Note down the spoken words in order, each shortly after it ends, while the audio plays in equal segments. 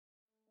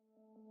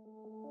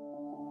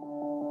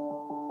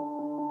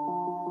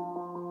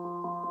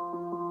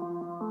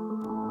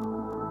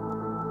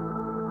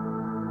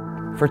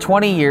For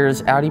 20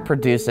 years, Audi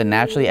produced a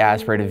naturally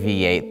aspirated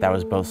V8 that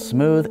was both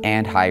smooth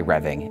and high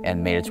revving,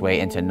 and made its way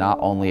into not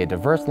only a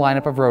diverse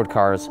lineup of road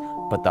cars,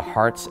 but the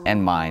hearts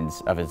and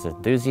minds of its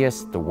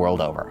enthusiasts the world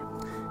over.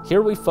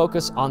 Here we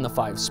focus on the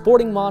 5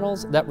 sporting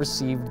models that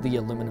received the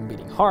aluminum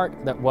beating heart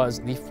that was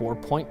the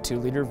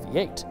 4.2-liter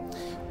V8.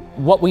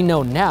 What we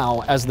know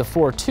now as the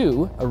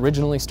 4.2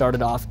 originally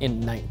started off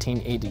in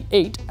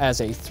 1988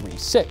 as a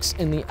 3.6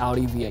 in the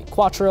Audi V8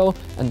 Quattro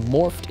and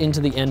morphed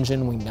into the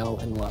engine we know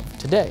and love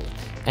today.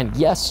 And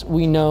yes,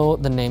 we know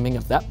the naming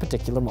of that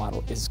particular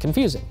model is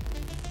confusing.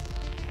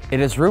 It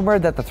is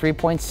rumored that the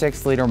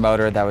 3.6-liter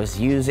motor that was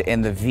used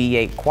in the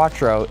V8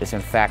 Quattro is in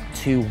fact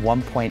 2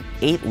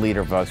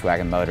 1.8-liter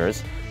Volkswagen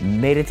motors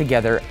mated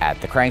together at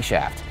the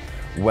crankshaft.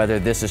 Whether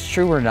this is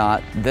true or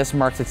not, this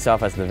marks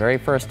itself as the very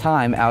first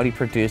time Audi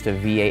produced a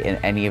V8 in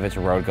any of its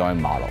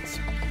road-going models.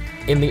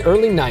 In the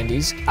early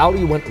 90s,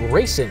 Audi went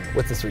racing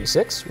with the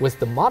 3.6, with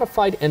the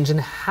modified engine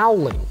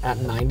howling at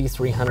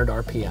 9,300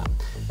 RPM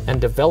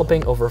and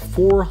developing over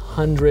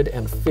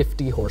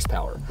 450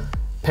 horsepower.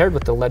 Paired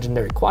with the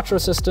legendary Quattro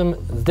system,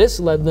 this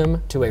led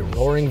them to a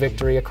roaring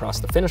victory across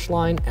the finish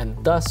line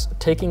and thus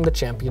taking the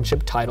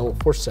championship title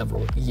for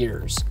several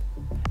years.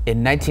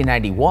 In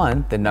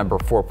 1991, the number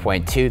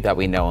 4.2 that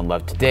we know and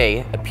love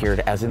today appeared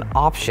as an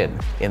option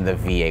in the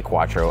V8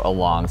 Quattro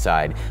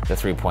alongside the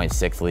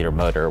 3.6-liter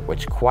motor,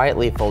 which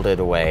quietly folded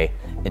away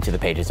into the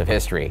pages of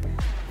history.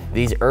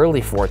 These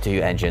early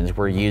 4.2 engines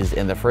were used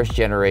in the first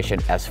generation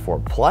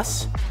S4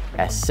 Plus,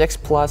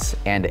 S6 Plus,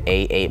 and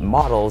A8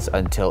 models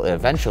until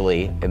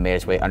eventually it made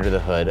its way under the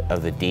hood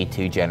of the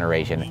D2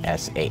 generation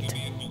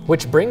S8.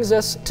 Which brings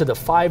us to the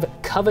 5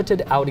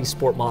 coveted Audi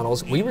sport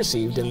models we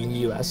received in the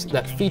US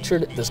that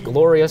featured this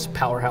glorious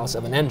powerhouse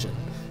of an engine.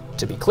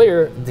 To be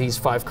clear, these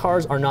 5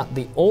 cars are not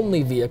the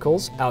only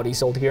vehicles Audi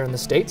sold here in the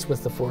States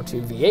with the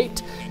 4.2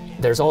 V8.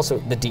 There's also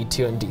the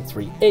D2 and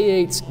D3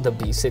 A8s, the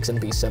B6 and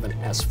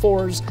B7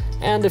 RS4s,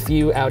 and a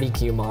few Audi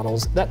Q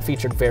models that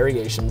featured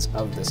variations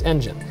of this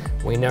engine.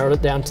 We narrowed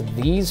it down to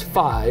these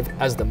 5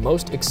 as the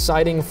most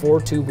exciting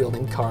 4.2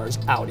 wielding cars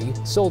Audi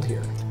sold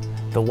here.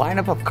 The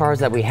lineup of cars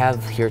that we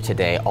have here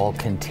today all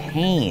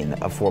contain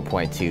a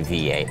 4.2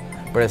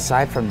 V8, but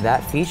aside from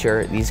that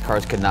feature, these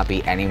cars could not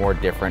be any more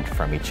different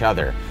from each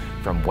other.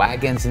 From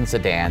wagons and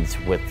sedans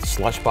with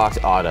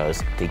slushbox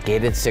autos to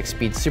gated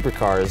 6-speed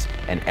supercars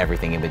and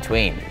everything in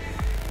between.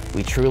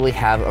 We truly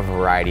have a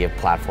variety of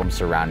platforms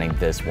surrounding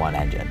this one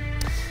engine.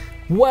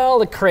 Well,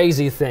 the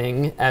crazy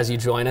thing as you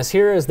join us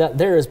here is that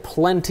there is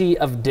plenty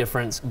of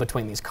difference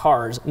between these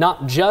cars,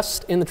 not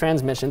just in the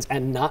transmissions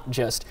and not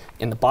just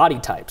in the body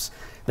types.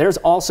 There's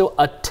also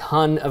a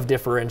ton of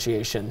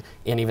differentiation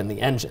in even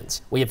the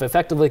engines. We have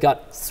effectively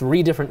got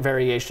 3 different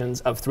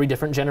variations of 3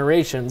 different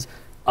generations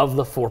of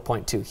the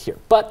 4.2 here.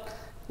 But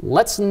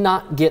let's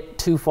not get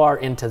too far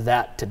into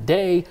that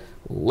today.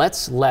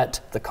 Let's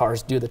let the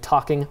cars do the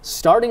talking,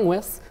 starting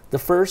with the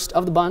first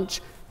of the bunch,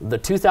 the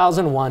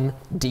 2001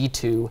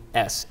 D2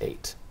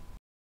 S8.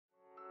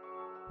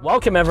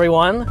 Welcome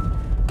everyone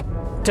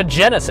to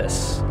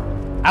Genesis,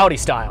 Audi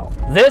style.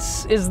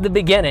 This is the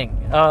beginning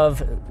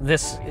of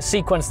this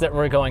sequence that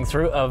we're going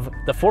through of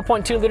the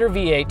 4.2-liter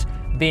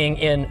V8 being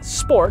in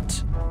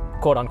sport,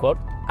 quote unquote,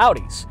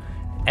 Audis.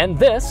 And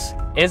this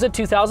is a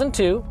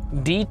 2002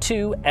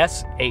 D2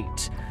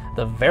 S8,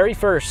 the very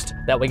first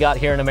that we got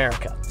here in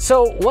America.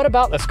 So what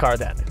about this car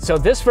then? So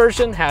this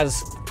version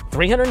has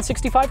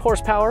 365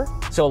 horsepower,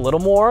 so a little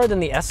more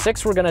than the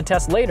S6 we're gonna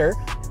test later,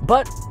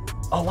 but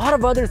a lot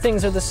of other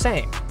things are the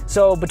same.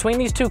 So between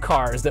these 2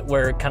 cars that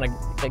we're kind of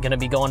gonna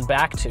be going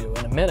back to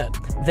in a minute,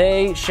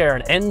 they share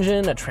an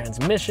engine, a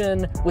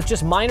transmission, with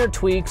just minor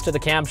tweaks to the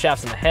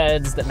camshafts and the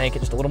heads that make it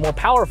just a little more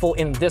powerful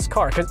in this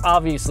car, because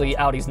obviously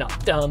Audi's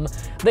not dumb.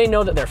 They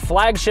know that their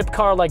flagship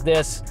car like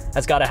this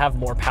has got to have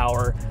more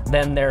power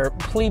than their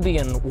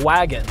plebeian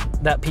wagon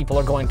that people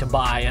are going to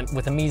buy and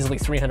with a measly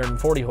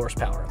 340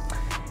 horsepower.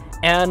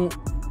 And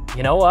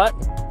you know what?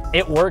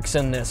 It works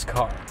in this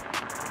car.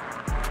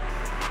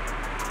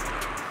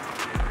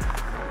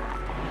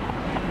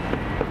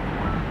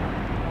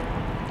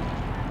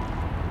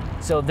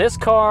 So this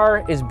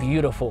car is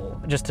beautiful.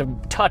 Just to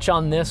touch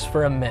on this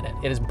for a minute.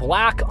 It is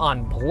black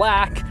on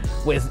black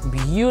with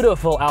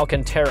beautiful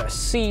Alcantara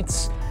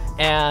seats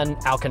and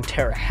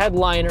Alcantara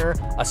headliner,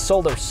 a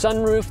solar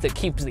sunroof that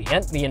keeps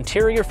the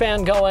interior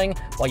fan going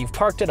while you've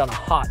parked it on a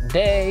hot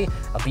day,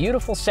 a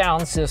beautiful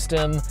sound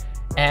system,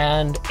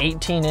 and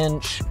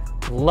 18-inch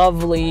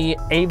lovely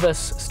Avis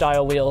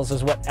style wheels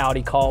is what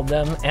Audi called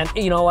them. And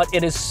you know what?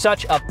 It is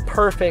such a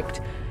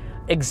perfect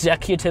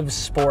executive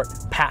sport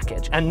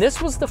package. And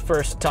this was the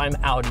first time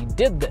Audi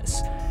did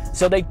this.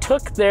 So they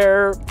took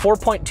their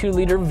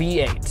 4.2-liter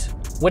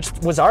V8, which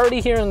was already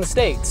here in the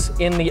States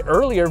in the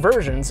earlier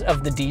versions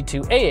of the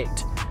D2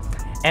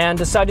 A8, and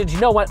decided, you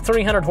know what,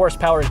 300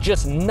 horsepower is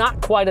just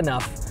not quite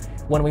enough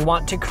when we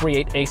want to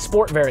create a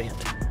sport variant.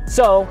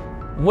 So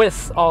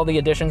with all the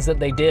additions that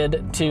they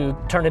did to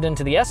turn it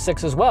into the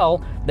S6 as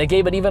well, they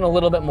gave it even a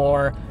little bit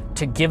more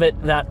to give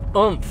it that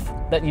oomph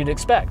that you'd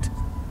expect.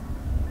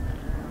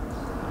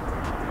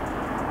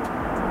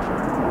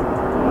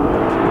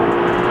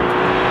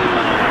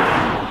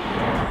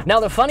 Now,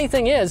 the funny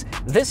thing is,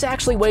 this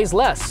actually weighs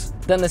less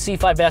than the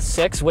C5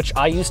 S6, which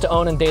I used to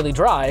own in daily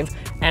drive,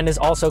 and is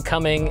also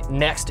coming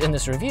next in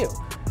this review.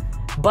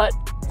 But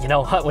you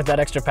know what, with that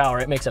extra power,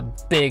 it makes a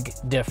big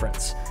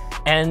difference.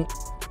 And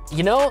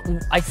you know,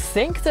 I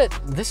think that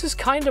this is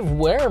kind of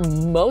where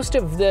most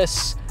of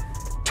this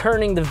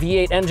turning the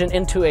V8 engine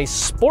into a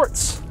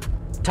sports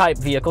type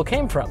vehicle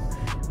came from.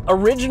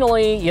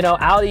 Originally, you know,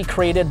 Audi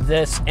created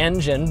this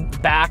engine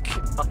back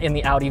in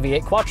the Audi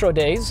V8 Quattro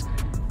days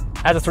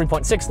as a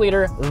 3.6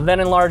 liter,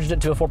 then enlarged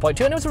it to a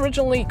 4.2, and it was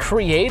originally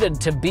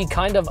created to be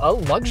kind of a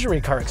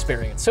luxury car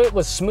experience. So it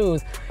was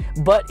smooth,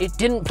 but it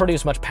didn't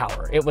produce much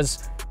power. It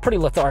was pretty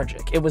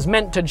lethargic. It was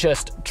meant to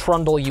just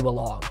trundle you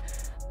along.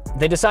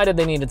 They decided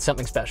they needed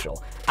something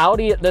special.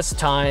 Audi at this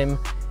time,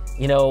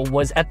 you know,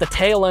 was at the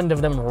tail end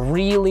of them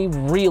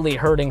really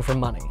hurting for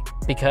money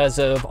because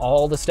of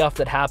all the stuff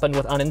that happened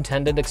with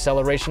unintended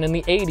acceleration in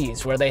the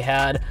 80s, where they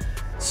had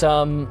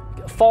some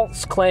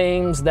false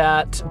claims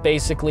that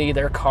basically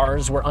their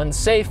cars were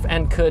unsafe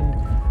and could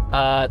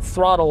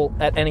throttle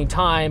at any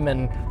time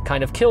and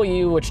kind of kill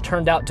you, which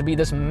turned out to be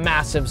this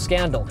massive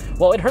scandal.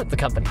 Well, it hurt the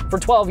company. For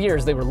 12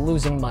 years, they were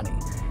losing money.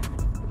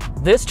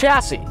 This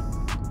chassis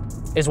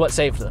is what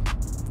saved them.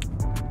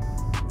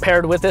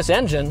 Paired with this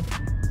engine,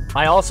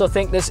 I also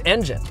think this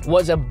engine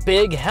was a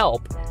big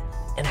help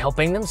in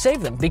helping them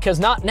save them, because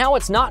now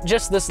it's not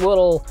just this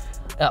little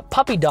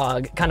puppy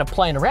dog kind of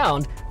playing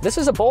around. This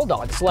is a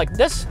bulldog. So like,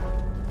 this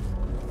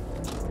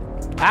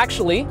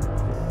actually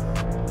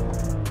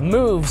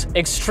moves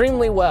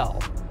extremely well.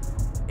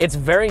 It's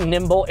very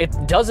nimble. It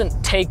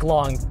doesn't take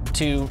long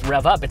to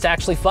rev up. It's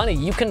actually funny.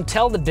 You can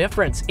tell the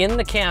difference in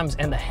the cams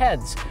and the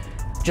heads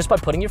just by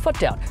putting your foot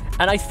down.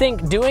 And I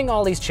think doing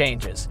all these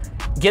changes,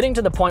 getting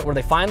to the point where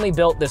they finally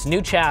built this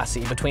new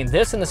chassis between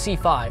this and the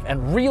C5,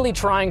 and really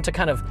trying to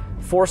kind of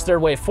force their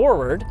way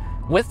forward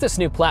with this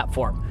new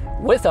platform,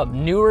 with a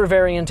newer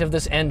variant of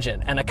this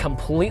engine and a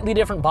completely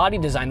different body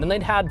design than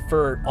they'd had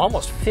for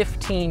almost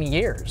 15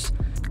 years.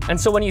 And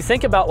so when you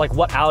think about like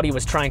what Audi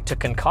was trying to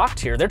concoct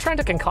here, they're trying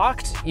to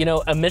concoct, you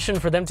know, a mission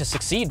for them to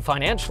succeed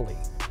financially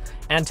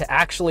and to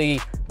actually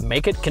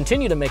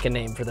continue to make a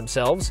name for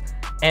themselves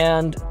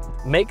and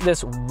make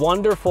this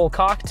wonderful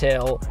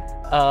cocktail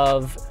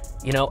of,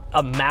 you know,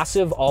 a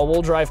massive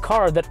all-wheel drive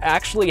car that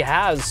actually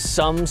has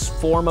some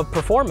form of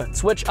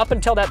performance, which up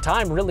until that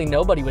time, really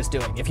nobody was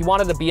doing. If you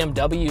wanted a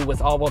BMW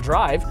with all-wheel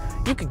drive,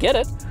 you could get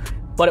it,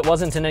 but it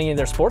wasn't in any of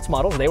their sports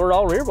models. They were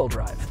all rear-wheel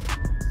drive.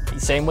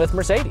 Same with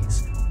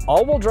Mercedes.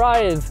 All-wheel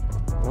drive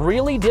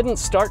really didn't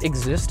start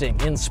existing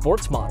in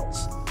sports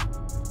models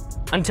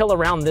until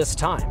around this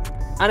time.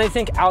 And I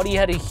think Audi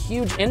had a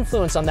huge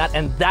influence on that,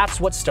 and that's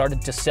what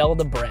started to sell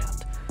the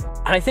brand.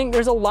 And I think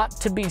there's a lot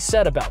to be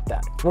said about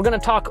that. We're gonna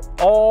talk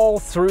all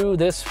through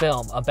this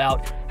film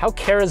about how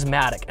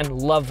charismatic and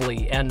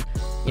lovely and,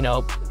 you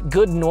know,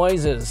 good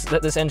noises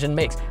that this engine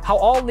makes, how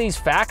all these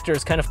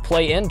factors kind of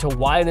play into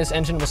why this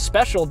engine was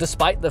special,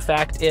 despite the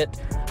fact it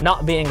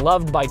not being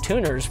loved by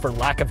tuners for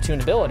lack of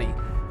tunability.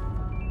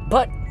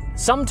 But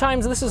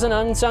sometimes this is an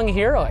unsung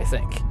hero, I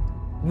think.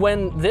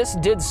 When this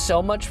did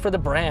so much for the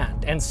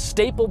brand and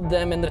stapled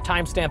them in the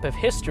timestamp of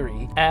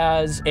history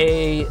as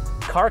a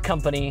car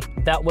company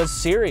that was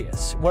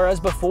serious, whereas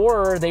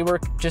before they were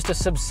just a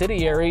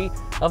subsidiary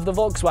of the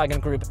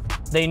Volkswagen Group.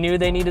 They knew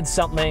they needed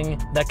something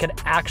that could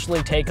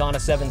actually take on a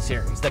 7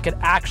 Series, that could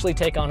actually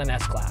take on an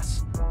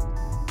S-Class.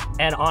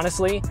 And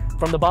honestly,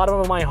 from the bottom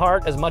of my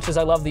heart, as much as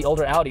I love the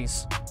older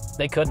Audis,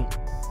 they couldn't.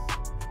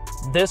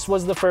 This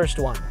was the first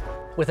one,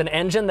 with an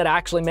engine that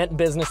actually meant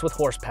business with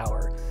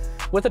horsepower,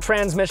 with a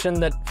transmission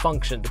that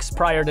functioned, because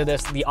prior to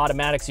this, the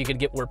automatics you could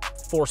get were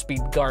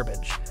 4-speed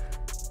garbage,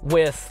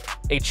 with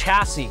a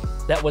chassis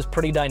that was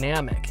pretty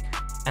dynamic,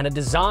 and a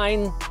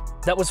design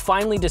that was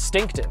finally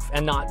distinctive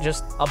and not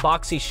just a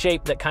boxy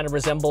shape that kind of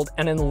resembled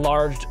an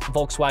enlarged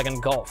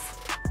Volkswagen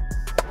Golf.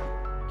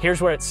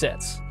 Here's where it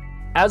sits.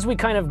 As we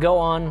kind of go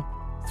on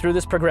through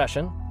this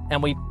progression,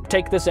 and we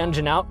take this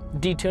engine out,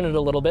 detune it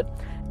a little bit,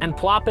 and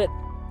plop it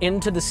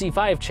into the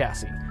C5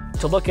 chassis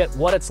to look at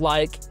what it's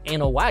like in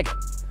a wagon,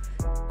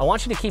 I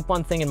want you to keep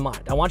one thing in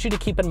mind. I want you to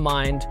keep in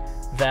mind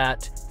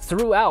that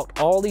throughout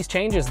all these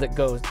changes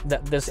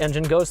that this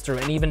engine goes through,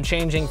 and even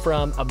changing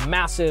from a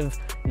massive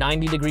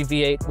 90-degree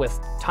V8 with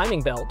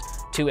timing belt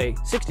to a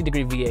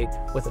 60-degree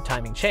V8 with a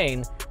timing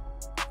chain,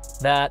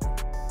 that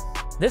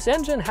this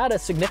engine had a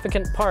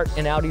significant part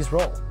in Audi's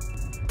role.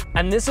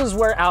 And this is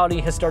where Audi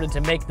has started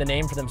to make the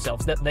name for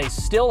themselves that they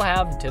still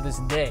have to this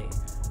day,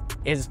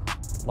 is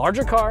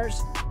larger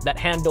cars that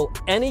handle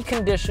any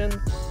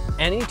condition,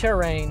 any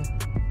terrain,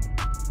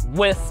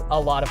 with a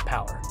lot of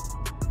power.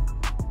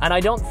 And I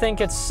don't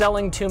think it's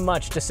selling too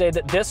much to say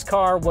that this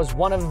car was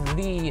one of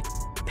the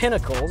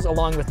pinnacles,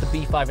 along with the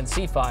B5 and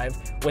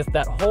C5, with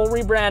that whole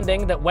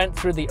rebranding that went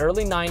through the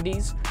early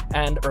 90s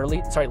and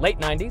late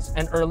 90s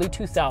and early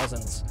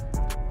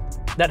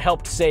 2000s, that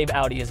helped save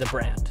Audi as a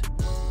brand,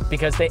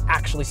 because they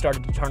actually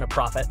started to turn a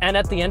profit. And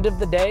at the end of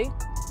the day,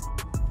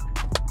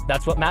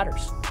 that's what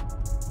matters.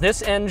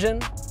 This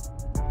engine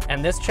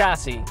and this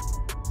chassis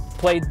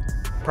played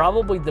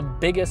probably the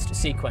biggest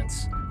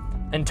sequence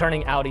in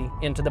turning Audi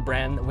into the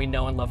brand that we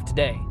know and love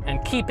today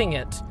and keeping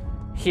it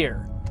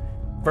here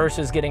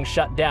versus getting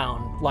shut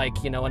down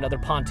like, you know, another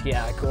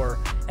Pontiac or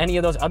any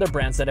of those other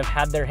brands that have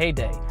had their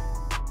heyday.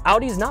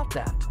 Audi's not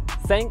that.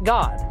 Thank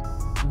God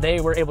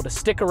they were able to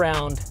stick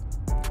around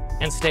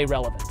and stay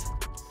relevant.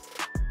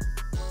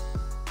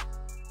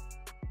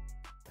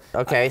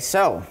 Okay,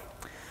 so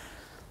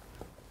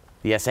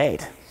the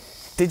S8.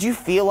 Did you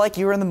feel like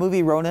you were in the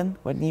movie Ronin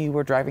when you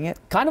were driving it?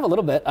 Kind of a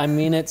little bit. I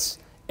mean, it's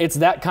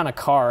that kind of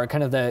car,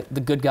 kind of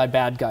the good guy,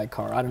 bad guy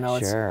car. I don't know.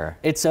 Sure.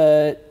 It's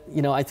a,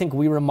 you know, I think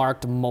we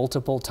remarked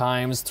multiple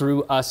times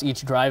through us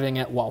each driving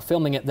it while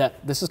filming it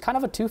that this is kind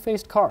of a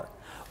two-faced car.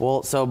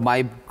 Well, so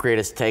my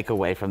greatest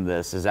takeaway from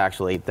this is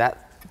actually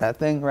that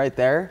thing right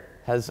there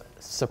has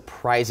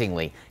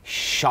surprisingly,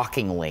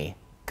 shockingly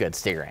good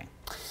steering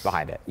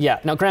behind it. Yeah,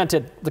 now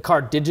granted, the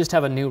car did just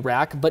have a new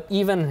rack, but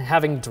even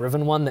having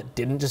driven one that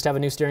didn't just have a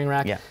new steering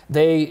rack,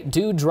 they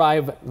do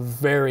drive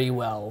very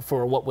well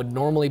for what would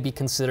normally be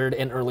considered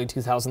an early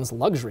 2000s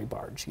luxury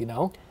barge, you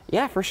know?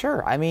 Yeah, for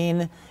sure. I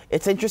mean,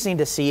 it's interesting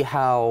to see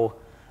how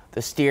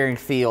the steering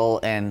feel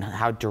and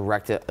how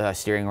direct a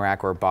steering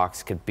rack or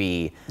box could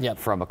be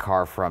from a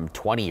car from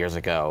 20 years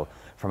ago,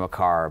 from a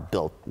car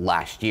built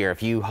last year.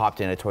 If you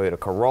hopped in a Toyota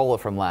Corolla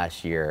from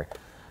last year,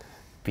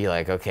 be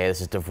like, okay,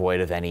 this is devoid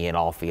of any and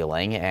all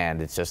feeling,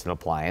 and it's just an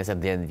appliance. And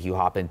then you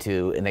hop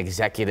into an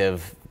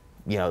executive,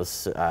 you know,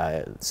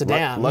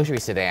 sedan, luxury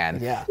sedan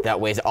that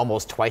weighs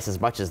almost twice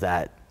as much as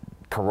that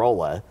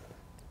Corolla.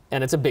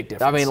 And it's a big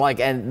difference. I mean, like,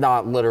 and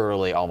not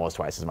literally almost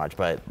twice as much,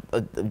 but,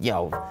 you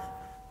know,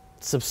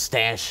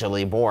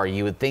 substantially more.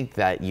 You would think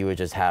that you would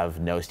just have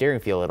no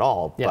steering feel at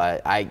all,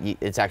 but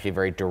it's actually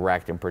very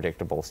direct and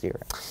predictable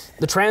steering.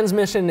 The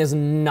transmission is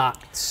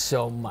not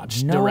so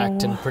much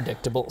direct and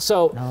predictable.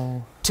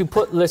 So to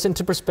put this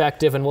into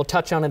perspective, and we'll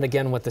touch on it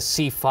again with the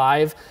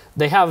C5,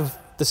 they have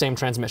the same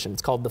transmission.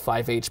 It's called the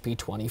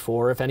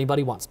 5HP24, if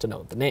anybody wants to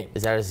know the name.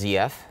 Is that a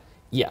ZF?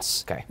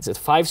 Yes. Okay. It's a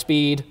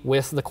 5-speed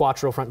with the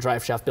Quattro front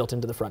drive shaft built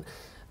into the front.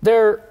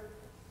 They're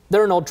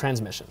an old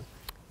transmission.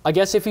 I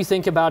guess if you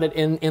think about it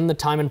in the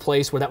time and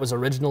place where that was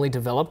originally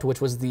developed, which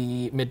was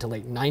the mid to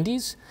late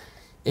 90s,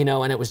 you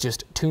know, and it was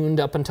just tuned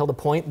up until the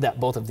point that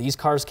both of these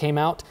cars came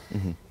out,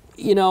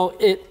 you know,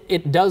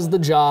 it does the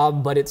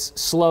job, but it's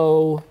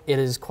slow, it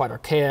is quite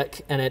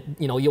archaic, and it,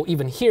 you know, you'll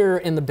even hear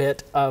in the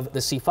bit of the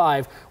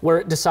C5 where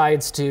it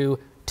decides to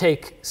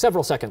take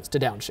several seconds to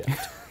downshift.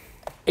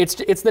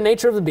 It's the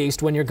nature of the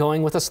beast when you're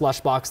going with a slush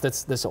box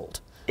that's this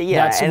old.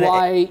 Yeah, that's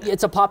why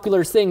it's a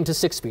popular thing to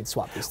 6-speed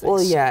swap these things.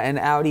 Well, yeah, and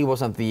Audi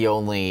wasn't the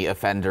only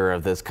offender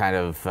of this kind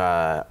of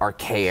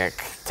archaic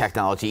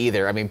technology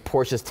either. I mean,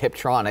 Porsche's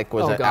Tiptronic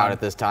was out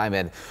at this time,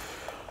 and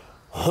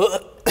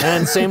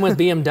same with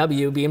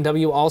BMW.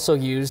 BMW also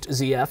used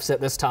ZFs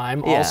at this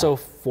time, also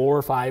 4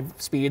 or 5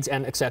 speeds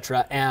and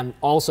etc., and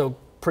also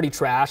pretty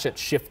trash at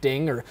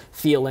shifting or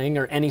feeling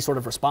or any sort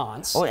of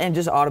response. Oh, and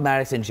just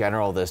automatics in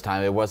general this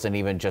time. It wasn't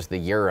even just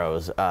the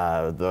Euros.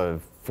 The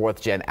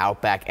 4th gen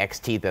Outback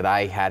XT that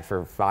I had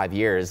for 5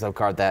 years, a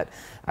car that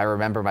I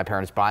remember my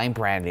parents buying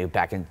brand new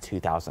back in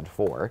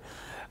 2004.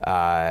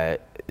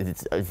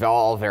 It's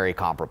all very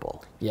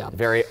comparable. Yeah.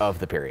 Very of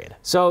the period.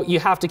 So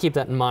you have to keep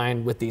that in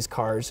mind with these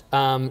cars,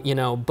 you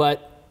know,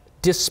 but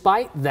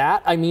despite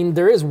that, I mean,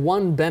 there is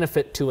one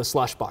benefit to a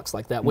slush box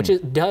like that, which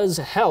it does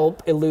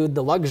help elude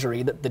the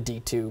luxury that the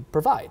D2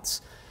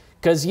 provides.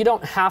 Because you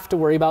don't have to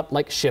worry about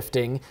like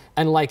shifting,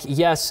 and like,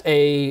 yes,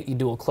 a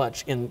dual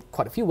clutch in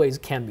quite a few ways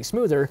can be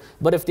smoother,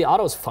 but if the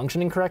auto is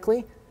functioning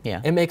correctly,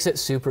 it makes it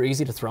super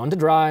easy to throw into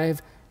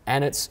drive,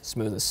 and it's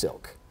smooth as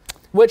silk.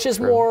 Which is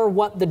more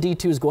what the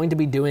D2 is going to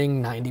be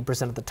doing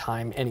 90% of the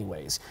time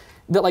anyways.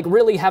 That like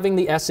really having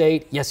the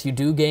S8, yes, you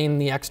do gain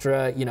the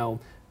extra, you know,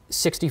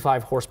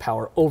 65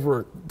 horsepower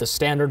over the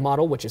standard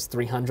model, which is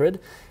 300.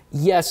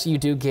 Yes, you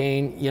do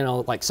gain, you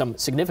know, like some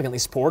significantly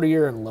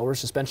sportier and lower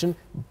suspension,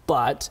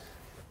 but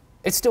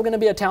it's still going to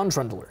be a town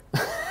trundler.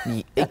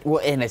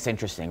 Well, and it's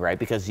interesting, right?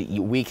 Because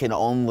we can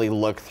only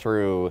look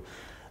through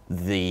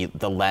the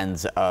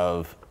lens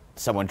of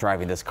someone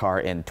driving this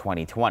car in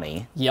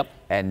 2020,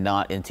 and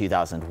not in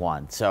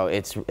 2001. So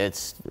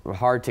it's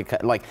hard to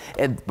like.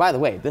 And by the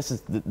way, this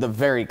is the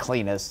very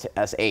cleanest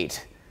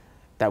S8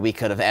 that we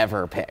could have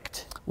ever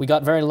picked. We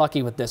got very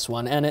lucky with this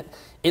one, and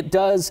it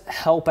does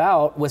help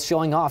out with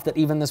showing off that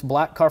even this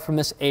black car from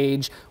this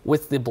age,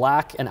 with the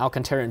black and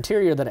Alcantara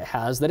interior that it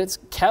has, that it's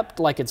kept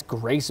like its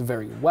grace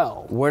very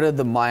well. What did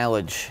the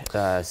mileage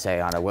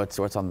say on it? What's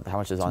on? How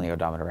much is on the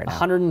odometer right now?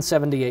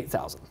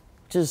 178,000.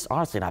 Which is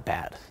honestly not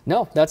bad.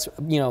 No, that's,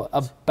 you know,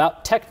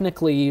 about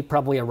technically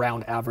probably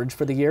around average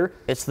for the year.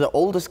 It's the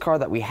oldest car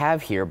that we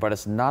have here, but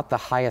it's not the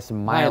highest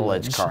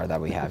mileage car that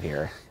we have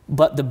here.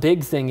 But the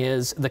big thing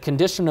is the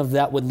condition of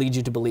that would lead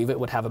you to believe it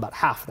would have about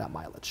half that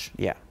mileage.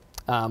 Yeah.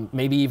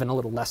 Maybe even a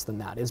little less than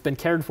that. It's been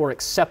cared for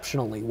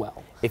exceptionally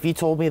well. If you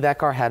told me that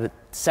car had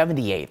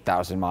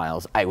 78,000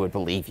 miles, I would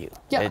believe you.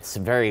 Yeah. It's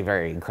very,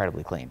 very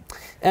incredibly clean.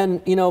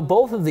 And, you know,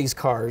 both of these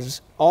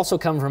cars also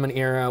come from an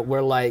era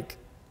where, like,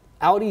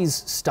 Audi's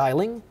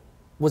styling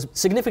was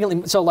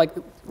significantly, so like,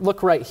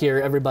 look right here,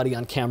 everybody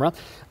on camera.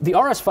 The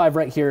RS5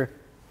 right here,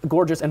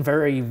 gorgeous and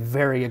very,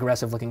 very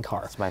aggressive looking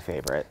car. It's my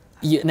favorite.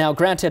 Yeah, now,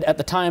 granted, at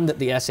the time that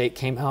the S8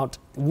 came out,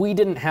 we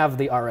didn't have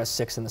the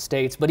RS6 in the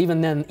States, but even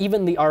then,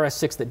 even the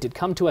RS6 that did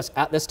come to us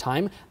at this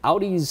time,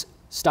 Audi's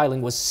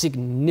styling was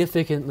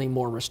significantly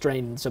more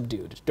restrained and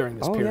subdued during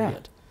this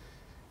period.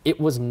 It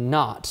was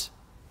not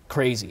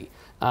crazy.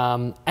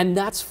 And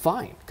that's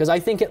fine, because I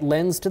think it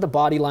lends to the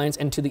body lines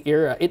and to the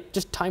era. It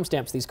just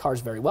timestamps these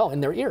cars very well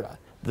in their era.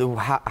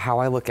 How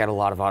I look at a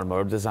lot of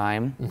automotive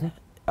design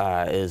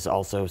is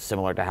also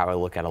similar to how I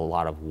look at a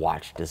lot of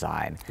watch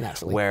design.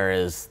 Naturally.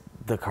 Whereas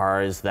the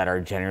cars that are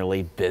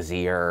generally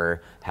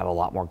busier, have a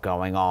lot more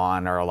going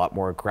on, are a lot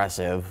more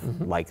aggressive,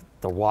 like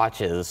the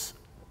watches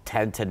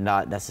tend to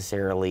not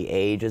necessarily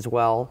age as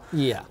well.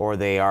 Yeah. Or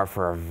they are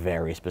for a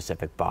very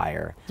specific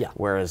buyer. Yeah.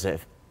 Whereas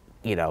if,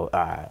 you know,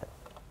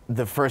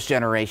 the first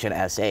generation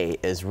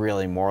S8 is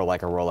really more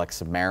like a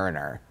Rolex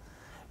Submariner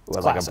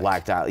with like a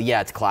black dial.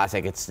 Yeah, it's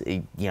classic. It's,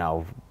 you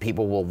know,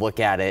 people will look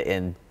at it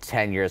in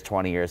 10 years,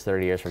 20 years,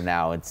 30 years from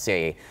now and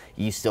say,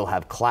 you still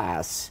have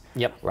class.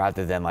 Yep.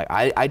 Rather than like,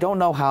 I don't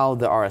know how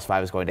the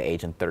RS5 is going to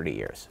age in 30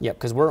 years. Yep,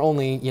 because we're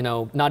only, you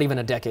know, not even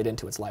a decade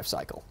into its life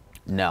cycle.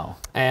 No.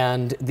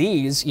 And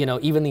these, you know,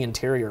 even the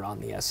interior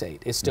on the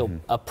S8 is still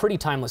a pretty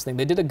timeless thing.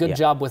 They did a good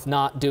job with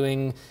not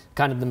doing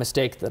kind of the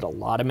mistake that a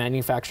lot of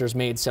manufacturers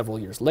made several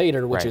years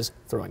later, which is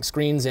throwing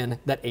screens in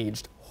that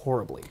aged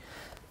horribly.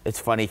 It's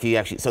funny if you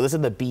actually, so this is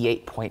the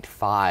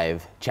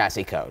B8.5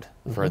 chassis code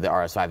for the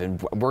RS5,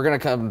 and we're going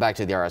to come back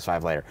to the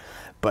RS5 later,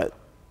 but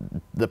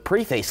the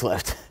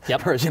pre-facelift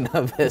version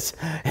of this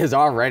is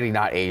already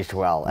not aged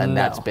well, and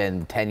that's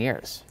been 10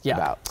 years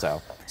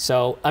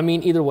So, I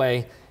mean, either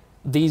way,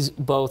 these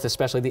both,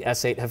 especially the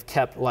S8, have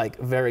kept like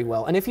very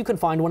well. And if you can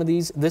find one of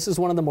these, this is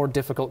one of the more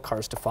difficult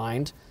cars to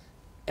find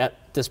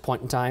at this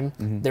point in time.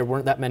 There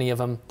weren't that many of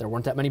them, there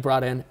weren't that many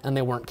brought in, and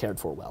they weren't cared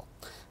for well.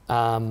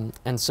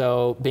 And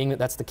so being that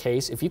that's the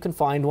case, if you can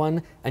find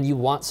one and you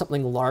want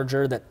something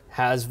larger that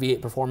has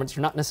V8 performance,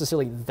 you're not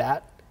necessarily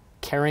that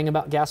caring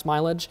about gas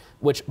mileage,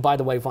 which, by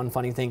the way, one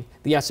funny thing,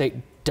 the S8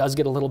 does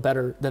get a little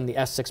better than the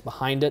S6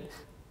 behind it,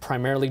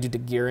 primarily due to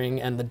gearing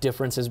and the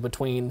differences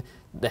between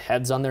the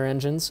heads on their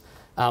engines.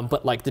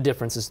 But like the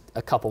difference is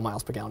a couple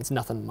miles per gallon, it's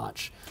nothing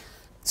much.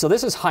 So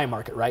this is high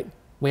market, right?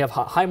 We have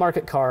a high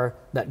market car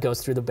that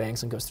goes through the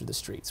banks and goes through the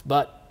streets,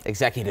 but...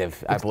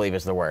 Executive, I believe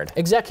is the word.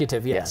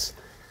 Executive, yes.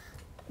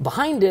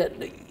 Behind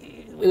it,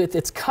 with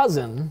its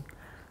cousin,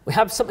 we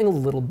have something a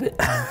little bit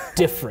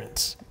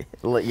different.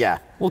 Yeah.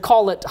 We'll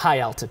call it high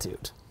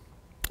altitude.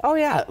 Oh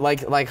yeah,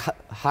 like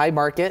high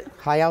market,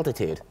 high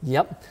altitude.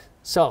 Yep.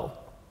 So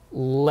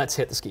let's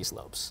hit the ski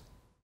slopes.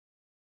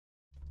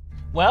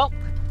 Well,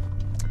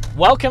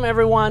 welcome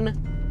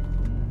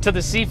everyone to the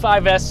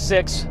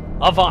C5S6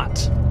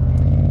 Avant.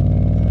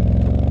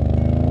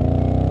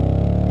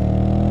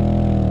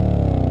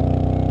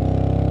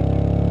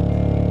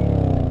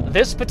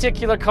 This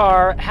particular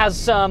car has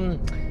some,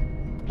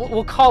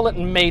 we'll call it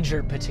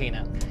major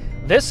patina.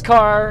 This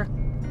car,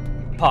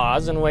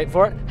 pause and wait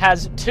for it,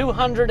 has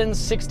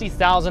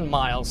 260,000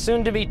 miles,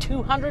 soon to be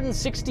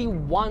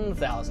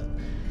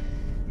 261,000.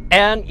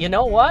 And you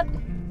know what?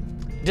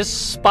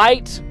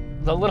 Despite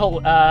the little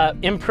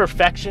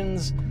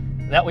imperfections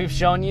that we've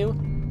shown you,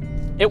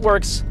 it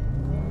works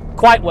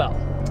quite well.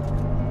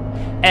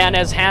 And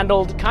has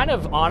handled kind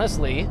of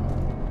honestly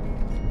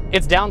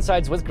its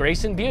downsides with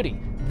grace and beauty.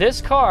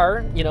 This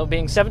car, you know,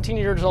 being 17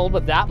 years old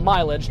with that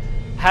mileage,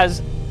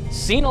 has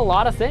seen a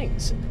lot of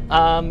things.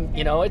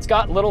 You know, it's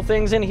got little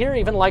things in here,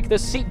 even like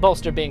this seat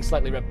bolster being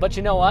slightly ripped. But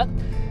you know what?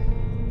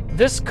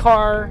 This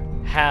car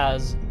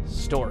has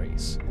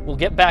stories. We'll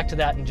get back to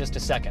that in just a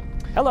second.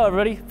 Hello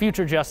everybody,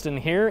 Future Justin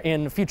here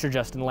in Future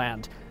Justin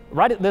land.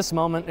 Right at this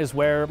moment is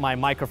where my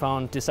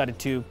microphone decided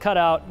to cut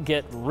out,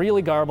 get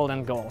really garbled,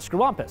 and go all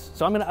screwwampus.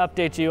 So I'm going to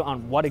update you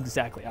on what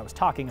exactly I was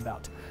talking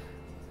about.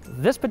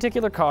 This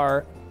particular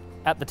car,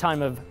 at the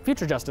time of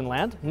Future Justin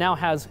land, now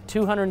has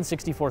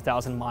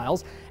 264,000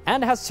 miles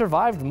and has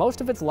survived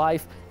most of its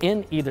life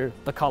in either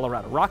the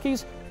Colorado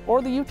Rockies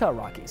or the Utah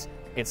Rockies.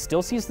 It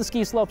still sees the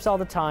ski slopes all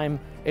the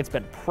time. It's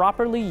been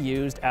properly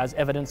used, as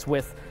evidenced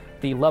with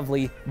the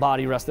lovely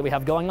body rust that we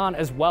have going on,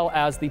 as well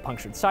as the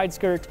punctured side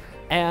skirt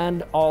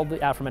and all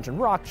the aforementioned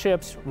rock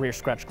chips, rear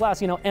scratch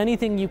glass, you know,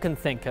 anything you can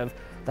think of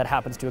that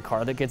happens to a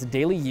car that gets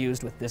daily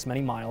used with this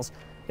many miles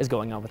is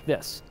going on with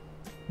this.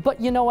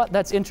 But you know what?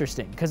 That's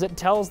interesting, because it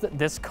tells that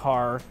this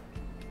car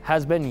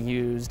has been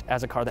used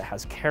as a car that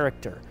has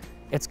character.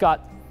 It's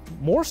got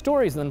more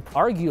stories than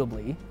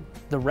arguably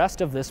the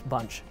rest of this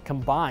bunch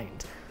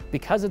combined,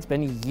 because it's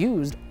been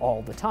used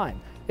all the time.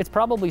 It's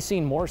probably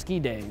seen more ski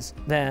days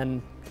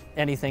than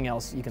anything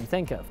else you can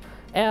think of.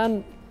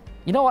 And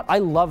you know what? I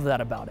love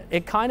that about it.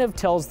 It kind of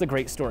tells the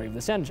great story of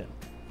this engine.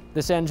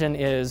 This engine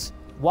is,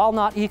 while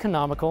not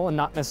economical and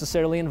not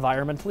necessarily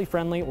environmentally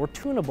friendly or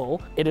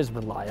tunable, it is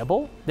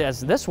reliable,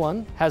 as this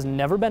one has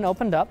never been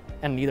opened up,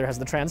 and neither has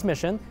the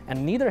transmission,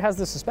 and neither has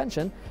the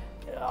suspension.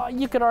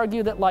 you could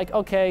argue that, like,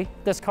 okay,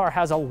 this car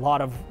has a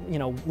lot of, you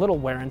know, little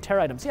wear and tear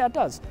items. Yeah, it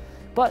does.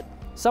 But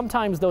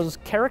sometimes those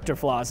character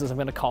flaws, as I'm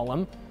going to call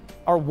them,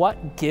 are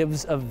what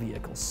gives a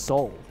vehicle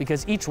soul,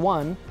 because each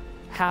one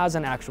has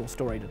an actual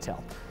story to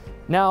tell.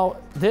 Now,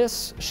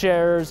 this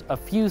shares a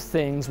few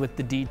things with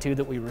the D2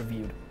 that we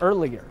reviewed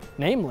earlier,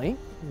 namely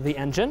the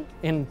engine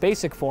in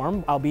basic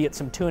form, albeit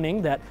some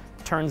tuning that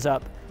turns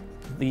up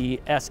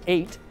the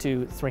S8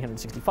 to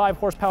 365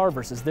 horsepower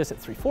versus this at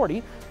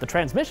 340. The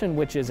transmission,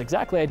 which is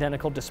exactly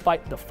identical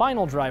despite the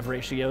final drive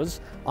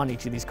ratios on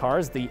each of these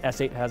cars. The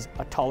S8 has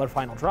a taller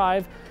final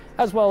drive,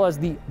 as well as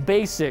the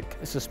basic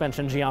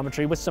suspension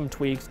geometry with some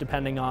tweaks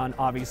depending on,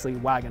 obviously,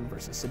 wagon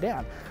versus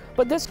sedan.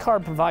 But this car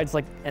provides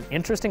like an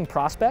interesting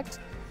prospect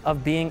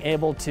of being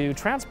able to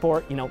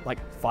transport, you know, like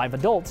 5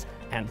 adults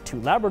and 2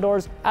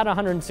 Labradors at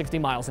 160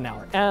 miles an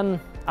hour. And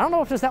I don't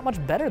know if there's that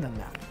much better than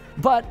that.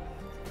 But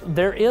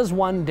there is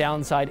one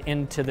downside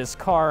into this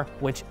car,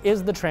 which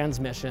is the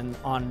transmission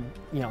on,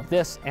 you know,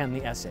 this and the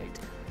S8.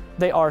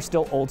 They are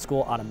still old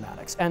school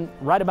automatics. And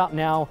right about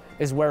now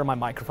is where my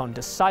microphone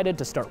decided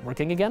to start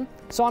working again.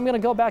 So I'm gonna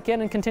go back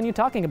in and continue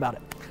talking about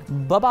it.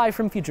 Bye-bye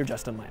from future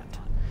Justin Land.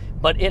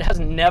 But it has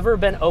never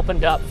been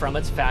opened up from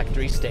its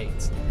factory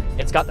states.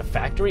 It's got the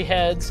factory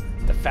heads,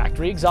 the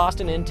factory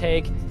exhaust and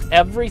intake.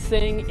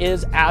 Everything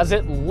is as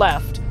it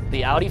left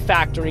the Audi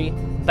factory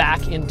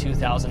back in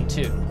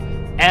 2002.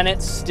 And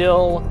it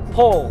still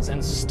pulls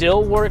and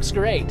still works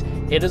great.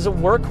 It is a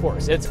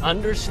workhorse. It's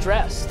under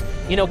stress.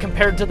 You know,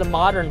 compared to the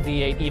modern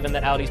V8 even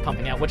that Audi's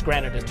pumping out, which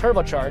granted is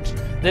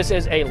turbocharged, this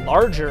is a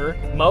larger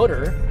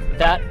motor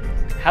that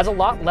has a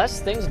lot less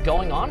things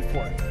going on for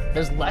it.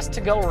 There's less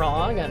to go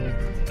wrong, and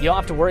you don't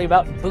have to worry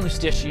about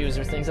boost issues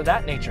or things of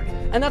that nature.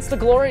 And that's the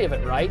glory of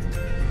it, right?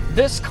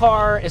 This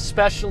car,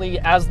 especially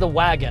as the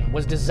wagon,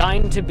 was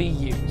designed to be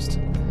used.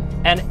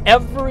 And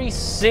every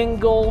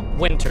single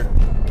winter,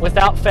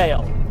 without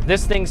fail,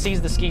 this thing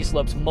sees the ski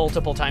slopes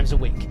multiple times a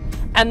week.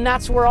 And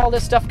that's where all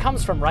this stuff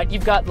comes from, right?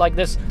 You've got like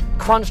this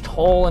crunched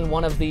hole in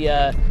one of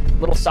the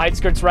little side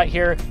skirts right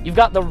here. You've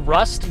got the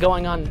rust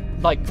going on,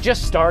 like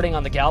just starting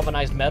on the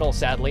galvanized metal,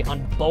 sadly,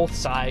 on both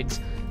sides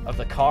of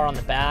the car on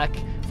the back,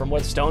 from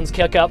where the stones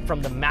kick up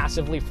from the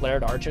massively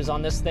flared arches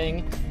on this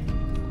thing.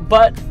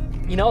 But,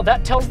 you know,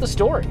 that tells the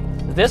story.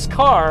 This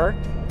car,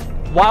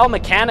 while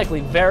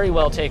mechanically very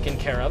well taken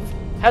care of,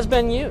 has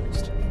been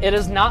used. It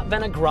has not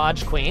been a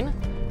garage queen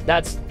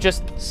that's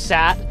just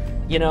sat,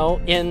 you know,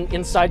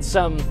 inside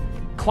some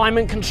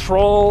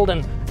climate-controlled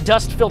and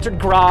dust-filtered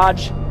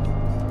garage.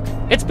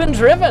 It's been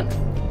driven.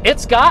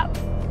 It's got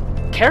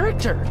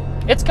character.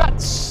 It's got,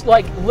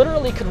 like,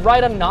 literally could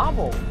write a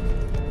novel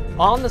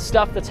on the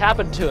stuff that's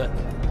happened to it.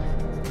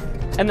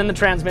 And then the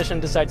transmission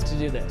decides to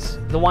do this.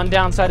 The one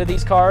downside of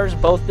these cars,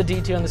 both the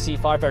D2 and the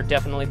C5, are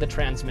definitely the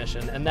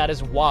transmission, and that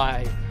is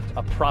why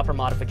a proper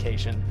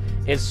modification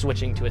is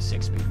switching to a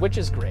 6-speed, which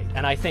is great.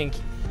 And I think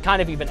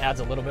kind of even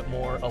adds a little bit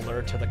more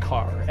allure to the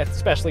car,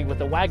 especially with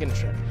the wagon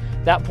trip.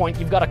 At that point,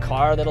 you've got a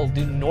car that'll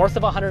do north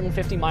of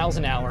 150 miles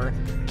an hour,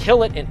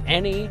 kill it in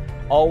any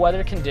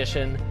all-weather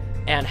condition,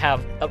 and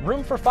have a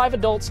room for 5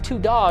 adults, 2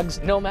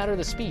 dogs, no matter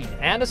the speed,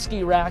 and a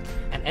ski rack,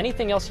 and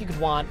anything else you could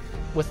want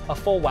with a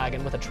full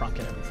wagon with a trunk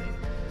and everything.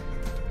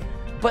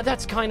 But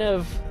that's kind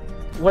of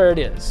where it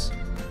is.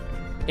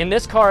 In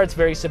this car, it's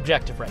very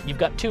subjective, right? You've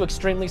got 2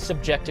 extremely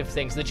subjective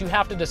things that you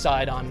have to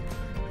decide on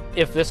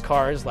if this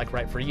car is like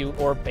right for you,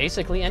 or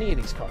basically any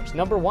of these cars.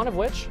 Number one of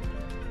which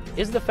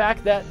is the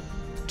fact that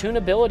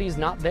tunability is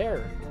not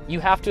there. You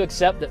have to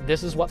accept that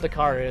this is what the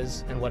car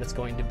is and what it's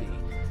going to be.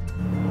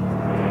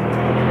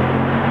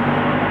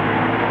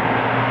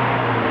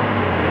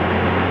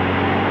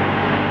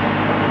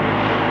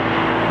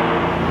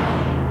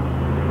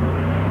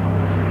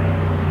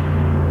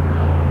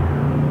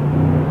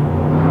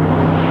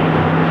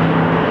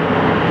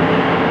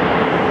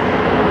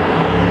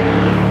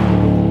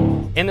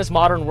 In this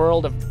modern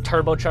world of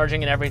turbocharging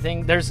and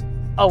everything, there's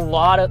a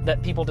lot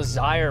that people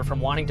desire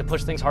from wanting to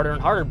push things harder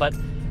and harder, but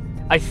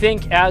I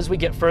think as we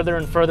get further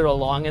and further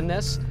along in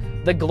this,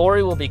 the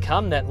glory will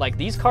become that, like,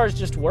 these cars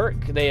just work.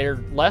 They're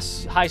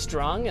less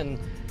high-strung, and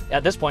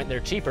at this point, they're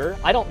cheaper.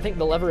 I don't think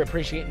they'll ever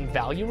appreciate in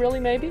value, really,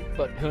 maybe,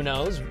 but who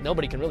knows?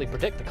 Nobody can really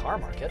predict the car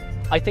market.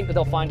 I think that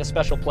they'll find a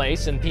special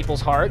place in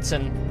people's hearts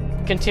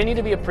and continue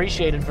to be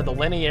appreciated for the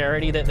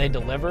linearity that they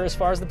deliver as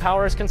far as the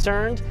power is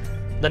concerned.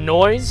 The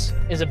noise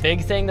is a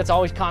big thing that's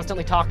always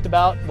constantly talked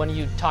about when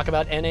you talk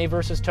about NA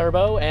versus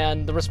turbo,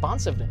 and the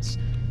responsiveness.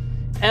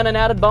 And an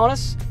added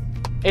bonus,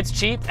 it's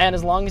cheap, and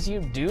as long as you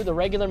do the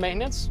regular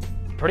maintenance,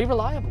 pretty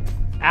reliable.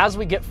 As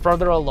we get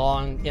further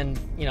along in,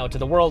 you know, to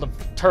the world of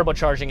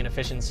turbocharging and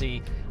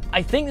efficiency,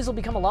 I think this will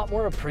become a lot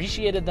more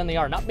appreciated than they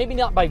are. Maybe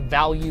not by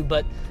value,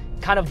 but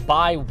kind of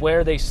by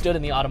where they stood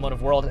in the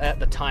automotive world at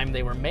the time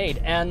they were made.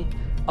 And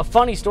a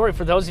funny story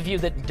for those of you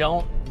that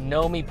don't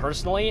know me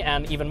personally,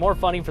 and even more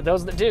funny for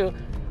those that do,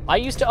 I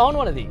used to own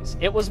one of these.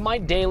 It was my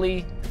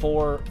daily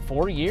for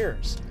 4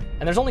 years.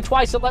 And there's only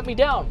twice it let me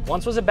down.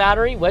 Once was a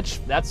battery, which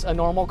that's a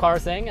normal car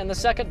thing, and the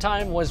second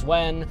time was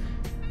when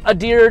a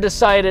deer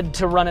decided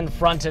to run in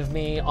front of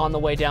me on the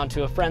way down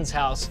to a friend's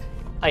house.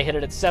 I hit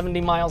it at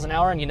 70 miles an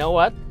hour, and you know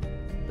what?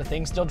 The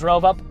thing still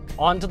drove up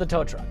onto the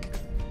tow truck.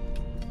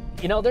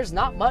 You know, there's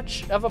not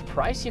much of a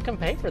price you can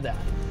pay for that.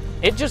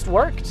 It just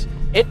worked.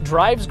 It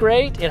drives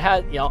great. It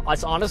has, you know,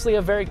 it's honestly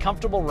a very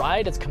comfortable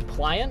ride. It's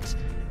compliant.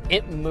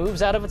 It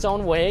moves out of its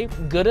own way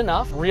good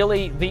enough.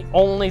 Really, the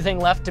only thing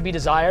left to be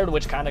desired,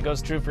 which kind of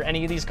goes true for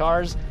any of these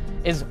cars,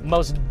 is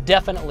most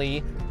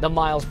definitely the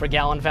miles per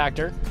gallon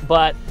factor.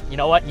 But you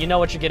know what? You know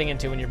what you're getting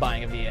into when you're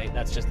buying a V8.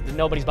 That's just,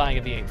 nobody's buying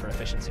a V8 for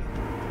efficiency.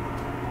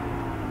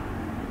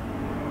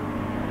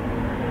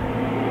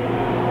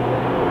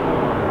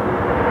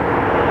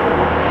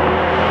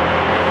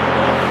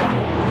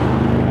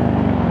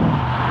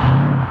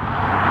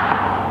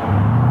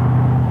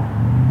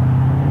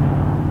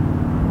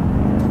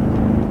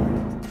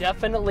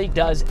 Definitely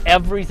does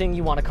everything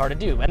you want a car to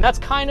do. And that's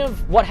kind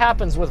of what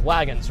happens with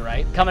Wagons,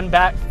 right? Coming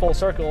back full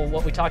circle,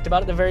 what we talked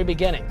about at the very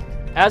beginning.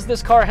 As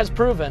this car has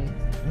proven,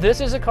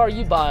 this is a car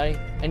you buy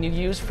and you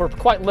use for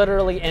quite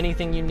literally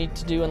anything you need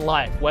to do in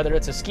life, whether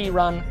it's a ski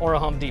run or a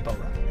Home Depot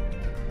run.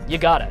 You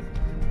got it.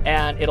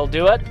 And it'll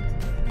do it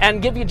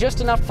and give you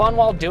just enough fun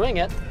while doing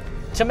it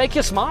to make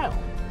you smile.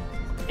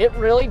 It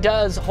really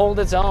does hold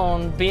its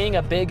own being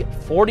a big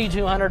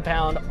 4,200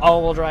 pound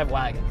all-wheel drive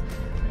wagon.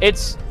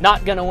 It's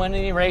not gonna win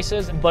any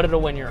races, but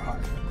it'll win your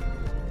heart.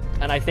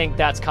 And I think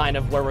that's kind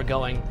of where we're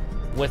going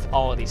with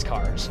all of these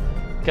cars.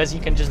 Because you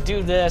can just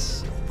do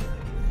this,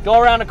 go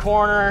around a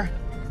corner,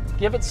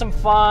 give it some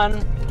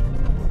fun,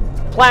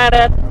 plan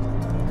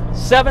it,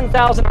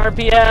 7,000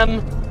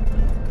 RPM.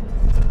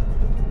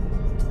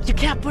 You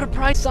can't put a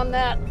price on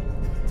that.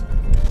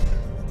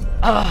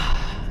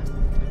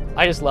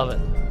 I just love it.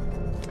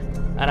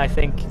 And I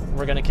think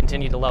we're gonna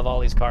continue to love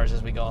all these cars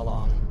as we go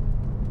along.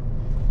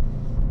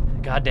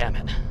 God damn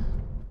it.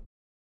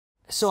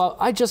 So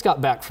I just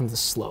got back from the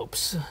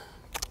slopes.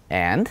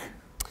 And?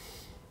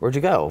 Where'd you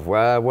go?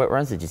 What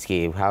runs did you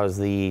ski? How's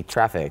the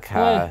traffic?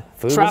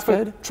 Food was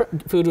good?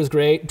 Food was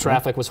great.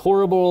 Traffic was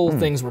horrible.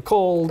 Things were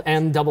cold.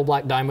 And Double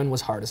Black Diamond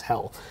was hard as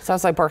hell.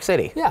 Sounds like Park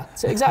City. Yeah,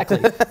 exactly.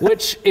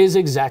 Which is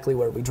exactly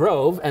where we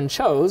drove and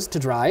chose to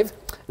drive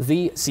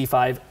the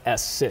C5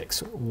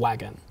 S6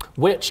 wagon.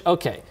 Which,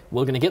 okay,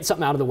 we're going to get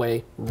something out of the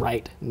way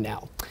right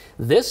now.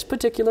 This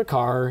particular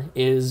car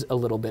is a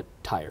little bit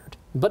tired,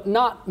 but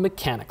not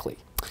mechanically.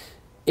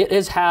 It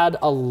has had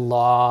a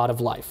lot of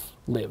life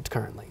lived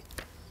currently.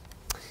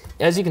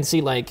 As you can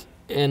see, like,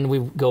 and we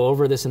go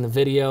over this in the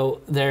video,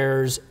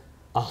 there's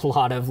a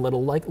lot of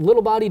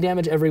little body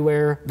damage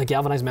everywhere. The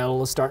galvanized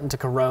metal is starting to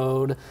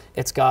corrode.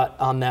 It's got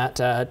on that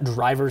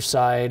driver's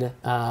side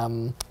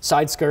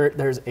side skirt,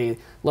 there's a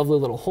lovely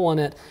little hole in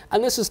it.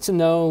 And this is to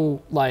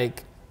no,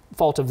 like,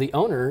 fault of the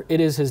owner.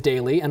 It is his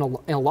daily, and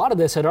a lot of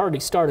this had already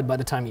started by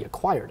the time he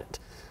acquired it.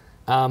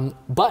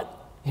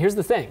 But here's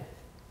the thing.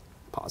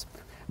 Pause.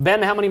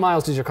 Ben, how many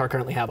miles does your car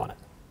currently have on it?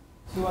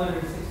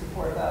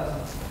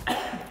 264,000.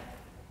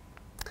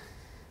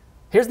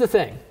 Here's the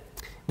thing.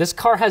 This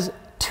car has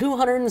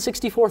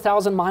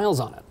 264,000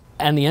 miles on it,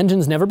 and the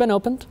engine's never been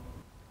opened,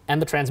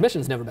 and the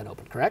transmission's never been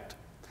opened, correct?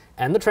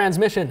 And the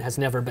transmission has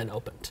never been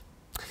opened.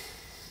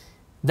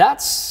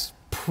 That's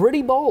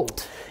pretty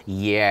bold.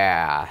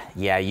 Yeah,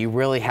 you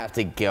really have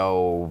to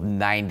go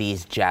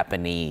 90s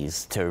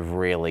Japanese to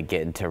really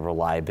get into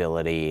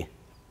reliability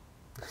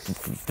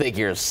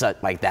figures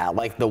like that,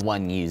 like the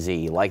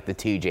 1UZ, like the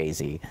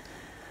 2JZ.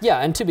 Yeah,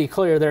 and to be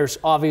clear, there's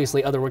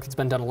obviously other work that's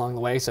been done along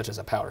the way, such as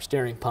a power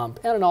steering pump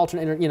and an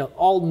alternator, you know,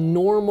 all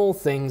normal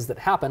things that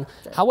happen.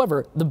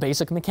 However, the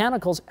basic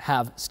mechanicals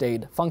have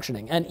stayed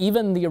functioning. And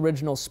even the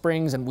original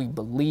springs, and we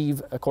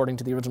believe, according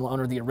to the original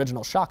owner, the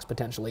original shocks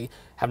potentially,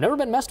 have never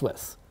been messed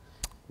with.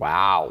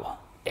 Wow.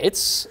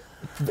 It's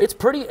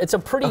a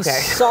pretty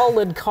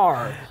solid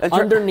car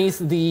underneath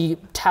the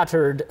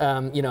tattered,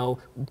 you know,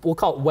 we'll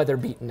call it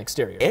weather-beaten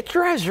exterior. It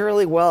drives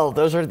really well.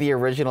 Those are the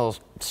original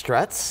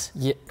struts?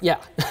 Yeah.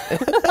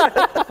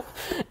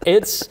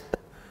 It's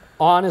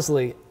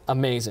honestly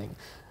amazing.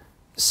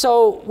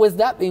 So with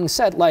that being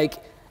said,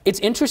 like, it's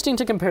interesting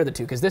to compare the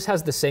two because this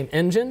has the same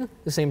engine,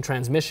 the same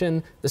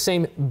transmission, the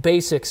same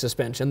basic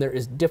suspension. There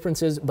is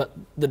differences, but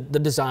the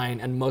design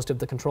and most of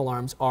the control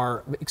arms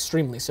are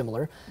extremely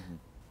similar.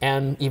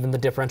 And even the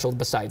differential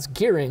besides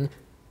gearing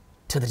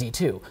to the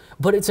D2.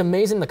 But it's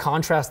amazing the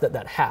contrast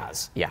that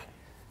has. Yeah.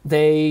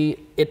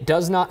 It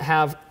does not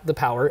have the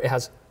power. It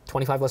has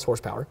 25 less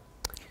horsepower.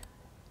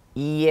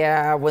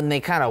 Yeah, when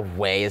they kind of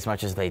weigh as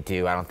much as they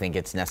do, I don't think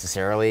it's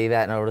necessarily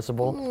that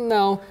noticeable.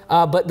 No,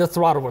 but the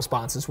throttle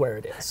response is where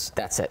it is.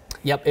 That's it.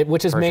 Yep,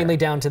 which is mainly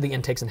down to the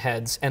intakes and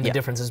heads and the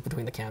differences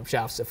between the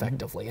camshafts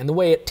effectively and the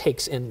way it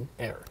takes in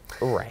air.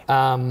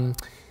 Right.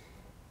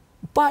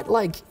 But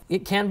like,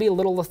 it can be a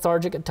little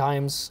lethargic at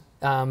times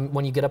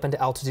when you get up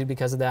into altitude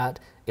because of that.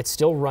 It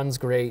still runs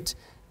great,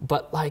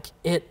 but like,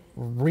 it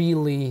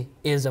really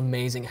is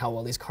amazing how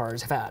well these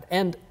cars have had.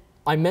 And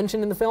I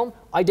mentioned in the film,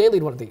 I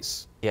dailied one of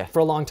these for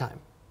a long time.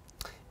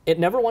 It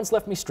never once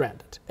left me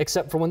stranded,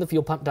 except for when the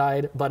fuel pump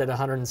died, but at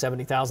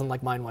 170,000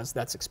 like mine was,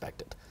 that's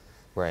expected.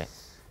 Right.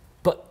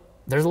 But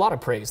there's a lot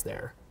of praise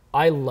there.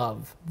 I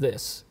love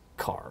this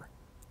car.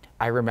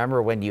 I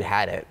remember when you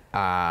had it,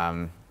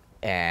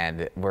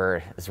 and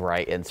where I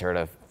insert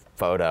a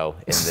photo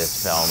in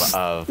this film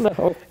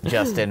of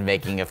Justin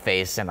making a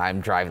face, and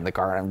I'm driving the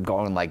car and I'm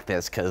going like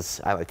this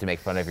because I like to make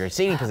fun of your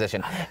seating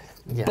position.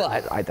 Yeah.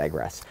 But I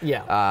digress.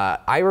 Yeah.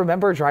 I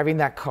remember driving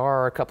that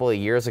car a couple of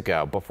years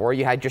ago, before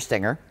you had your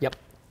Stinger. Yep.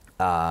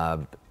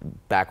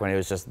 Back when it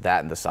was just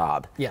that and the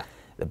Saab. Yeah.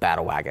 The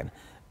Battle Wagon.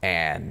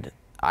 And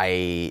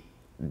I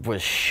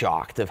was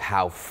shocked of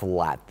how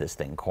flat this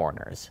thing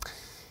corners.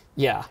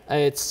 Yeah,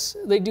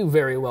 they do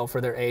very well for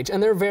their age,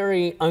 and they're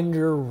very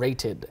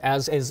underrated,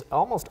 as is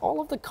almost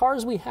all of the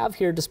cars we have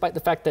here, despite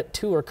the fact that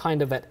two are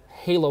kind of at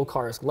halo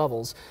cars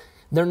levels.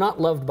 They're not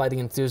loved by the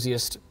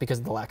enthusiast because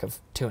of the lack of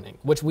tuning,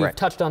 which we've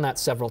touched on that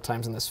several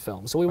times in this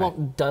film, so we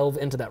won't delve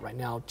into that right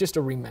now, just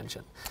a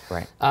re-mention.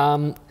 Right.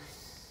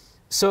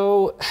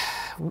 So,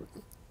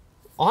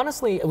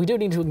 honestly, we do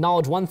need to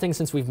acknowledge one thing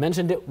since we've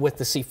mentioned it with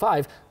the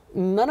C5.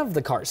 None of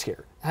the cars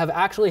here have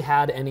actually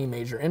had any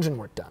major engine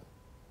work done.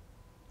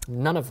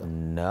 None of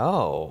them.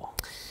 No.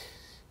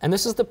 And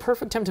this is the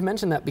perfect time to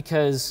mention that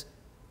because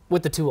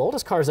with the two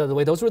oldest cars out of the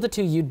way, those were the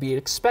two you'd be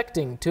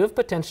expecting to have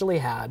potentially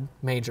had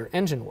major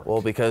engine work.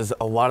 Well, because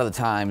a lot of the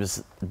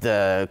times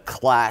the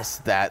class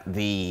that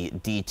the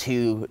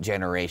D2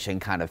 generation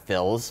kind of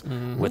fills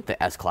with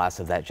the S class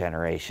of that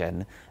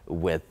generation,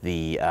 with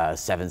the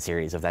 7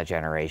 Series of that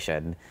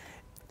generation,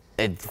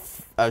 a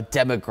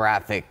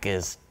demographic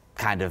is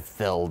kind of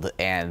filled,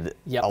 and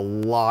a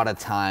lot of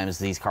times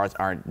these cars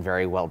aren't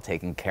very well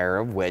taken care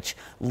of, which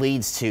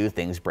leads to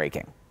things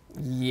breaking.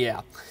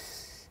 Yeah.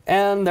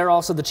 And they're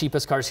also the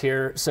cheapest cars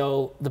here,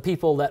 so the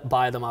people that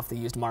buy them off the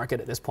used market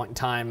at this point in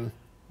time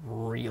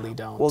really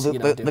don't. Well,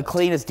 the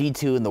cleanest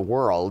D2 in the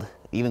world,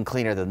 even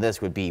cleaner than this,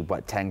 would be,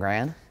 what, 10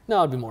 grand? No,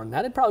 it'd be more than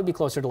that. It'd probably be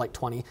closer to like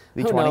 20.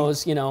 Be Who 20?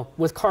 knows, you know,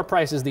 with car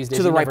prices these days,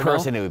 To the you right never know.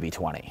 person, it would be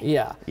 20.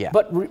 Yeah.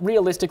 But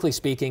realistically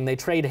speaking, they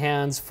trade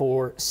hands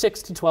for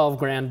 6 to 12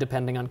 grand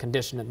depending on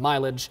condition and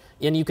mileage,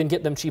 and you can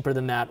get them cheaper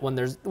than that when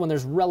there's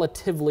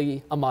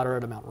relatively a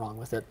moderate amount wrong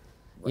with it,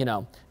 you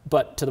know.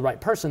 But to the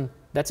right person,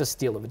 that's a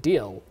steal of a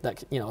deal,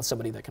 that, you know,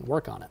 somebody that can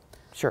work on it.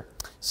 Sure.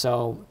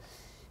 So,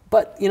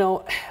 but, you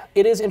know,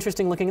 it is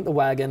interesting looking at the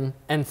wagon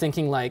and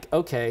thinking like,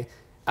 okay,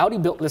 Audi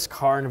built this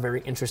car in a very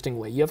interesting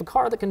way. You have a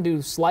car that can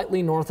do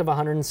slightly north of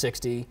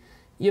 160.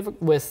 You have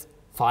with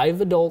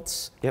 5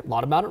 adults, a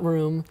lot amount of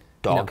room.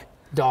 Dog. You know,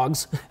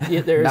 dogs.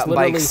 There's Not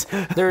literally bikes.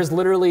 there's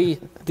literally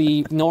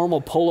the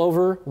normal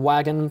pullover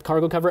wagon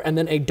cargo cover, and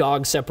then a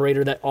dog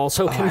separator that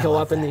also can go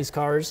up in these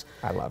cars.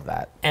 I love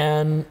that.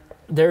 And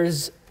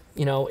there's,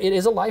 you know, it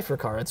is a lifer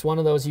car. It's one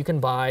of those you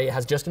can buy. It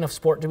has just enough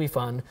sport to be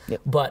fun,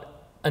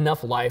 but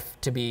enough life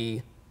to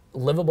be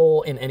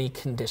livable in any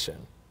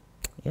condition.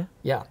 Yeah.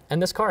 Yeah,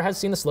 and this car has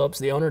seen the slopes.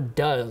 The owner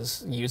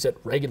does use it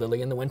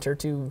regularly in the winter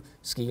to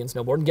ski and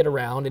snowboard and get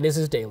around. It is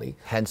his daily.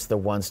 Hence the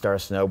 1-star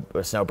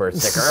snowbird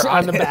sticker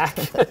on the back.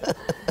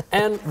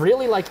 And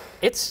really, like,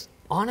 it's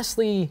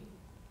honestly,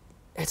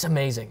 it's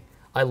amazing.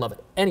 I love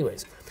it.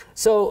 Anyways,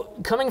 so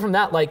coming from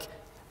that, like,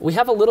 we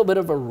have a little bit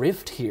of a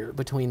rift here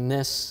between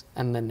this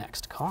and the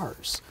next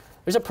cars.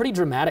 There's a pretty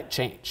dramatic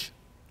change.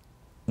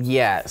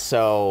 Yeah,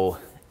 so,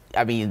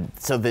 I mean,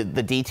 so the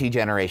D2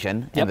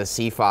 generation and the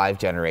C5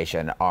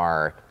 generation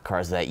are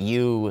cars that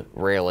you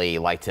really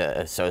like to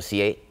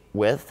associate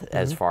with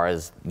as far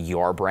as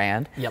your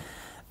brand. Yep.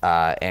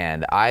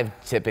 And I've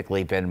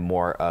typically been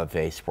more of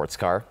a sports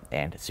car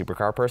and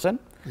supercar person.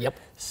 Yep.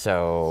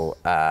 So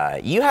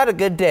you had a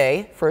good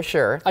day for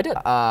sure. I did.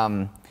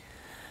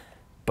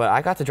 But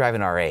I got to drive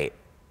an R8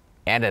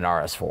 and an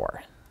RS4.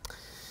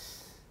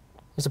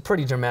 There's a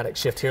pretty dramatic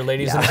shift here,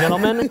 ladies and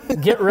gentlemen.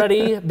 Get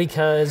ready,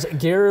 because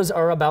gears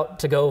are about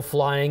to go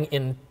flying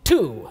in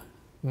 2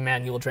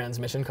 manual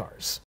transmission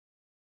cars.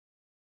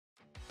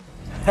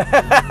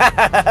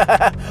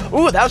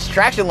 Ooh, that was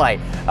traction light.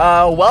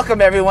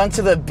 Welcome everyone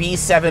to the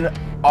B7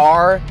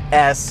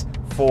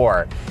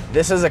 RS4.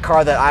 This is a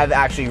car that I've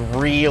actually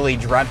really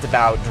dreamt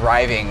about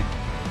driving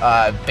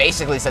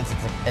basically since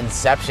its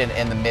inception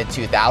in the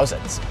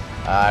mid-2000s.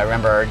 I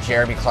remember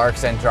Jeremy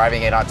Clarkson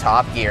driving it on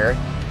Top Gear,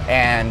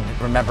 and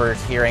remember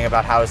hearing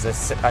about how it's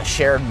a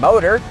shared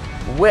motor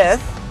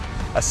with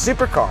a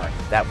supercar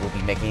that will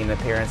be making an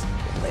appearance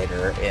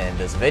later in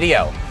this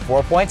video.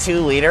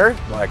 4.2 liter,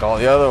 like all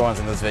the other ones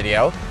in this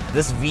video.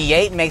 This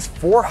V8 makes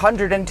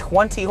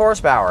 420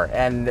 horsepower,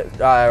 and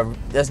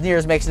as near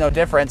as makes no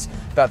difference,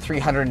 about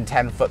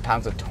 310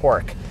 foot-pounds of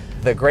torque.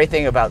 The great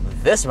thing about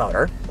this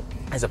motor,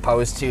 as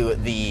opposed to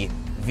the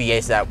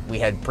V8s that we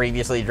had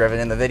previously driven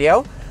in the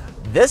video,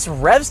 this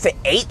revs to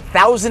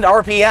 8,000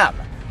 RPM.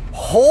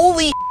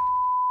 Holy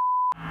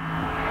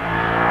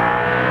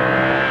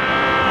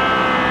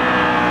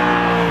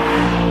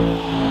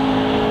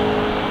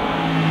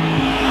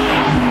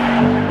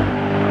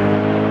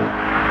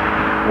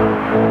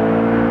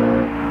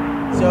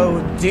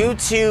So due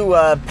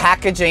to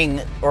packaging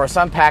or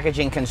some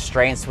packaging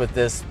constraints with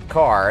this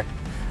car,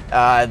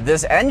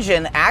 this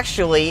engine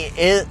actually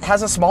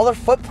has a smaller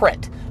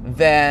footprint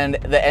than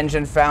the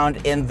engine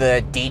found in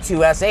the D2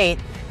 S8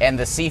 and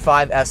the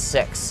C5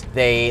 S6.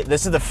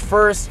 This is the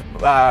first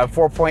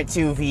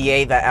 4.2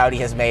 V8 that Audi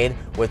has made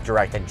with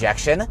direct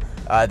injection.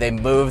 They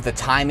moved the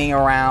timing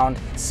around,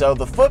 so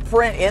the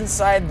footprint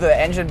inside the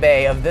engine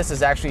bay of this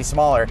is actually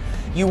smaller.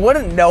 You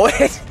wouldn't know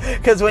it,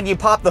 because when you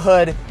pop the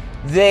hood,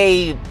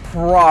 they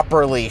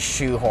properly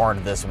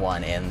shoehorned this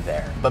one in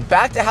there. But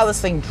back to how this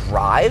thing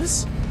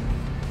drives,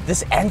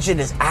 this engine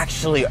is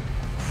actually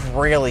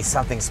really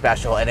something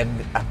special, and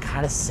I'm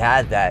kind of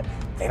sad that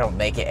they don't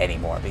make it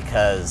anymore,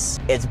 because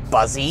it's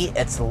buzzy,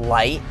 it's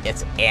light,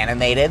 it's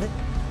animated,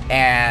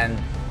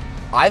 and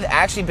I've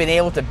actually been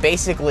able to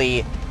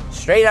basically,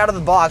 straight out of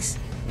the box,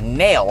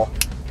 nail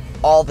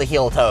all the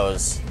heel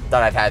toes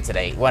that I've had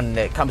today. When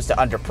it comes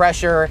to under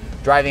pressure,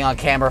 driving on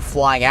camera,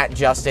 flying at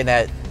Justin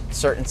at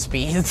certain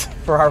speeds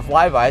for our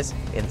flybys,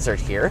 insert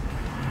here.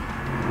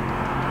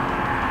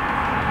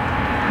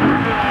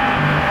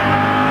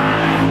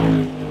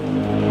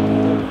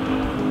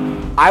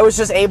 I was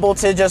just able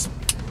to just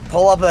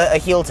pull up a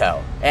heel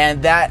toe,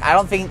 and that I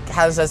don't think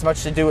has as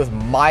much to do with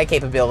my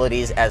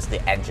capabilities as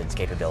the engine's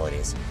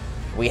capabilities.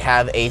 We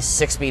have a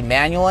 6-speed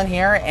manual in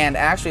here, and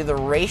actually the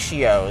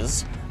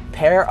ratios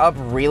pair up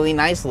really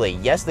nicely.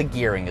 Yes, the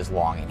gearing is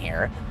long in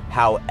here.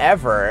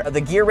 However,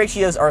 the gear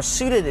ratios are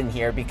suited in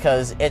here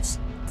because it's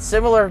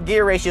similar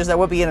gear ratios that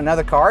would be in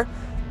another car,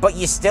 but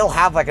you still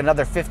have like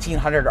another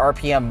 1500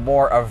 RPM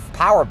more of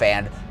power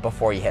band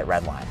before you hit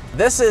redline.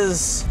 This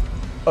is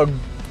a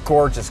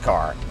gorgeous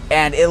car,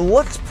 and it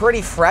looks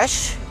pretty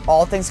fresh,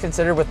 all things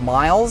considered, with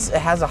miles. It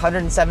has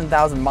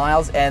 107,000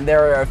 miles, and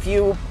there are a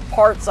few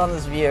parts on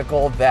this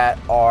vehicle that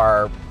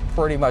are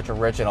pretty much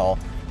original.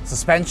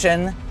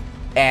 Suspension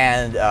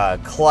and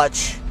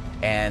clutch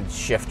and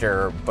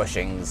shifter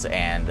bushings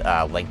and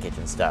linkage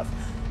and stuff.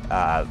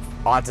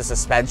 Onto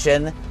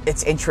suspension,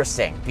 it's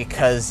interesting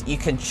because you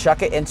can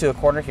chuck it into a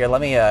corner here. Let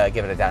me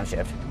give it a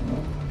downshift,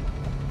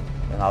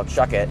 and I'll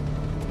chuck it.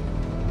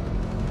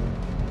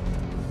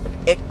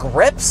 It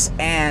grips,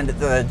 and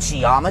the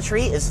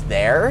geometry is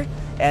there,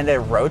 and it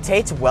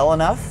rotates well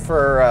enough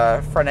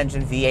for front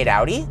engine V8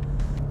 Audi,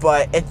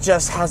 but it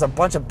just has a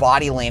bunch of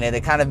body lean, and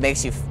it kind of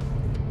makes you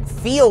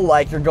feel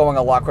like you're going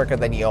a lot quicker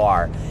than you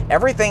are.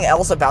 Everything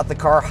else about the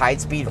car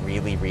hides speed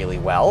really, really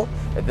well.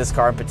 This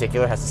car in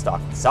particular has a stock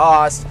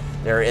exhaust.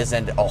 There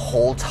isn't a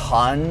whole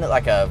ton,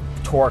 like a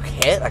torque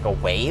hit, like a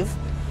wave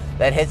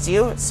that hits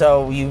you.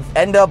 So you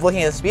end up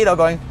looking at the speedo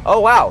going,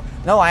 oh wow,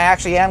 no, I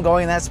actually am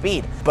going that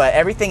speed. But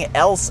everything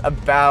else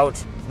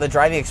about the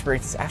driving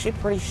experience is actually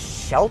pretty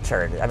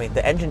sheltered. I mean,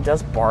 the engine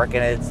does bark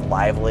and it's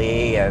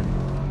lively, and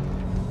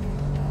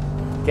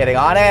getting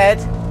on it.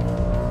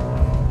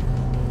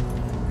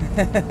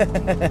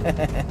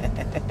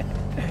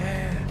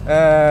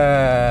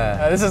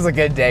 This is a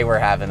good day we're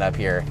having up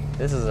here.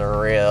 This is a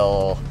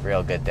real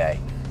good day.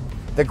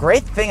 The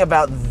great thing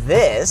about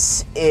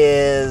this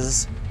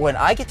is when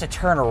I get to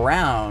turn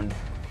around,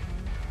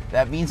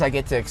 that means I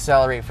get to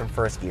accelerate from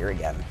first gear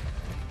again.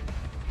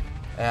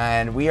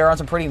 And we are on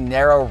some pretty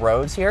narrow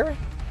roads here,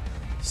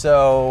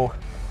 so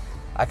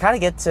I kind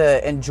of get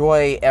to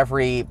enjoy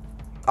every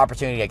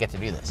opportunity I get to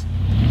do this.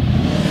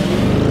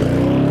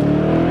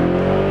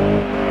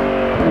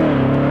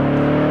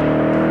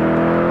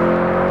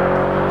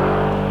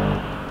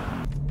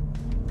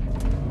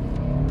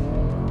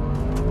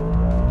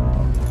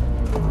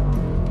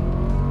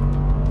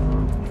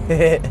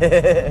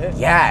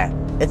 Yeah,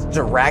 it's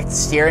direct,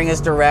 steering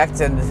is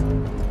direct, and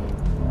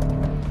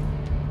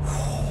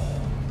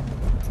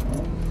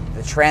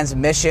the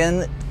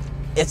transmission,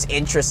 it's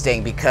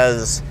interesting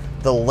because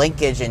the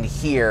linkage in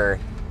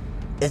here,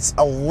 it's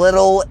a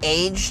little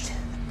aged.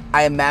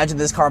 I imagine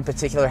this car in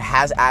particular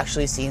has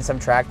actually seen some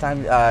track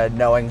time,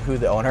 knowing who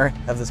the owner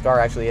of this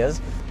car actually is.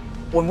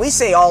 When we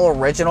say all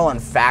original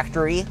and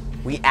factory,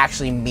 we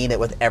actually mean it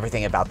with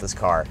everything about this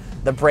car.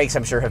 The brakes,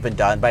 I'm sure, have been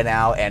done by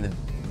now, and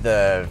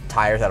the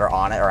tires that are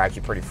on it are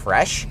actually pretty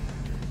fresh.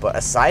 But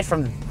aside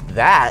from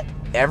that,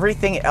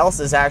 everything else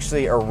is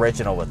actually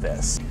original with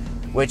this,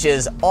 which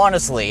is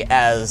honestly,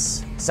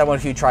 as someone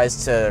who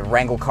tries to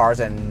wrangle cars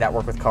and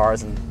network with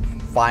cars and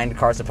find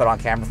cars to put on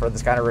camera for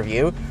this kind of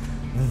review,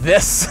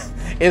 this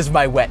is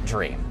my wet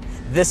dream.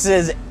 This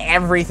is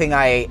everything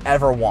I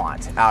ever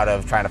want out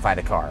of trying to find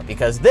a car,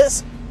 because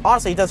this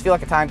honestly does feel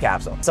like a time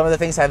capsule. Some of the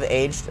things have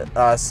aged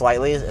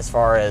slightly as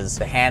far as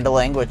the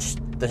handling, which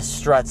the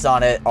struts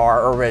on it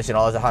are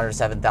original, is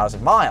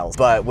 107,000 miles.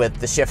 But with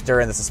the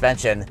shifter and the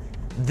suspension,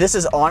 this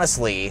is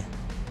honestly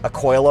a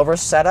coilover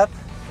setup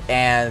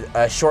and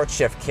a short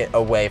shift kit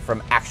away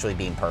from actually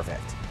being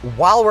perfect.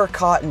 While we're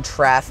caught in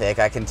traffic,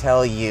 I can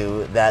tell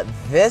you that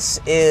this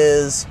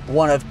is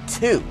one of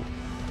 2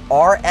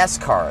 RS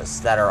cars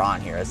that are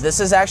on here.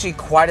 This is actually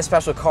quite a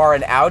special car,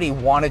 and Audi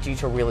wanted you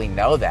to really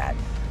know that.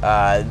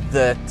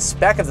 The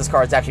spec of this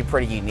car is actually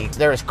pretty unique.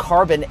 There is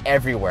carbon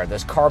everywhere.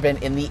 There's carbon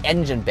in the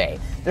engine bay.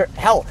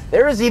 Hell,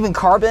 there is even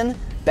carbon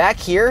back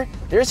here.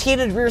 There's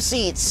heated rear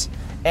seats,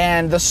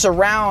 and the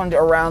surround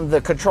around the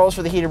controls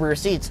for the heated rear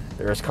seats,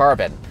 there's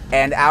carbon.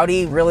 And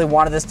Audi really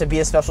wanted this to be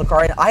a special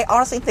car, and I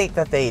honestly think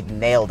that they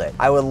nailed it.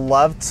 I would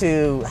love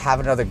to have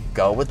another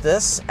go with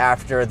this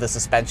after the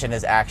suspension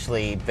has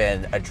actually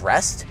been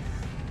addressed,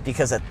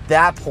 because at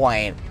that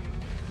point,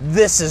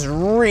 this is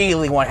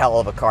really one hell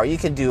of a car. You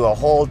can do a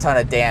whole ton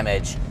of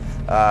damage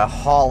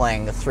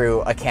hauling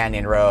through a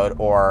canyon road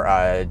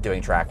or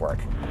doing track work.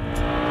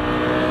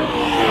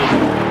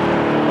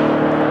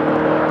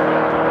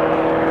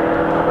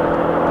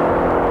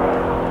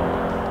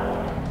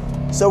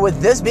 So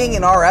with this being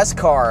an RS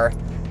car,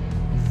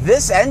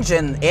 this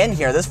engine in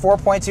here, this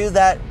 4.2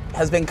 that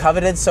has been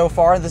coveted so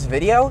far in this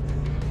video,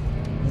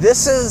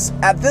 this is,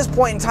 at this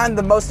point in time,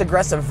 the most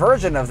aggressive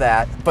version of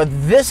that. But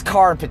this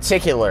car in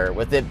particular,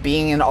 with it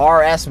being an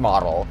RS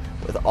model,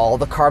 with all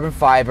the carbon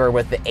fiber,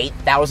 with the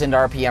 8,000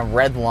 RPM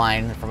red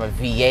line from a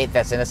V8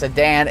 that's in a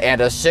sedan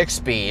and a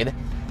 6-speed,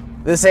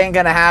 this ain't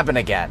gonna happen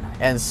again.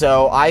 And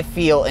so I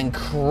feel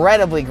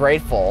incredibly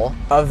grateful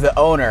of the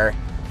owner.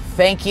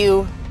 Thank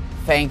you,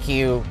 thank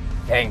you,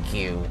 thank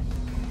you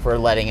for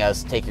letting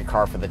us take your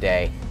car for the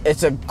day.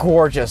 It's a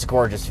gorgeous,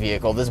 gorgeous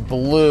vehicle. This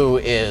blue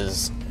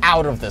is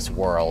out of this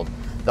world.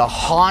 The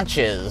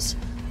haunches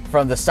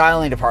from the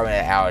styling department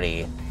at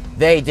Audi,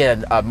 they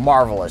did a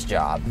marvelous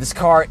job. This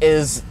car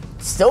is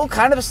still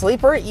kind of a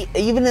sleeper,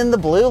 even in the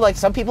blue. Like,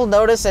 some people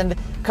notice, and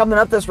coming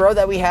up this road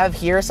that we have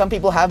here, some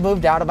people have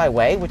moved out of my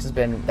way, which has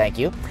been, thank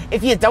you.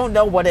 If you don't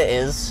know what it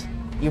is,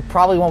 you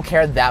probably won't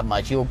care that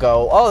much. You'll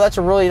go, oh, that's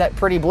a really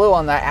pretty blue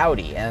on that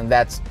Audi, and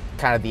that's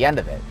kind of the end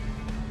of it.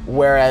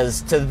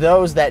 Whereas to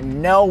those that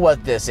know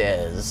what this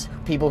is,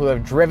 people who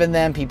have driven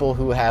them, people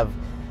who have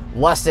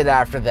lusted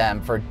after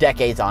them for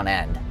decades on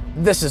end,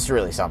 this is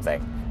really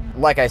something.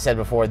 Like I said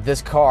before,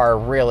 this car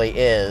really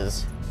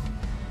is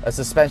a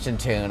suspension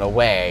tune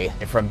away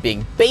from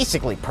being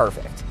basically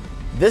perfect.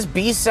 This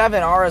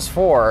B7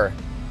 RS4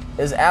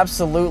 is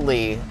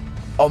absolutely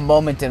a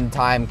moment in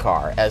time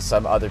car, as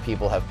some other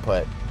people have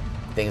put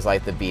things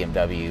like the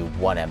BMW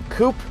 1M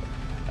Coupe,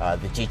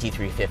 the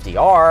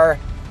GT350R,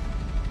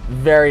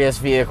 various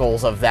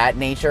vehicles of that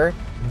nature.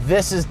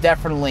 This is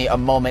definitely a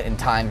moment in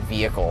time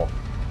vehicle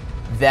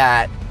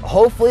that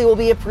hopefully will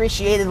be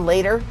appreciated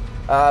later,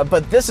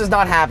 but this is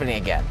not happening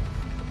again.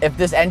 If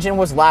this engine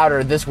was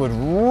louder, this would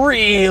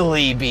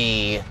really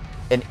be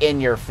an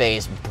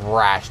in-your-face,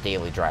 brash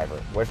daily driver,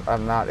 which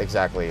I'm not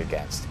exactly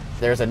against.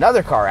 There's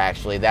another car,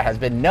 actually, that has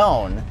been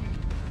known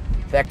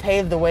that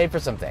paved the way for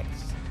some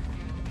things.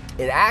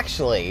 It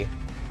actually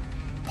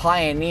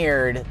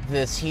pioneered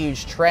this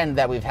huge trend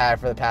that we've had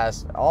for the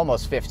past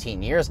almost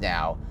 15 years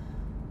now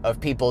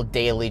of people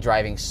daily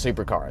driving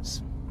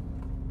supercars.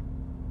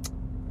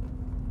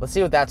 Let's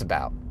see what that's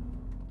about.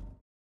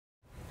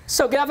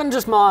 So Gavin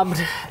just mobbed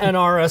an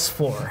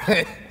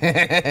RS4.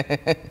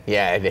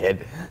 Yeah, I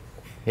did.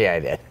 Yeah, I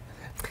did.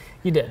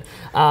 You did.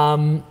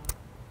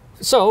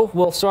 So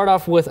we'll start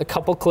off with a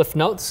couple cliff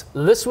notes.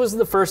 This was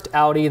the first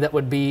Audi that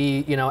would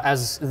be, you know,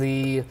 as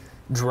the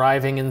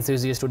driving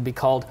enthusiast would be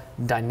called,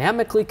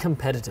 dynamically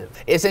competitive.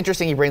 It's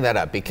interesting you bring that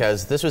up,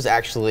 because this was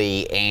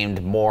actually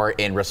aimed more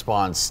in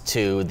response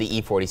to the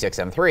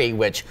E46 M3,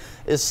 which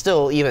is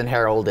still even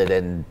heralded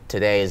in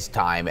today's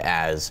time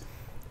as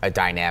a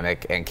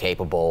dynamic and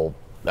capable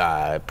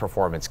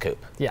performance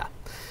coupe. Yeah.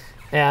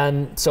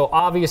 And so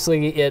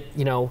obviously it,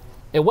 you know,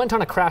 it went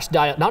on a crash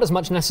diet, not as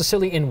much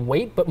necessarily in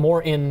weight, but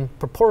more in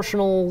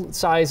proportional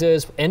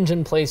sizes,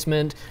 engine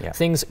placement. Yeah.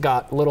 Things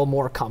got a little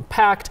more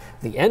compact.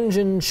 The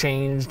engine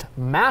changed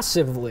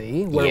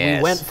massively, where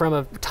we went from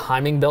a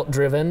timing belt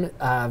driven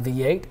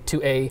V8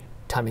 to a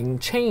timing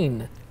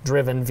chain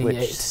driven V8.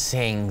 Which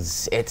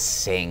sings, it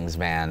sings,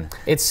 man.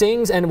 It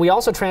sings, and we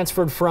also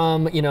transferred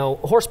from, you know,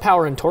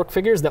 horsepower and torque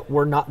figures that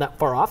were not that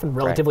far off and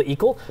relatively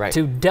equal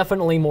to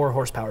definitely more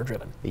horsepower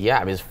driven. Yeah,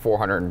 I mean, it's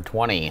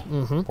 420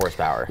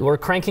 horsepower. We're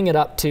cranking it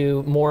up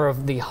to more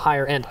of the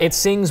higher end. It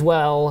sings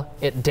well,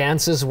 it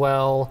dances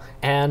well,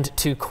 and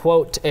to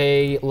quote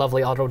a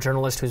lovely auto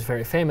journalist who's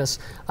very famous,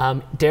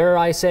 dare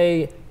I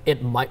say,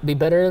 it might be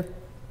better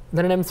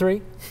than an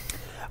M3?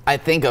 I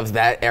think of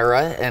that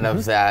era and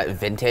of that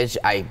vintage,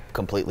 I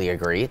completely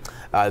agree.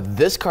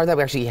 This car that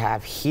we actually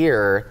have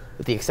here,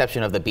 with the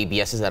exception of the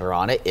BBSs that are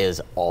on it,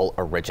 is all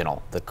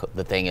original.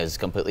 The thing is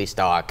completely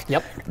stock.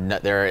 Yep.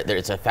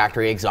 There's a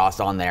factory exhaust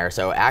on there,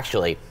 so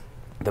actually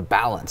the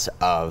balance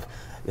of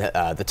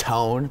the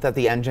tone that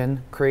the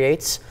engine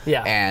creates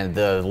and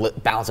the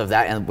balance of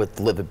that, and with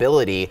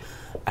livability,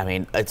 I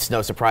mean, it's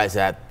no surprise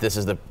that this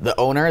is the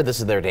owner, this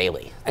is their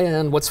daily.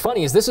 And what's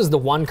funny is this is the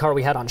one car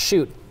we had on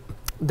shoot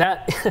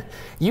that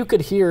you could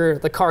hear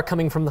the car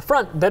coming from the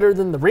front better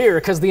than the rear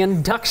because the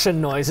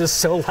induction noise is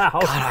so loud.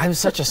 God, I'm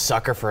such a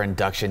sucker for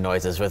induction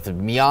noises with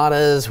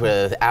Miatas,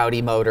 with Audi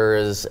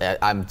motors.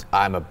 I'm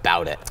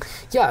about it.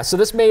 Yeah, so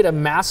this made a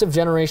massive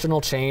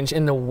generational change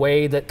in the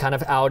way that kind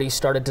of Audi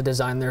started to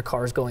design their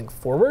cars going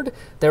forward.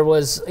 There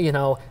was, you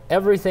know,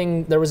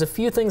 everything, there was a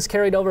few things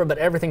carried over, but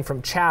everything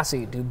from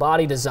chassis to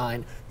body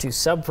design to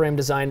subframe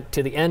design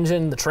to the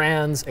engine, the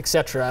trans,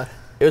 etc.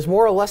 It was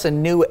more or less a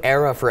new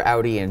era for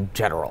Audi in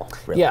general.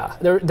 Really. Yeah,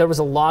 there was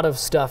a lot of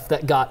stuff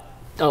that got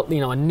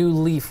a new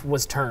leaf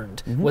was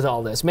turned with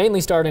all this,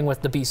 mainly starting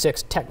with the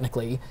B6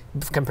 technically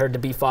compared to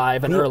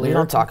B5 and earlier. We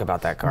don't talk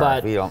about that car.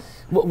 But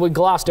we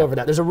glossed over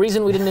that. There's a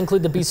reason we didn't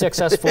include the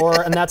B6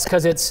 S4, and that's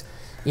because it's,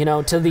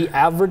 to the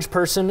average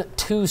person,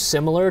 too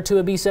similar to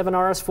a B7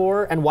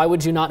 RS4, and why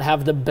would you not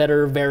have the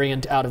better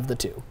variant out of the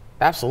two?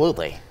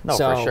 Absolutely. No,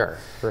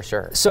 for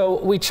sure.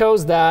 So we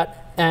chose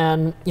that,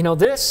 and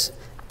this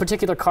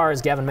particular car,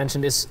 as Gavin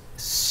mentioned, is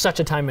such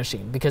a time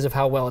machine because of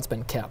how well it's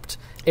been kept.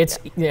 It's,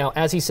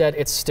 as he said,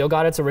 it's still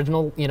got its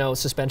original,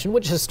 suspension,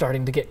 which is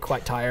starting to get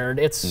quite tired.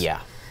 It's,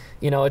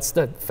 it's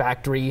the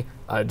factory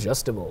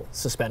adjustable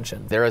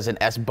suspension. There is an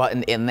S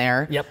button in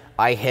there. Yep.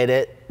 I hit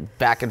it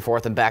back and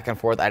forth and back and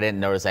forth. I didn't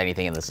notice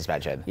anything in the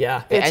suspension.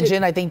 Yeah. The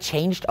engine, I think,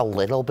 changed a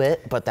little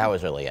bit, but that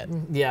was really it.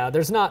 Yeah,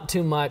 there's not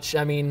too much.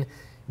 I mean,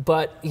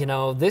 but,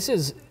 this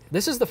is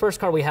the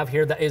first car we have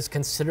here that is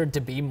considered to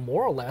be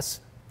more or less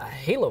a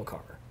halo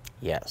car.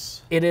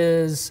 Yes. It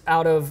is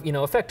out of,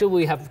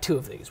 effectively we have two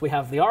of these. We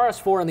have the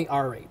RS4 and the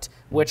R8,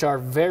 which are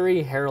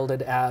very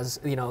heralded as,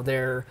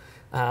 they're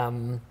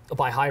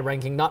by high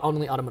ranking, not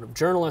only automotive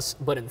journalists,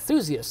 but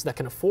enthusiasts that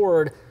can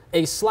afford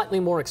a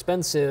slightly more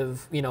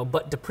expensive,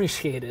 but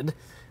depreciated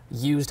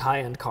used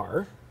high-end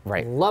car.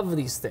 Right. Love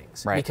these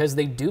things because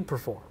they do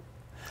perform.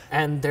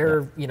 And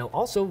they're,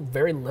 also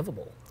very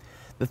livable.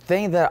 The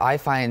thing that I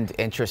find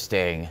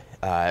interesting,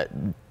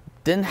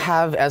 didn't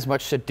have as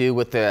much to do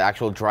with the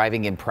actual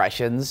driving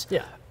impressions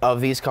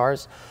of these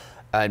cars.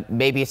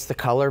 Maybe it's the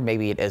color,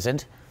 maybe it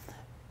isn't.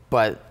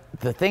 But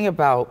the thing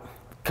about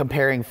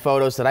comparing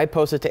photos that I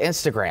posted to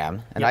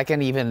Instagram, and I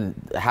can even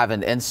have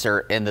an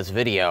insert in this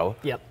video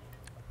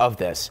of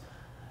this,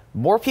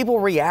 more people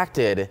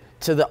reacted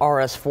to the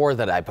RS4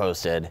 that I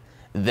posted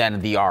than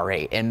the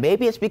R8. And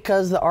maybe it's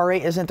because the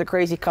R8 isn't a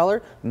crazy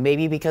color,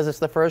 maybe because it's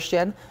the first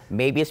gen,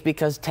 maybe it's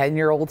because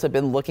 10-year-olds have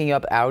been looking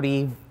up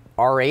Audi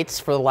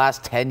R8s for the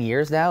last 10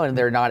 years now, and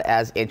they're not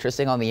as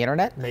interesting on the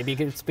internet. Maybe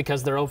it's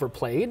because they're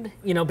overplayed,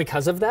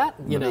 because of that,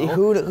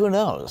 Who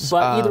knows?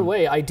 But either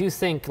way, I do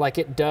think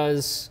it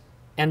does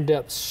end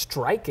up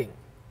striking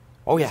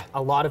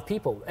a lot of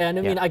people. And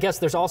I mean, I guess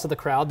there's also the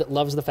crowd that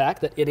loves the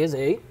fact that it is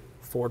a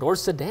four-door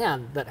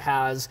sedan that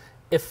has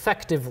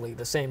effectively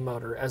the same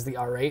motor as the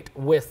R8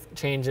 with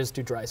changes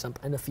to dry sump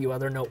and a few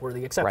other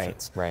noteworthy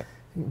exceptions. Right.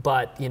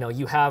 But,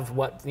 you have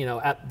what,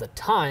 at the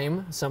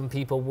time, some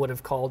people would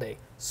have called a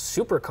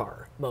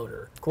supercar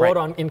motor. Quote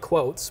on, in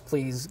quotes,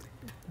 please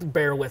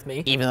bear with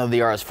me. Even though the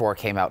RS4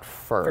 came out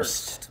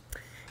first.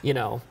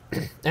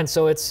 And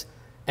so it's,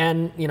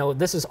 and,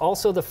 this is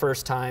also the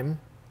first time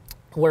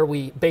where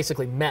we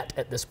basically met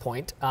at this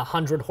point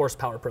 100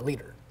 horsepower per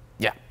liter.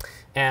 Yeah.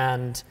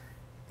 And,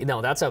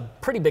 that's a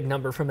pretty big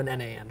number from an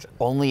NA engine.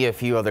 Only a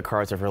few other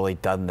cars have really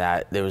done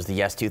that. There was the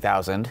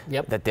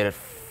S2000 that did it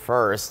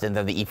first, and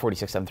then the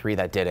E46 M3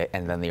 that did it,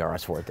 and then the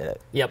RS4 did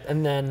it. Yep,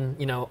 and then,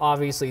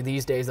 obviously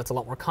these days that's a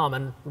lot more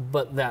common,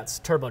 but that's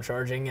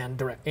turbocharging and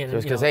direct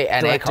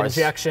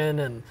injection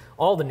and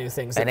all the new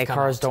things that NA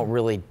cars don't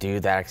really do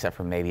that except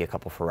for maybe a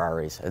couple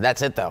Ferraris.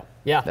 That's it, though.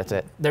 Yeah. That's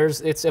it.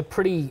 It's a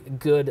pretty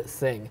good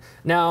thing.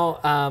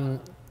 Now,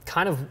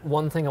 kind of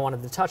one thing I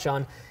wanted to touch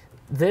on,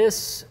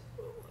 this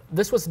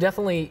was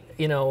definitely,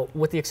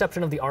 with the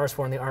exception of the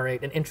RS4 and the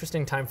R8, an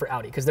interesting time for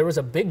Audi because there was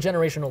a big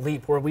generational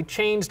leap where we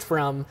changed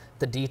from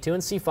the D2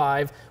 and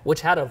C5,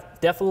 which had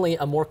definitely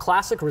a more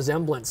classic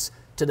resemblance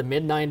to the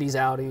mid-90s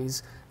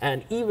Audis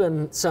and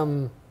even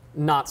some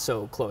not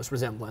so close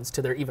resemblance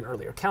to their even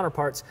earlier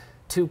counterparts,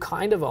 to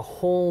kind of a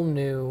whole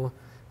new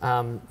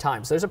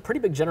time. So there's a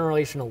pretty big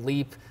generational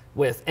leap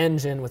with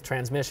engine, with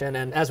transmission,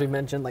 and as we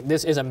mentioned,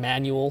 this is a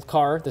manual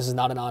car. This is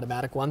not an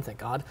automatic one, thank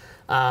God.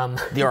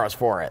 The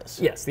RS4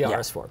 is. Yes, the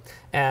RS4.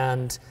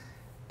 And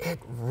it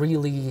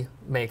really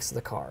makes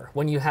the car.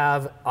 When you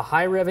have a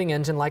high revving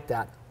engine like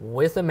that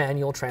with a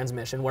manual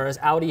transmission, whereas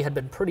Audi had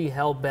been pretty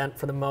hell-bent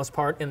for the most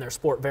part in their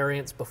sport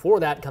variants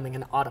before that coming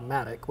in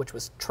automatic, which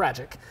was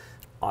tragic.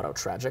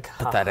 Auto-tragic.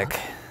 Pathetic.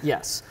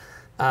 Yes.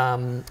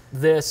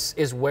 This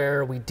is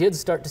where we did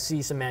start to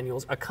see some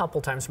manuals a couple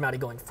times from Audi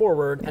going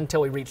forward until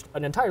we reached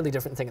an entirely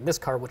different thing in this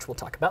car, which we'll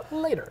talk about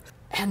later.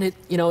 And it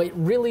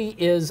really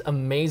is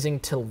amazing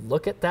to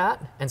look at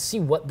that and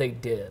see what they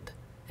did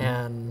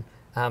and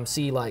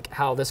see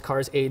how this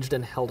car's aged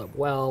and held up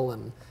well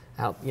and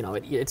how,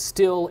 it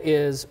still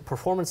is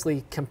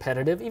performancely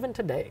competitive even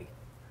today.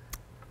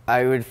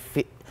 I would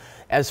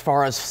as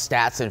far as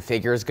stats and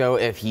figures go,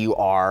 if you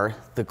are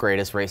the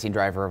greatest racing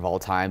driver of all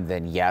time,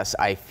 then yes,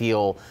 I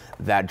feel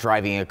that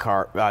driving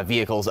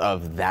vehicles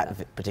of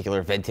that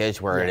particular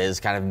vintage, where it is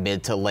kind of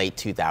mid to late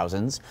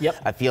 2000s,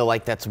 I feel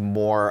like that's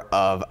more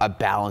of a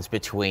balance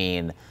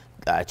between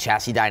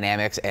chassis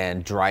dynamics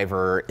and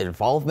driver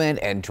involvement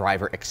and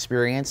driver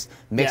experience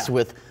mixed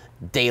with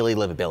daily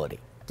livability.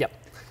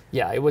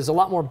 Yeah, it was a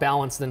lot more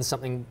balanced than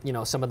something,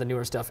 some of the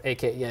newer stuff,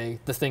 aka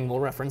the thing we'll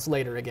reference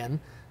later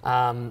again.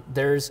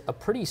 There's a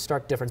pretty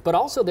stark difference, but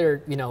also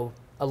they're,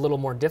 a little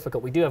more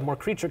difficult. We do have more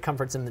creature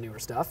comforts in the newer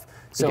stuff,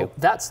 so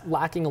that's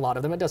lacking a lot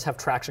of them. It does have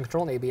traction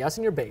control and ABS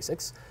in your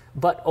basics,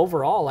 but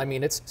overall, I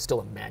mean, it's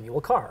still a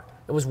manual car.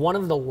 It was one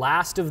of the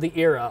last of the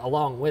era,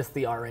 along with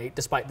the R8,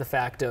 despite the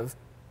fact of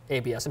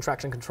ABS and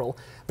traction control,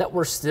 that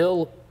were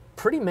still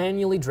pretty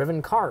manually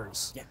driven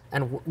cars. Yeah.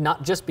 And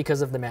not just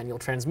because of the manual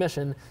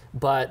transmission,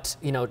 but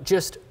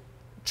just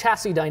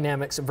chassis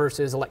dynamics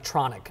versus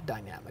electronic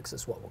dynamics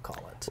is what we'll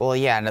call it. Well,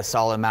 yeah, and a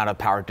solid amount of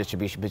power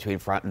distribution between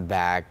front and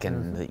back,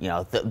 and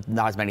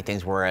not as many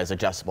things were as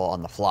adjustable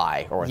on the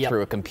fly or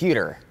through a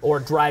computer. Or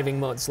driving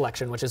mode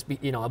selection, which is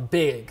a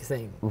big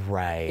thing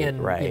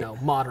in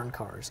modern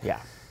cars.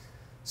 Yeah.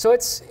 So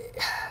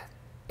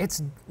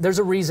there's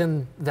a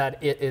reason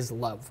that it is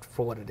loved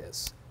for what it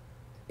is.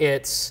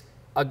 It's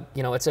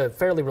a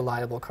fairly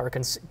reliable car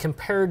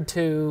compared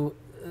to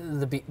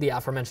the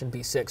aforementioned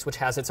B6, which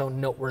has its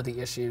own noteworthy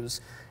issues,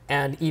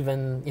 and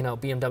even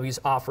BMW's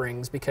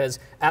offerings, because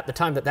at the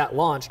time that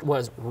launched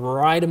was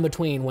right in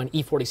between when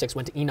E46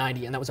 went to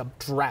E90, and that was a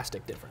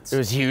drastic difference. It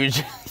was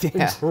huge.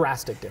 Yeah.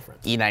 Drastic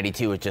difference.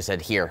 E92 just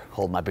said, "Here,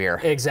 hold my beer."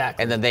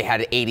 Exactly. And then they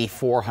had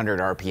 8,400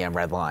 RPM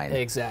red line.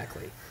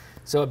 Exactly.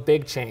 So a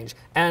big change.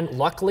 And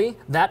luckily,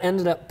 that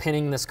ended up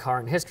pinning this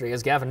car in history.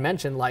 As Gavin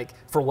mentioned,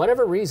 for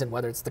whatever reason,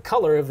 whether it's the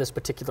color of this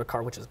particular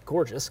car, which is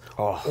gorgeous,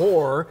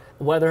 or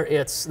whether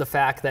it's the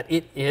fact that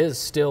it is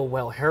still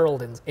well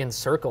heralded in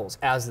circles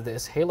as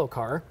this halo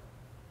car,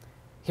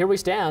 here we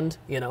stand,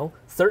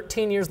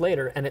 13 years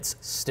later, and it's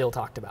still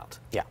talked about.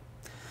 Yeah.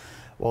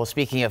 Well,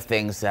 speaking of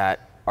things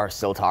that are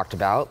still talked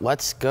about,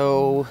 let's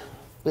go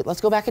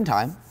back in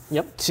time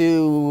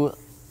to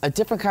a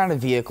different kind of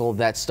vehicle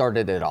that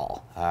started it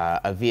all.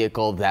 A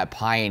vehicle that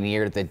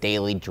pioneered the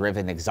daily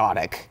driven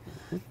exotic.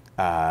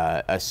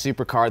 A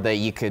supercar that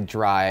you could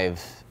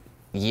drive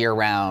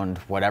year-round,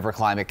 whatever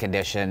climate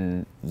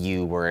condition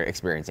you were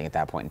experiencing at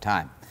that point in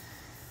time.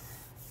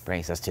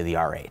 Brings us to the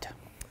R8.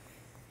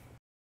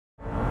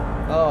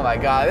 Oh my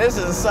God, this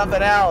is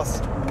something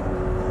else.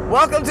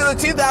 Welcome to the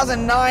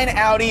 2009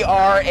 Audi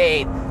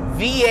R8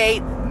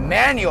 V8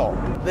 manual.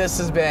 This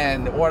has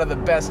been one of the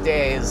best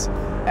days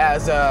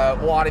as a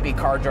wannabe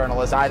car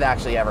journalist I've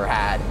actually ever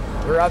had.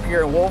 We're up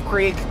here in Wolf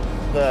Creek.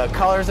 The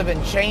colors have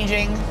been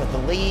changing with the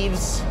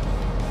leaves.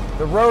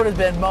 The road has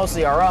been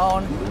mostly our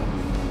own.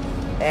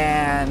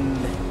 And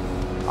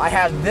I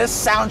have this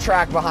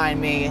soundtrack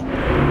behind me.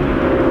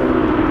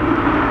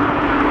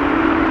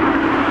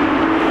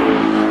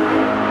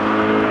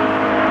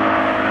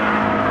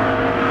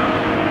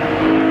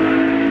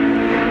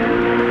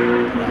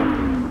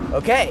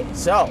 Okay,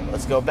 so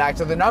let's go back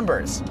to the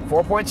numbers.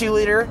 4.2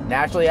 liter,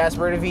 naturally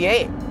aspirated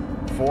V8,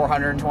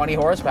 420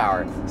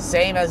 horsepower.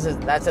 Same as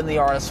that's in the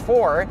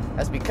RS4,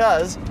 that's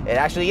because it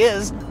actually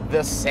is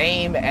the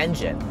same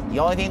engine. The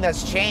only thing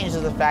that's changed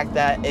is the fact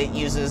that it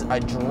uses a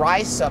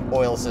dry sump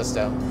oil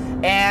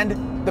system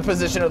and the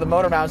position of the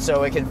motor mount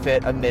so it can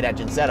fit a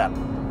mid-engine setup.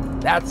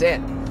 That's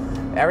it.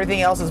 Everything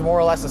else is more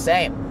or less the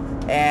same.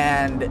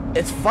 And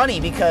it's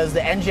funny because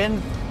the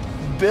engine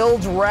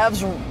builds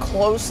revs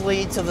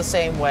closely to the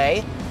same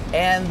way,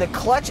 and the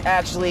clutch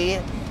actually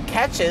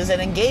catches and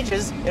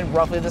engages in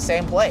roughly the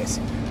same place.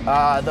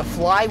 The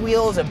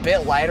flywheel is a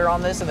bit lighter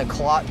on this, and the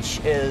clutch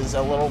is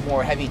a little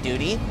more heavy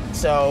duty.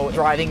 So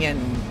driving in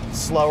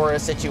slower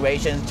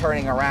situations,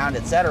 turning around,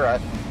 etc.,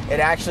 it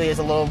actually is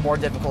a little more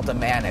difficult to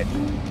manage.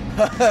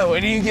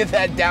 When you get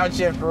that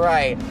downshift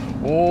right,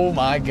 oh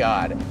my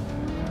God.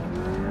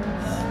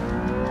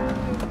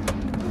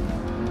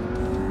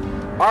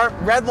 Our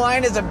red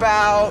line is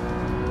about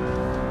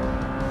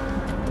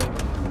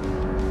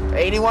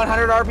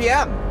 8,100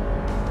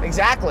 RPM.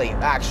 Exactly,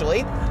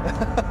 actually.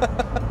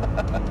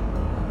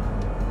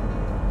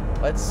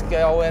 Let's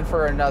go in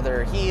for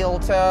another heel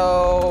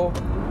toe.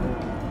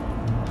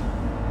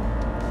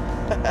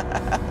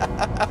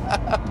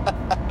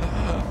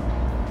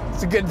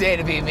 It's a good day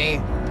to be me.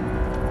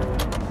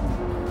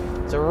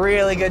 It's a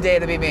really good day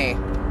to be me.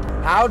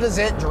 How does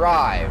it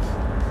drive?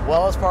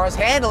 Well, as far as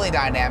handling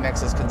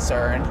dynamics is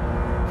concerned,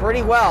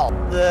 pretty well.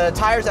 The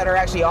tires that are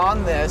actually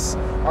on this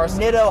are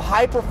Nitto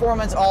high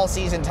performance all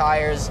season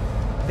tires.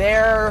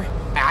 They're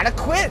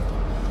adequate.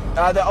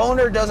 The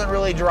owner doesn't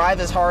really drive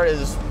as hard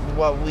as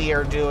what we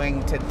are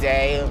doing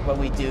today when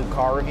we do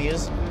car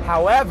reviews.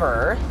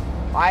 However,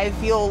 I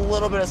feel a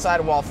little bit of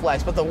sidewall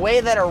flex, but the way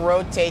that it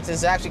rotates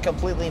is actually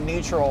completely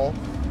neutral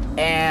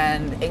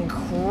and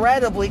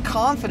incredibly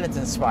confidence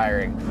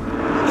inspiring.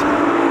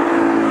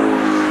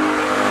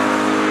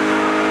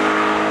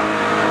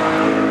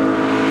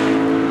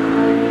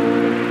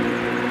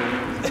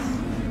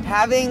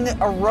 Having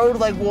a road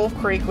like Wolf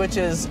Creek, which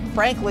is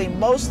frankly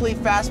mostly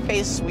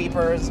fast-paced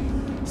sweepers,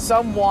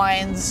 some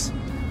winds,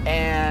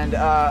 and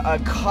a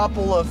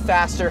couple of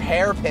faster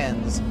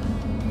hairpins,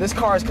 this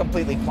car is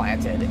completely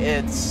planted.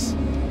 It's,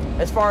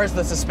 as far as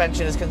the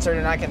suspension is concerned,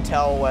 and I can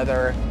tell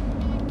whether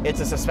it's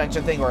a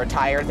suspension thing or a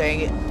tire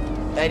thing,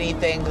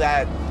 anything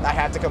that I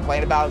have to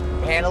complain about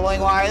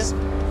handling-wise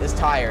is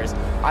tires.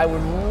 I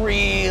would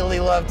really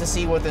love to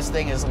see what this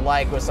thing is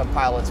like with some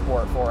Pilot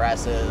Sport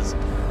 4S's.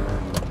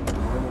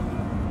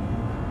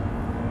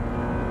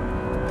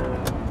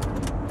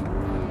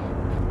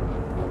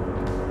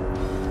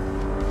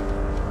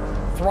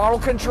 Throttle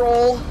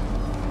control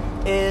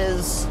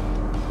is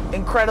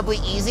incredibly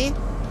easy.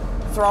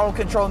 Throttle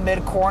control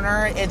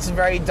mid-corner, it's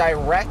very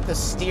direct. The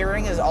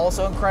steering is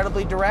also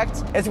incredibly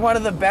direct. It's one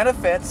of the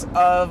benefits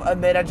of a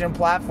mid-engine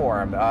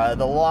platform.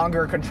 The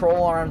longer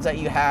control arms that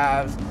you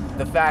have,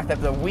 the fact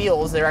that the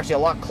wheels, they're actually a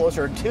lot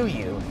closer to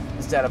you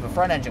instead of a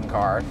front-engine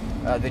car.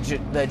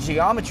 The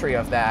geometry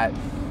of that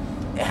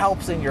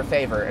helps in your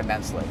favor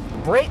immensely.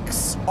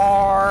 Brakes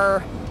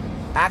are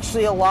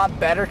actually a lot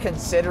better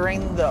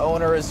considering the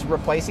owner is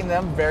replacing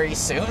them very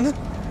soon.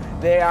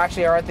 They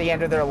actually are at the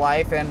end of their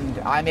life, and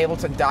I'm able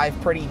to dive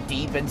pretty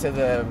deep into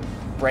the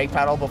brake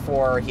pedal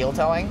before heel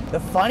towing. The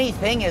funny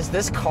thing is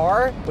this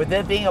car, with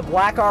it being a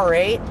black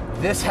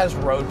R8, this has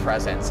road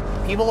presence.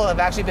 People have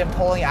actually been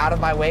pulling out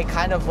of my way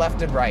kind of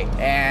left and right,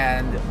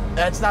 and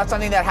that's not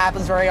something that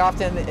happens very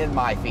often in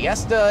my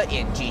Fiesta,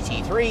 in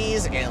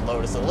GT3s, in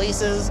Lotus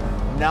Elises.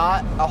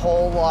 Not a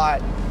whole lot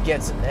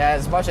gets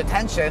as much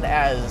attention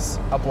as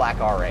a black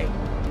R8,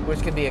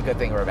 which can be a good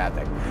thing or a bad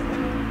thing.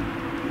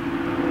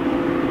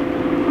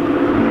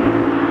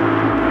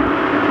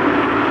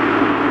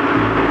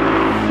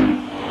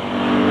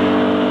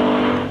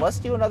 Let's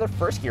do another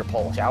first gear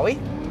pull, shall we?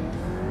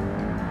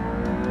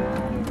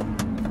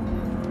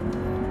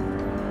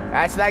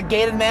 That's that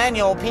gated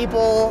manual.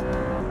 People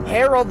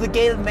herald the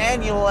gated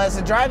manual as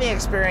a driving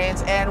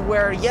experience, and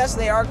where, yes,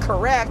 they are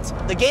correct,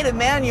 the gated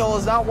manual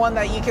is not one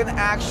that you can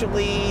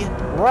actually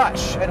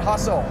rush and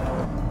hustle.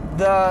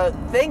 The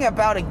thing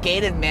about a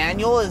gated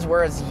manual is,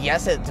 whereas,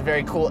 yes, it's a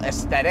very cool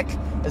aesthetic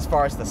as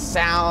far as the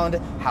sound,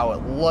 how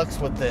it looks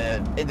with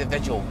the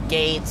individual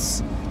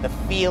gates, the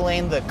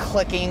feeling, the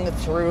clicking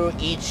through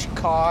each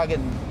cog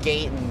and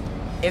gate, and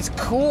it's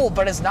cool,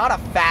 but it's not a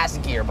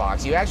fast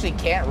gearbox. You actually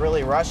can't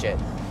really rush it.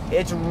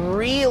 It's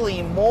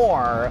really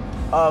more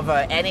of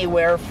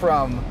anywhere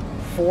from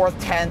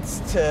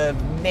 4/10 to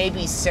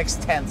maybe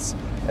 6/10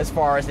 as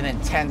far as an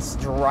intense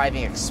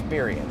driving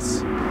experience.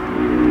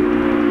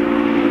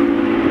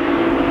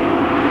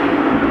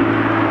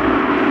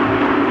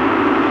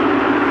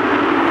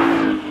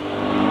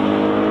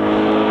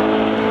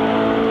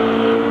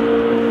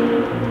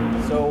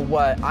 So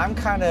what I'm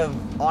kind of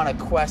on a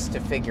quest to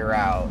figure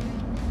out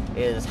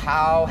is,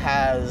 how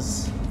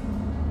has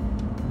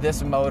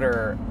this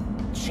motor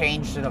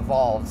changed and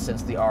evolved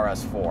since the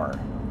RS4?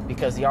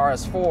 Because the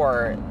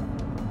RS4,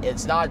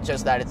 it's not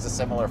just that it's a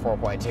similar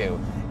 4.2,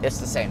 it's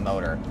the same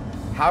motor.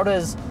 How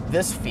does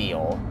this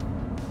feel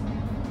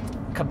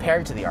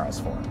compared to the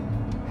RS4?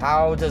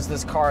 How does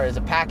this car as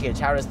a package,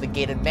 how does the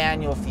gated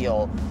manual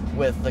feel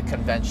with the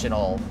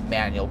conventional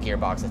manual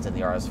gearbox that's in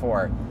the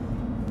RS4?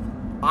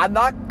 I'm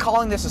not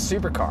calling this a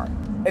supercar.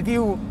 If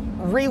you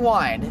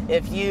rewind,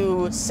 if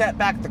you set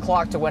back the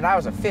clock to when I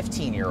was a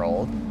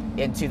 15-year-old,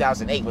 in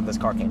 2008 when this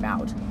car came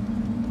out,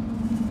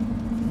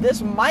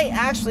 this might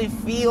actually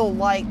feel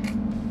like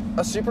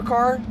a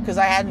supercar, because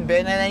I hadn't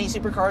been in any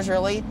supercars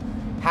really.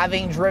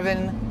 Having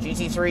driven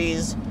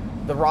GT3s,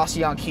 the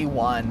Roussillon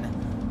Q1,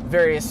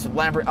 various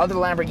other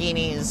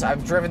Lamborghinis,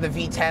 I've driven the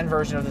V10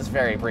 version of this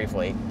very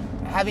briefly.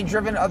 Having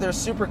driven other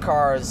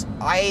supercars,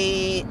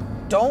 I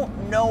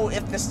don't know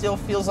if this still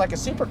feels like a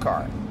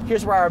supercar.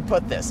 Here's where I would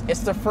put this.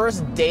 It's the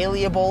first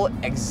dailyable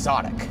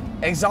exotic.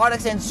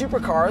 Exotics and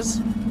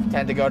supercars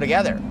tend to go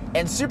together,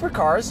 and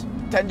supercars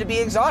tend to be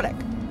exotic,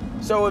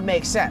 so it would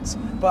make sense.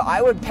 But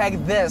I would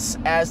peg this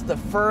as the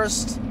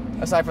first,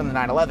 aside from the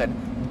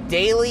 911,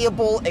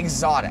 dailyable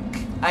exotic.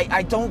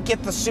 I don't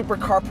get the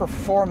supercar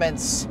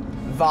performance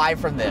vibe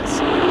from this.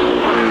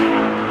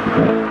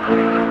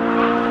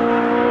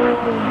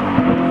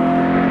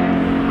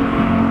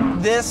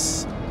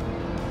 This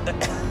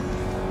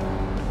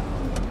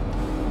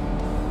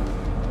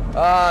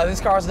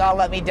car's not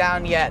let me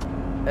down yet,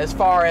 as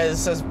far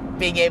as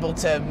being able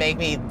to make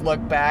me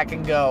look back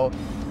and go,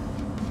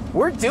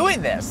 we're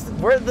doing this.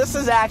 This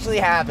is actually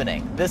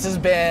happening. This has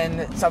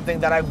been something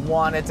that I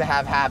wanted to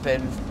have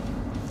happen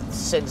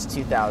since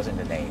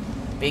 2008.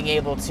 Being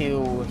able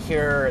to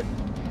hear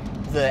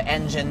the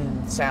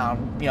engine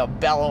sound,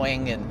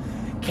 bellowing and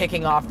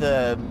kicking off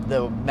the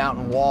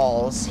mountain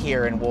walls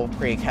here in Wolf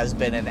Creek has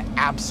been an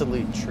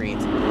absolute treat.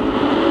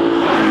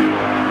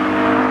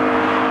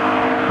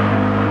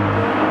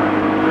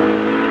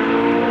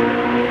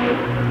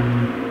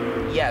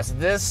 Yes,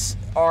 this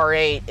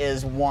R8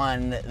 is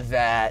one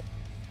that,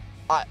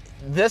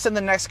 this and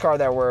the next car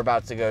that we're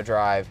about to go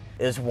drive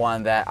is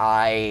one that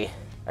I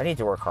need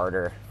to work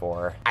harder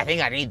for. I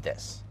think I need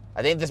this.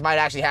 I think this might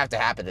actually have to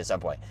happen at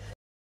some point.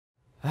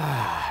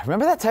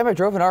 Remember that time I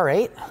drove an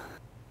R8?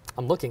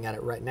 I'm looking at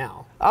it right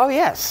now. Oh,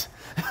 yes.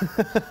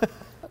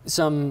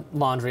 Some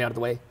laundry out of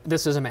the way.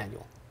 This is a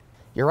manual.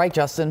 You're right,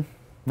 Justin.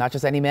 Not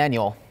just any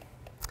manual.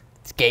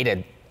 It's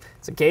gated.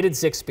 It's a gated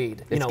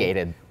 6-speed. It's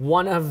gated.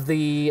 One of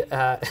the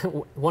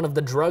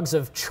drugs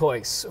of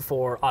choice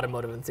for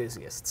automotive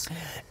enthusiasts.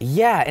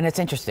 Yeah, and it's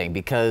interesting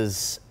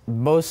because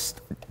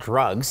most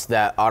drugs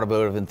that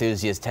automotive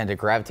enthusiasts tend to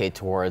gravitate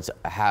towards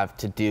have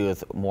to do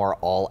with more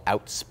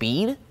all-out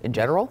speed in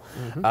general.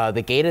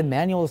 The gated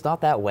manual is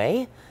not that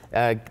way.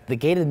 The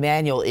gated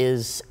manual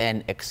is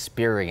an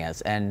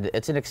experience, and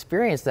it's an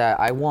experience that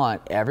I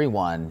want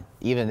everyone,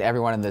 even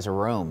everyone in this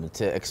room,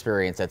 to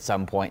experience at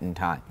some point in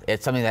time.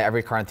 It's something that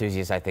every car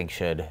enthusiast, I think,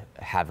 should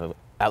have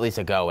at least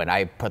a go, and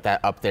I put that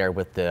up there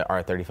with the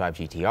R35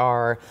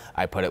 GTR,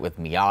 I put it with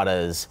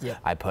Miatas,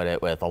 I put it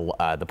with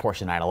the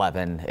Porsche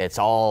 911. It's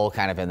all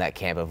kind of in that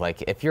camp of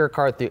like, if you're a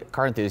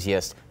car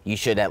enthusiast, you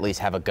should at least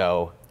have a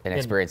go and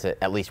experience it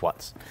at least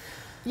once.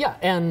 Yeah,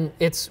 and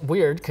it's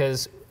weird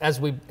because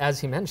as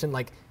he mentioned,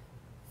 like,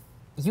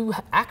 you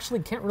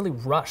actually can't really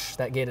rush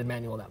that gated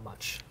manual that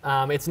much.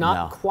 It's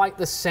not quite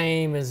the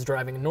same as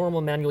driving a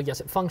normal manual. Yes,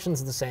 it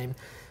functions the same,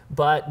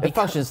 but it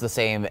functions the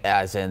same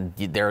as in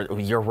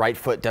your right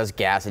foot does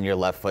gas and your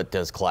left foot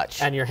does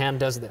clutch. And your hand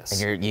does this.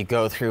 And you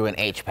go through an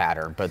H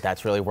pattern, but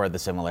that's really where the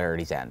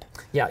similarities end.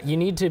 Yeah, you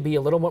need to be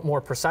a little bit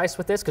more precise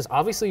with this because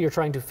obviously you're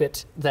trying to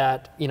fit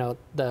that,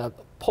 the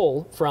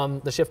pull from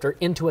the shifter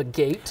into a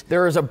gate.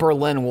 There is a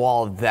Berlin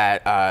Wall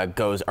that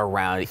goes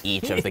around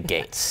each of the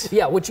gates.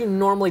 Yeah, which you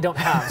normally don't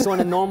have. So in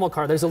a normal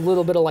car, there's a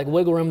little bit of like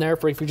wiggle room there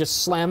for if you're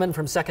just slamming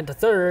from second to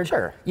third.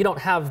 Sure. You don't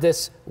have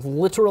this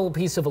literal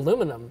piece of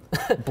aluminum.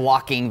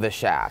 Blocking the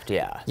shaft,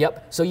 yeah.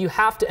 Yep, so you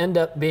have to end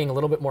up being a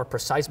little bit more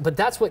precise, but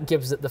that's what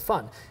gives it the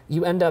fun.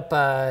 You end up,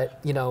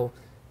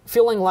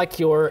 feeling like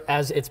you're,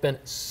 as it's been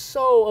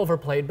so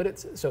overplayed, but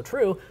it's so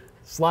true,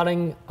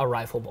 slotting a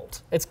rifle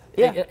bolt.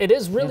 It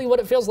is really what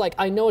it feels like.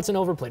 I know it's an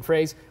overplayed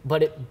phrase,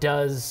 but it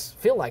does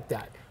feel like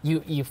that.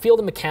 You feel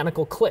the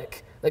mechanical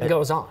click that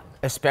goes on.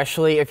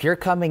 Especially if you're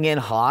coming in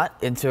hot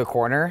into a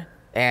corner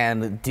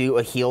and do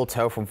a heel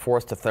toe from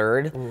fourth to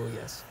third. Ooh,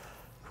 yes.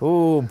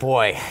 Ooh,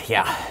 boy,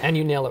 yeah. And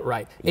you nail it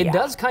right. It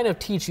does kind of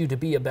teach you to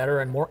be a better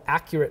and more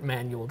accurate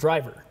manual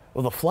driver.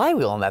 Well, the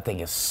flywheel on that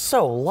thing is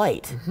so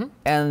light,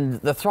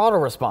 and the throttle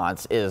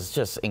response is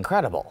just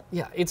incredible.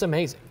 Yeah, it's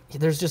amazing.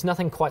 There's just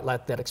nothing quite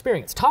like that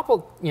experience. Top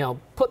will,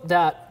 put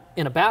that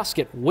in a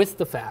basket with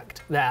the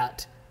fact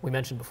that we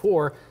mentioned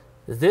before,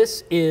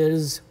 this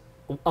is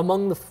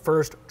among the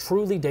first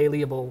truly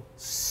dailyable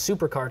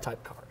supercar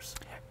type cars.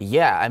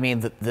 Yeah, I mean,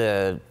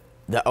 the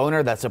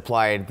owner that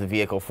supplied the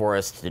vehicle for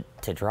us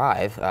to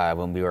drive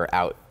when we were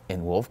out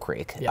in Wolf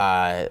Creek,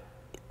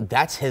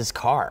 that's his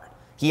car.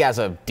 He has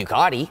a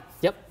Ducati.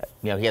 Yep.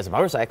 He has a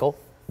motorcycle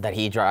that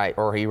he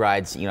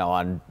rides,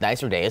 on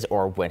nicer days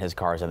or when his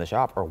car's in the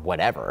shop or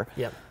whatever.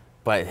 Yep.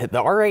 But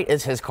the R8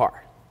 is his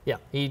car. Yeah,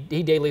 he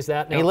dailies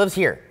that. Now, he lives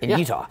here in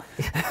Utah.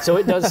 So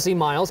it does see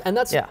miles, and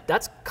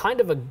that's kind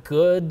of a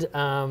good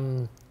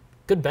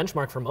good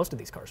benchmark for most of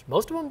these cars.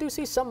 Most of them do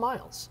see some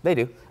miles. They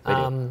do.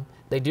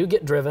 They do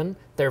get driven.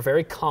 They're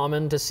very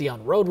common to see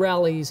on road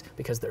rallies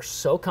because they're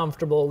so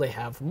comfortable. They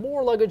have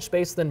more luggage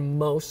space than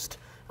most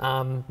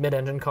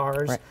mid-engine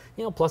cars,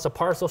 plus a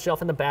parcel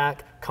shelf in the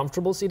back,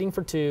 comfortable seating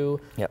for two,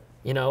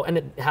 and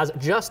it has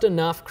just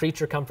enough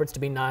creature comforts to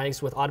be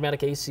nice with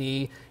automatic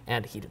AC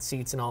and heated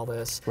seats and all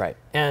this. Right.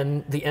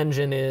 And the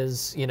engine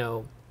is,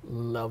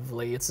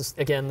 lovely. It's,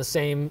 again, the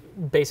same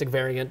basic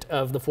variant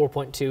of the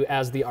 4.2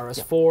 as the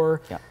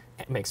RS4. Yeah.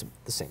 It makes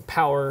the same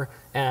power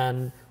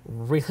and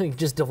really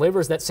just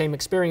delivers that same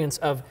experience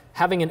of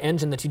having an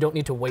engine that you don't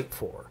need to wait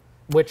for.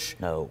 Which,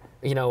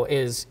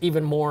 is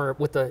even more,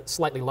 with the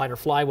slightly lighter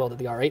flywheel that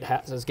the R8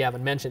 has, as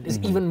Gavin mentioned, is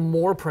even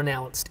more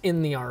pronounced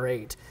in the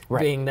R8,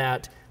 being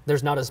that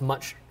there's not as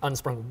much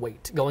unsprung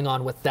weight going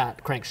on with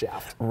that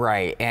crankshaft.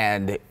 Right,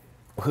 and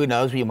who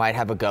knows, we might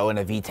have a go in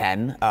a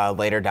V10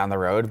 later down the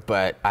road,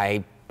 but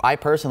I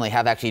personally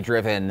have actually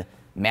driven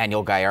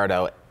manual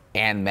Gallardo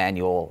and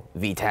manual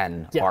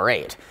V10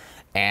 R8.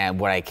 And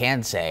what I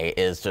can say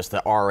is just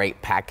the R8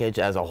 package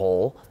as a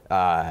whole,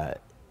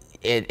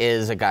 it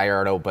is a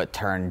Gallardo, but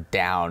turned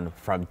down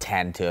from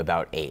 10 to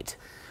about 8.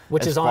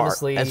 Which is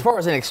honestly... As far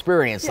as an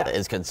experience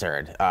is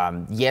concerned.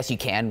 Yes, you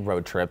can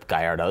road trip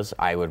Gallardos.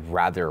 I would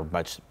rather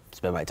much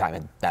spend my time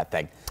in that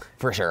thing,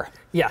 for sure.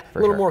 Yeah, a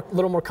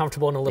little more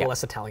comfortable and a little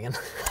less Italian.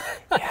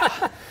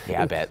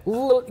 Yeah, I bet.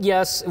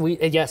 Yes,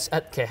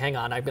 okay, hang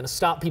on. I'm going to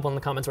stop people in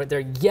the comments right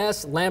there.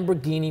 Yes,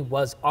 Lamborghini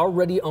was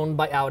already owned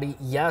by Audi.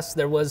 Yes,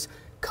 there was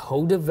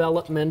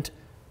co-development.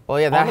 Well,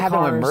 yeah, that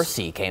happened when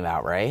Mercy came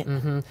out, right?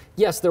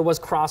 Yes, there was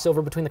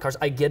crossover between the cars.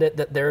 I get it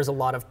that there's a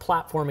lot of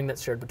platforming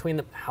that's shared between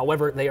them.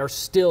 However, they are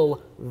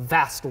still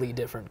vastly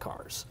different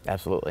cars.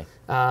 Absolutely.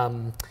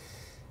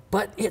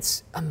 But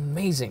it's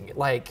amazing.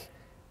 Like,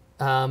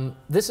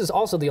 this is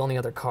also the only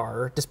other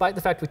car, despite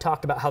the fact we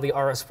talked about how the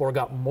RS4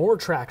 got more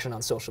traction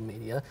on social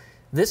media,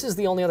 this is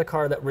the only other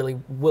car that really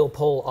will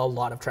pull a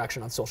lot of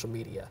traction on social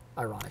media,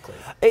 ironically.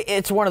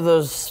 It's one of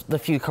the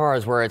few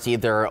cars where it's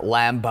either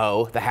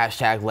Lambo, the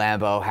hashtag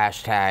Lambo,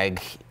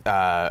 hashtag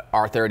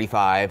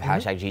R35,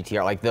 hashtag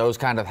GTR, like those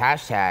kind of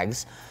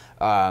hashtags.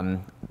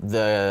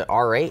 The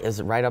R8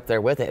 is right up there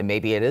with it, and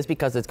maybe it is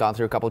because it's gone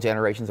through a couple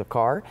generations of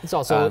car. It's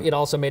also it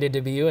also made a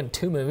debut in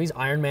 2 movies,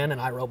 Iron Man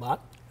and iRobot.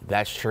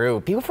 That's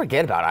true. People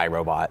forget about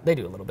iRobot. They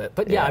do a little bit,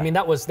 but yeah, I mean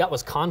that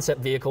was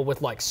concept vehicle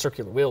with like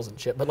circular wheels and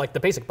shit. But like the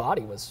basic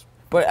body was.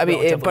 But I mean,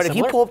 relatively if you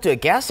similar. pull up to a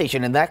gas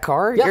station in that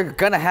car, Yeah. you're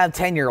gonna have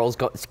 10-year-olds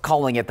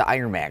calling it the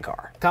Iron Man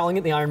car. Calling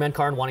it the Iron Man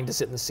car and wanting to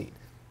sit in the seat,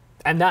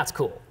 and that's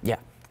cool. Yeah.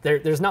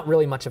 There's not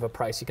really much of a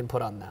price you can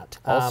put on that.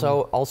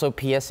 Also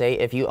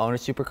PSA: if you own a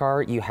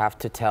supercar, you have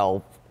to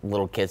tell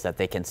little kids that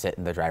they can sit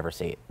in the driver's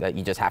seat. That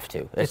you just have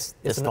to. It's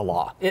the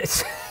law.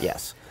 It's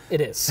Yes.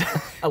 It is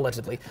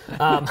allegedly.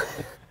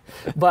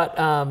 But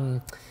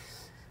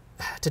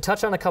to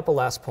touch on a couple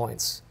last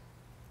points,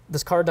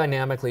 this car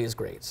dynamically is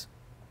great.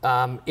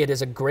 It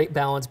is a great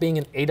balance. Being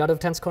an 8 out of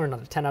 10 car,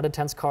 not a 10 out of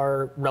 10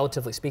 car,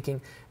 relatively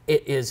speaking,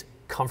 it is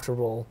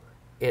comfortable.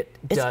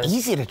 It's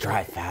easy to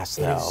drive fast,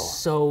 though. It is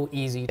so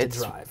easy to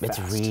drive fast.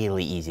 It's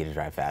really easy to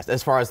drive fast.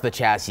 As far as the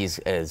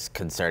chassis is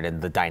concerned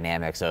and the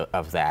dynamics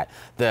of that,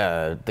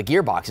 the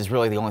gearbox is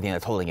really the only thing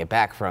that's holding it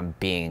back from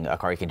being a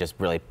car you can just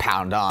really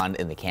pound on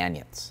in the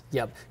canyons.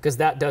 Yep, because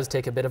that does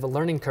take a bit of a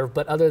learning curve.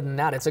 But other than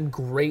that, it's a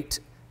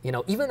great,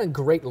 even a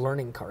great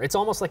learning car. It's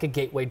almost like a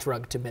gateway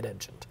drug to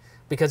mid-engine,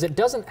 because it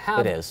doesn't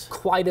have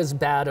quite as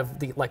bad of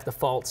the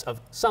faults of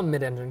some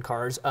mid-engine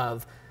cars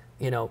of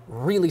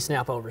really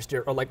snap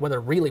oversteer, or like when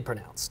they're really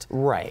pronounced.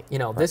 Right.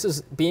 This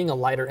is being a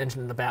lighter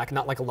engine in the back,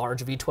 not like a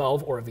large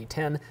V12 or a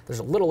V10. There's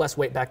a little less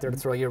weight back there to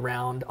throw you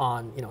around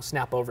on,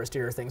 snap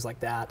oversteer, things like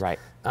that. Right.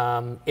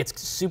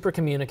 It's super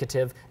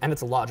communicative, and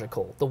it's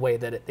logical the way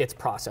that its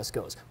process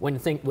goes. When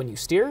you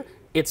steer,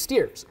 it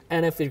steers.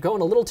 And if you're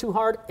going a little too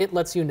hard, it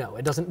lets you know.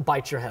 It doesn't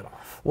bite your head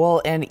off.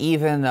 Well, and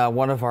even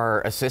one of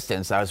our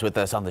assistants that was with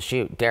us on the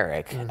shoot,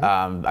 Derek,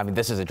 I mean,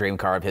 this is a dream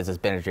car of his. It's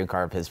been a dream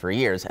car of his for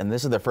years. And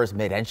this is the first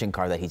mid-engine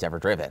car that he's ever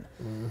driven.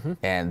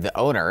 And the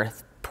owner,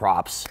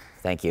 props,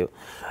 thank you,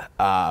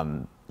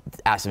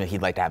 asked him if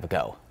he'd like to have a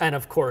go. And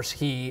of course,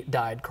 he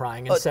died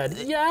crying and said,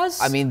 yes.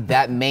 I mean,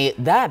 that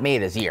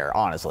made his year,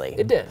 honestly.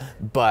 It did.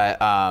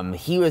 But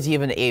he was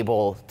even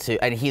able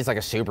to, and he's like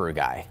a Subaru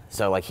guy,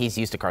 so like he's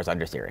used to cars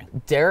understeering.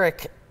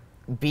 Derek,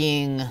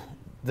 being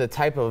the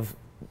type of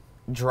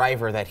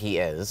driver that he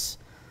is,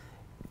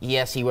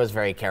 yes, he was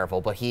very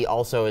careful, but he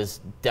also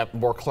is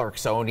more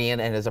Clarksonian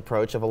in his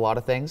approach of a lot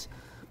of things.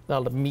 A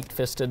lot of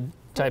meat-fisted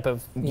type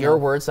of... Your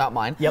words, not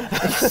mine. Yep.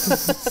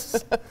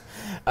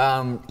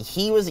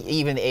 He was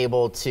even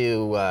able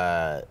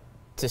to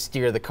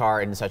steer the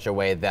car in such a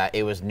way that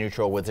it was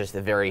neutral with just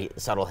a very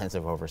subtle hints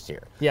of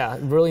oversteer. Yeah,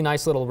 really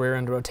nice little rear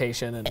end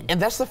rotation.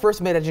 And that's the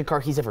first mid-engine car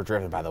he's ever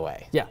driven, by the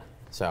way. Yeah.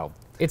 So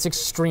it's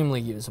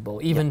extremely usable,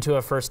 even to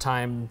a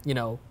first-time,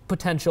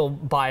 potential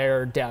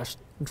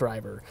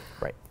buyer-driver.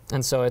 Right.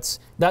 And so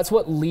that's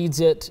what leads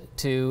it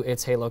to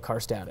its Halo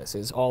car status,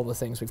 is all the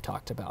things we've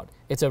talked about.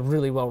 It's a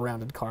really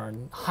well-rounded car,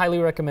 and highly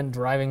recommend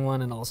driving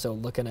one and also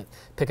looking at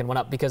picking one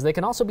up, because they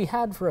can also be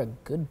had for a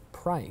good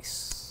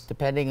price.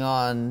 Depending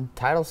on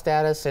title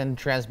status and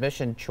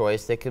transmission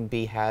choice, they can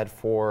be had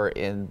for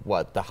in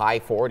the high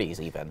 40s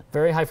even.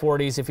 Very high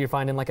 40s if you're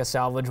finding like a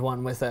salvage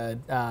one with a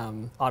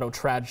Auto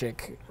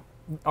Tragic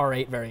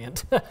R8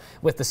 variant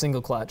with the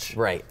single clutch.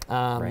 Right.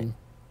 Right.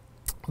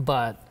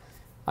 But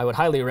I would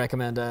highly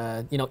recommend,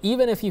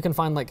 even if you can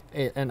find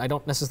and I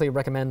don't necessarily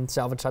recommend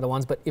salvage title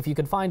ones, but if you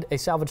could find a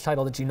salvage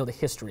title that you know the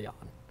history on.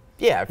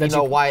 Yeah, if you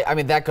know why. I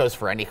mean, that goes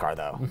for any car,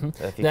 though.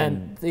 If You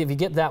know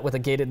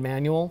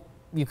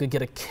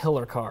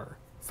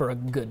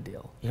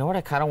what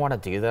I kind of want to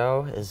do,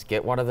 though, is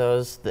get one of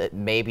those that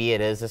maybe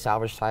it is a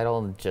salvage title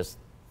and just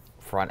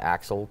front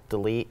axle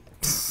delete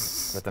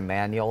with the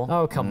manual.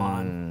 Oh, come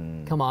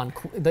on. Come on.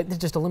 That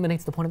just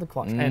eliminates the point of the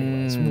clutch.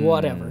 Anyways,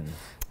 whatever.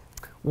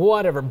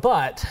 Whatever,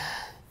 but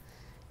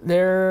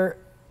there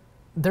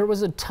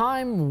was a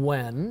time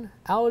when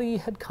Audi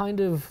had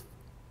kind of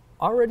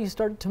already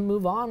started to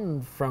move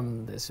on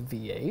from this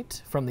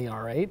V8, from the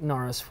R8 and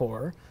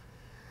RS4,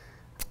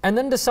 and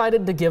then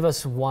decided to give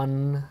us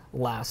one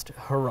last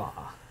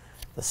hurrah.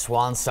 The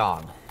swan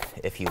song,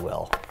 if you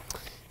will.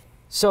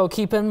 So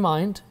keep in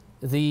mind,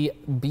 the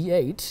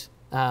B8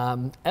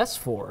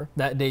 S4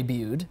 that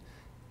debuted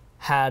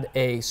had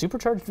a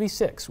supercharged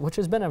V6, which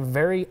has been a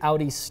very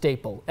Audi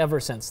staple ever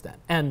since then.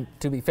 And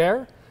to be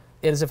fair,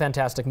 it is a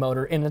fantastic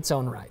motor in its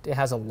own right. It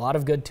has a lot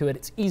of good to it.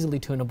 It's easily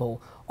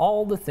tunable,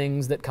 all the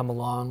things that come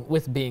along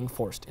with being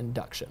forced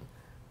induction.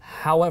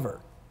 However,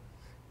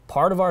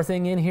 part of our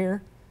thing in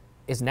here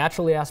is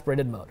naturally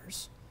aspirated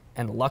motors.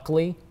 And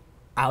luckily,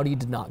 Audi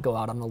did not go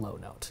out on a low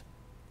note.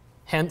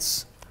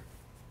 Hence,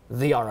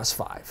 the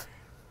RS5.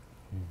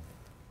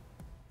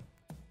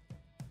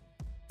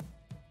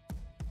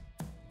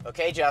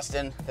 Okay,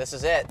 Justin, this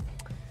is it.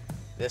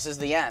 This is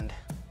the end.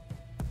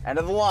 End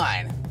of the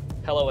line.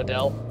 Hello,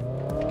 Adele.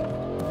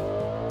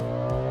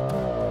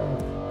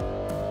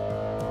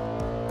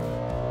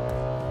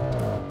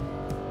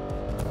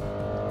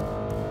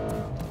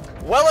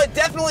 Well, it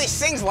definitely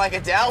sings like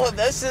Adele.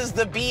 This is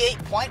the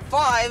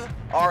B8.5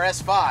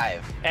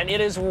 RS5. And it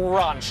is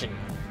raunchy.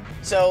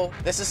 So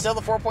this is still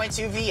the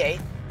 4.2 V8.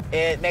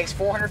 It makes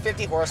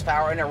 450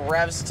 horsepower and it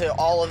revs to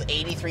all of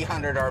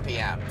 8,300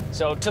 RPM.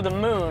 So to the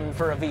moon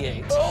for a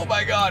V8. Oh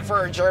my God,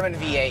 for a German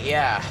V8,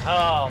 yeah.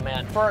 Oh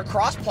man. For a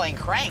cross-plane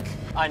crank.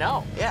 I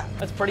know. Yeah.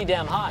 That's pretty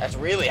damn high. That's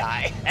really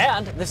high.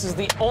 And this is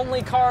the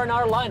only car in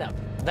our lineup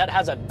that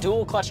has a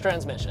dual clutch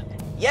transmission.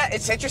 Yeah,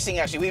 it's interesting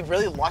actually. We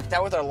really lucked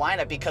out with our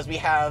lineup because we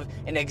have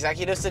an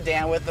executive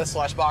sedan with the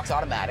slush box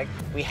automatic.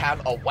 We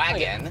have a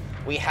wagon.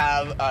 We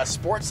have a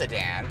sports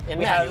sedan. In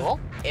manual.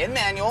 In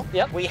manual.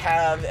 Yep. We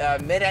have a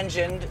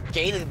mid-engined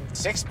gated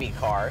 6-speed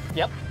car.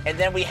 Yep. And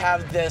then we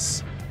have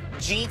this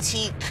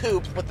GT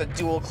coupe with the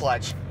dual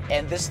clutch.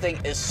 And this thing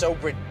is so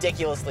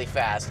ridiculously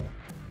fast.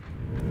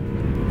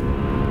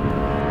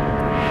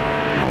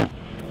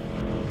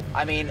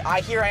 I mean,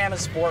 here I am in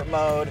sport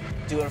mode,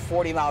 doing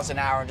 40 miles an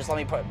hour, and just let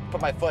me put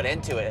my foot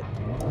into it.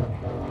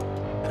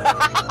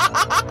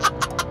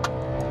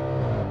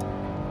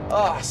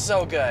 Oh,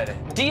 so good.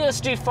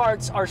 DSG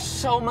farts are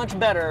so much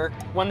better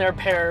when they're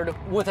paired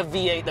with a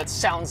V8 that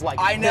sounds like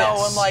I know,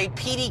 this. and like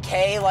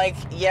PDK, like,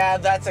 yeah,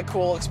 that's a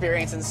cool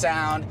experience and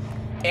sound.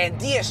 And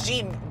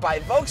DSG by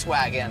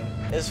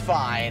Volkswagen is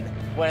fine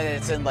when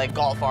it's in like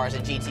Golf Rs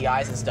and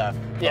GTIs and stuff.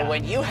 Yeah. But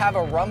when you have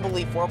a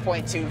rumbly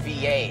 4.2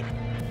 V8,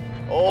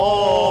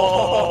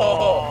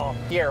 oh,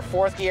 here,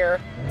 fourth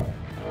gear.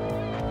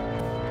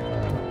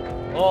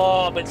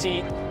 Oh, but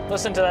see,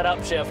 listen to that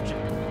upshift.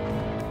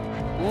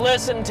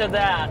 Listen to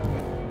that.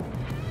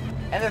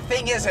 And the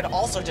thing is, it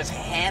also just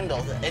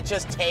handles it. It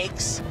just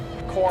takes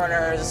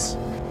corners.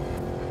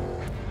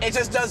 It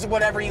just does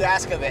whatever you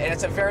ask of it, and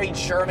it's a very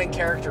German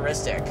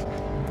characteristic.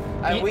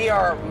 And we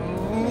are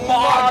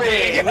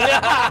mobbing.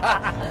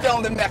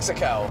 Filmed in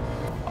Mexico.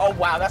 Oh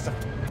wow, that's a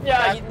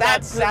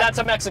that's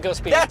a Mexico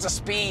speed. That's a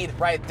speed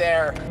right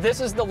there. This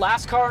is the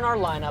last car in our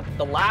lineup,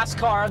 the last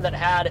car that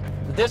had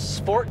this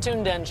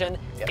sport-tuned engine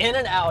in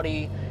an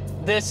Audi.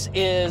 This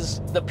is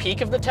the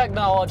peak of the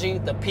technology,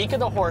 the peak of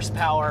the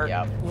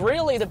horsepower,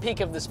 really the peak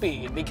of the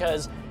speed,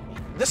 because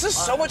this is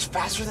so much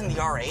faster than the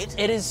R8.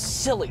 It is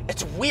silly.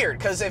 It's weird,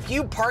 because if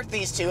you park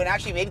these two, and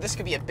actually maybe this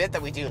could be a bit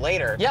that we do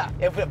later. Yeah.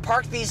 If we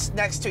park these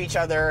next to each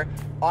other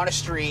on a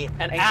street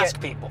and ask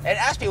people. And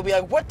ask people, be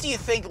like, what do you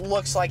think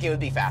looks like it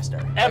would be faster?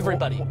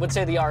 Everybody would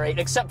say the R8,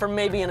 except for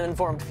maybe an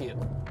informed few.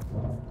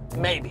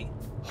 Maybe.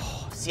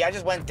 See, I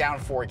just went down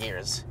 4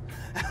 gears.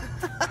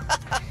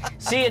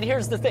 See, and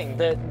here's the thing.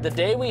 The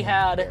day we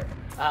had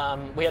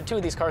 2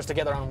 of these cars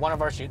together on one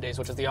of our shoot days,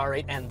 which was the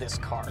R8 and this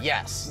car.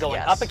 Yes.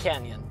 Going up a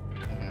canyon.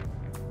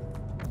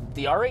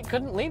 The R8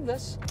 couldn't leave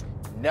this.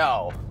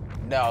 No.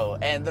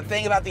 And the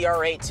thing about the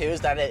R8 too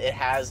is that it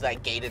has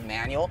that gated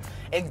manual.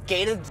 And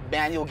gated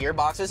manual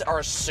gearboxes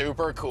are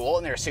super cool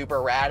and they're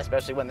super rad,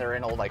 especially when they're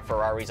in old like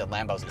Ferraris and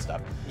Lambos and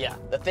stuff. Yeah.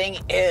 The thing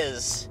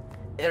is,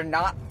 they're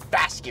not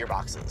fast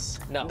gearboxes.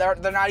 No.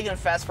 They're not even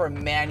fast for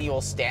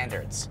manual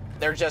standards.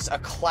 They're just a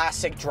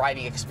classic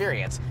driving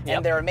experience,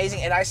 and they're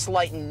amazing. And I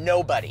slight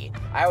nobody.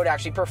 I would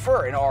actually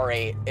prefer an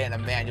R8 in a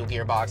manual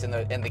gearbox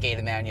in the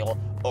gated manual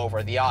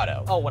over the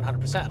auto. Oh,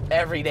 100%.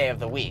 Every day of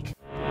the week.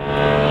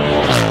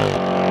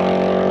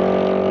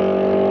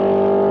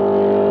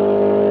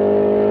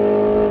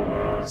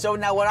 So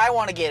now what I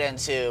want to get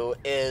into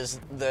is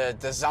the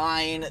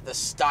design, the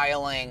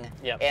styling,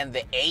 and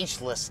the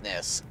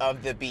agelessness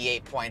of the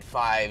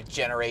B8.5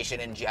 generation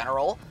in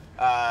general.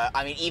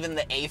 I mean, even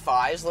the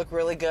A5s look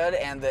really good,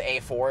 and the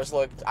A4s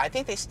look, I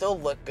think they still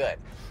look good.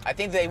 I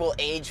think they will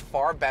age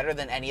far better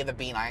than any of the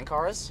B9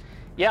 cars.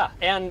 Yeah,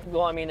 and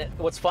well, I mean,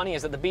 what's funny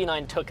is that the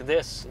B9 took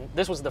this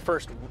was the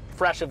first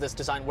fresh of this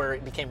design where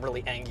it became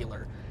really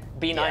angular.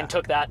 B9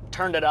 took that,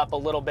 turned it up a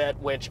little bit,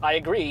 which I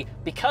agree,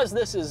 because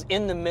this is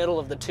in the middle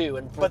of the two.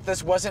 But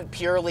this wasn't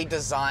purely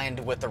designed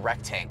with the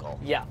rectangle.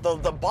 Yeah.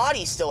 The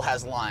body still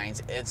has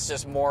lines, it's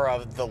just more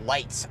of the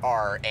lights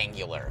are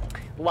angular.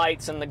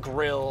 Lights and the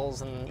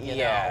grills and, you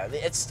know.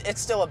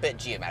 It's still a bit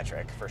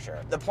geometric, for sure.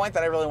 The point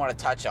that I really want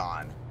to touch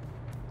on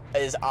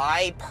is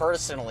I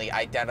personally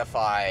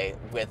identify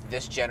with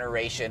this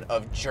generation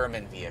of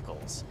German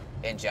vehicles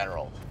in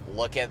general.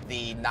 Look at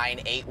the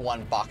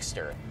 981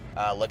 Boxster.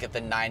 Look at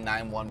the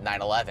 991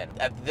 911.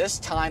 At this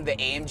time, the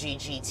AMG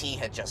GT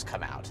had just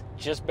come out.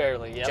 Just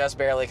barely, yep. Just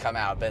barely come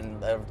out, but in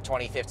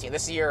 2015.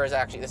 This is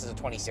a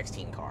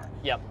 2016 car.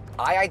 Yep.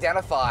 I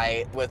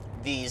identify with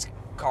these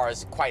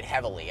cars quite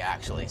heavily,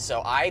 actually.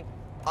 So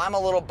I'm a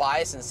little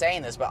biased in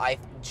saying this, but I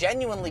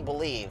genuinely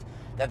believe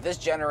that this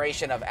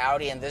generation of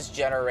Audi and this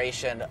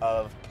generation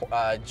of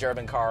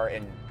German car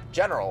in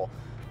general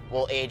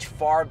will age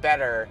far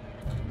better,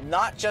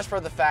 not just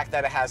for the fact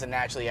that it has a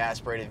naturally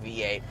aspirated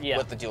V8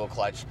 with the dual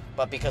clutch,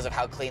 but because of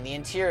how clean the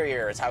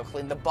interior is, how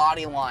clean the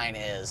body line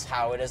is,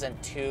 how it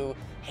isn't too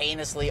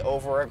heinously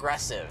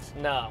over-aggressive.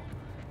 No.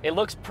 It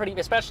looks pretty,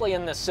 especially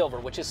in the silver,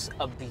 which is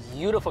a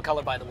beautiful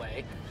color, by the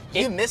way.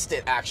 You missed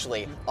it,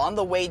 actually. On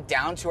the way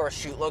down to our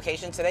shoot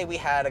location today, we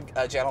had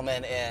a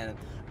gentleman in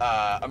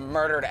a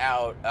murdered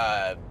out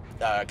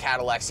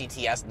Cadillac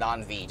CTS,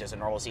 non-V, just a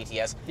normal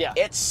CTS. Yeah.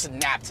 It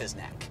snapped his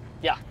neck.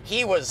 Yeah.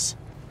 He was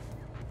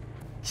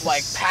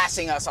like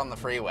passing us on the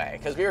freeway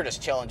because we were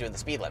just chilling doing the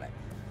speed limit.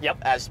 Yep.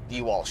 As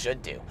you all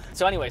should do.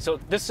 So anyway, so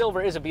this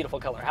silver is a beautiful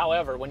color.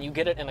 However, when you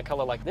get it in a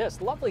color like this,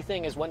 the lovely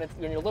thing is when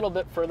you're a little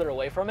bit further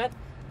away from it,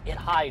 it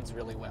hides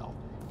really well.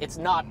 It's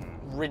not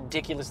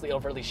ridiculously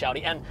overly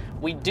shouty. And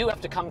we do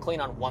have to come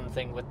clean on one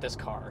thing with this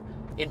car.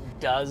 It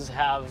does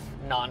have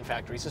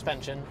non-factory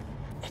suspension.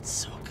 It's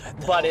so good,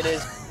 though. But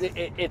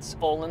it's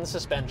Olin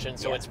suspension,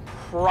 so it's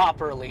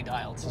properly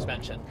dialed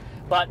suspension.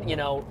 But, you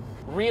know,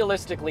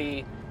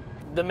 realistically,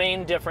 the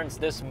main difference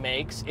this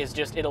makes is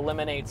just it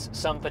eliminates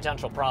some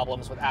potential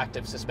problems with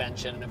active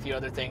suspension and a few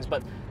other things,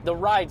 but the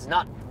ride's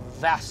not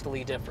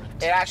vastly different.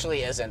 It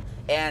actually isn't.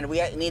 And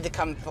we need to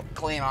come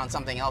clean on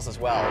something else as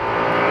well.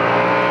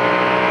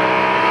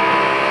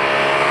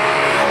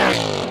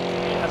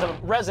 Has a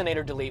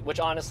resonator delete, which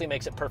honestly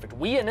makes it perfect.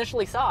 We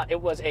initially thought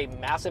it was a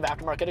massive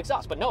aftermarket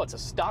exhaust, but no, it's a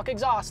stock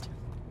exhaust,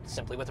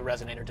 simply with a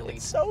resonator delete.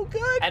 It's so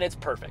good. And it's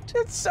perfect.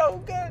 It's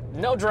so good.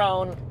 No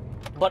drone,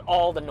 but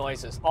all the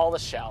noises, all the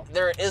shout.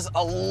 There is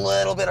a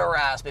little bit of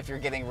rasp if you're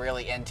getting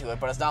really into it,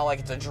 but it's not like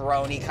it's a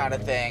droney kind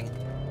of thing.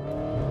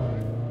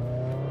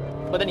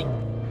 But then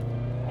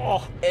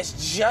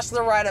It's just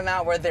the right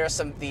amount where there's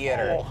some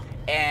theater,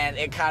 and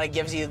it kind of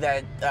gives you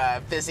that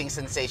fizzing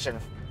sensation,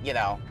 you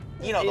know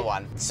the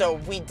one. So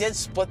we did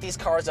split these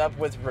cars up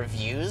with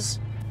reviews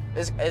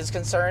is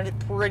concerned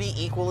pretty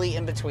equally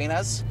in between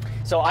us.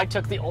 So I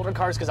took the older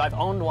cars because I've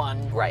owned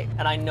one, right?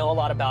 And I know a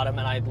lot about them,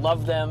 and I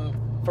love them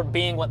for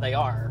being what they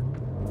are.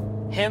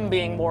 Him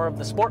being more of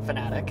the sport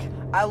fanatic.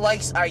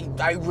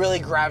 I really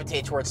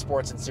gravitate towards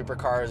sports and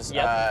supercars.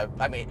 Yep.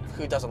 I mean,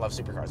 who doesn't love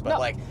supercars? But No.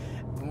 like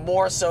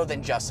more so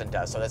than Justin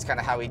does. So that's kind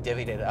of how we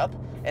divvied it up.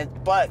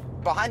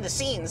 But behind the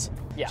scenes,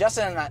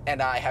 Justin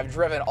and I have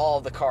driven all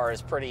of the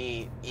cars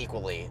pretty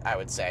equally, I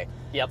would say.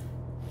 Yep.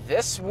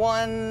 This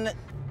one,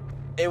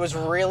 it was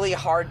really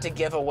hard to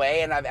give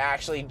away, and I've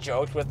actually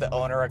joked with the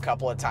owner a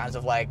couple of times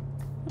of like,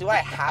 do I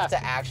have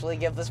to actually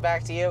give this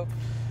back to you?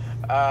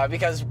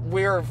 Because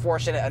we're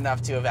fortunate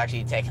enough to have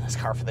actually taken this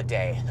car for the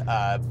day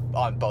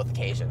on both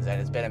occasions,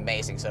 and it's been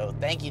amazing. So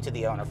thank you to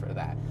the owner for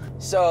that.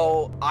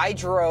 So I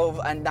drove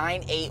a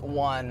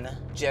 981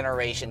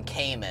 generation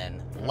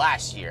Cayman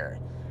last year.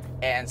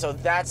 And so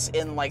that's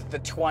in like the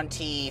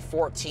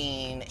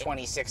 2014,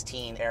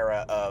 2016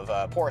 era of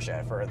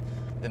Porsche for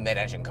the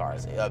mid-engine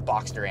cars,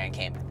 Boxster and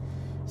Cayman.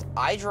 So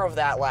I drove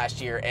that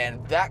last year,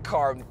 and that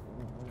car,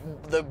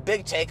 the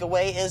big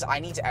takeaway is I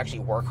need to actually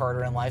work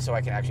harder in life so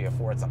I can actually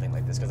afford something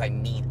like this, because I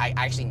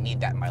actually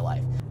need that in my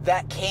life.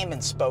 That came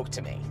and spoke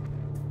to me.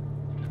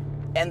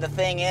 And the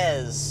thing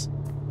is,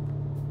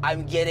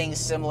 I'm getting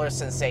similar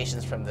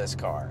sensations from this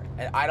car.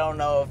 And I don't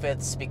know if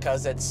it's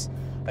because it's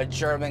a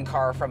German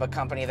car from a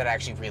company that I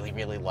actually really,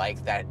 really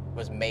like that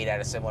was made at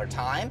a similar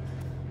time.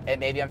 And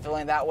maybe I'm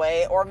feeling that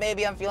way, or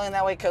maybe I'm feeling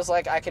that way because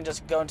like I can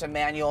just go into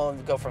manual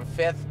and go from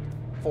 5th,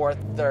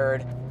 4th,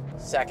 3rd,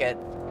 2nd,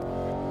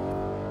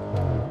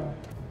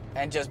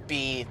 and just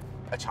be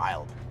a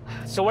child.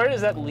 So where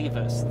does that leave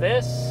us?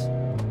 This,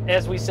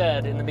 as we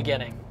said in the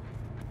beginning,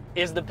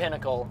 is the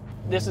pinnacle.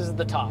 This is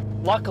the top.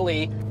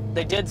 Luckily,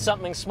 they did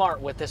something smart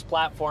with this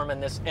platform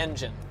and this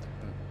engine.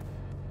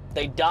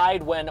 They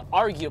died when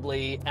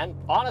arguably, and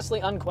honestly,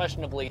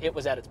 unquestionably, it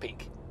was at its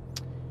peak.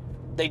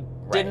 They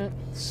didn't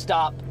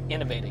stop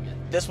innovating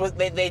it. This was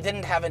they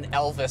didn't have an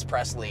Elvis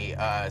Presley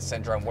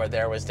syndrome where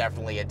there was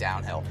definitely a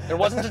downhill. There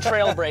wasn't a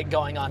trail break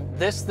going on.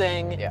 This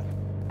thing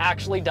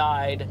actually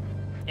died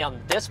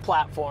on this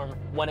platform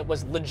when it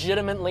was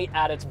legitimately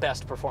at its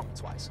best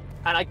performance-wise.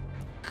 And I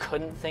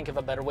couldn't think of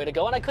a better way to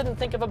go, and I couldn't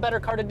think of a better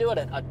car to do it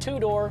in. A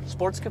two-door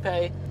sports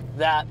coupe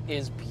that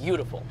is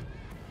beautiful.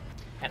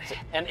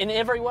 And in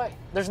every way.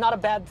 There's not a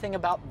bad thing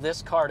about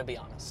this car, to be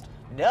honest.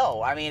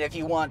 No, I mean, if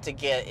you want to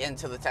get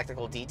into the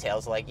technical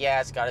details, like, yeah,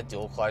 it's got a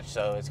dual clutch,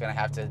 so it's going to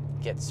have to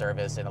get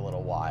service in a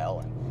little while.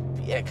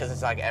 And yeah, because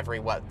it's like every,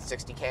 what,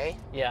 60K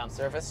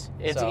service?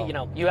 It's, so, you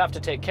know, you have to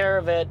take care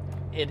of it.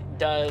 It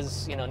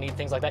does, you know, need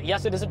things like that.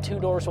 Yes, it is a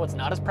two-door, so it's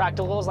not as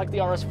practical as like the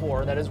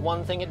RS4. That is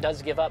one thing it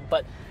does give up,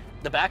 but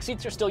the back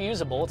seats are still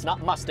usable. It's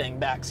not Mustang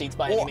back seats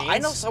by any means. I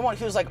know someone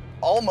who's like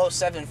almost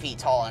 7 feet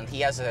tall, and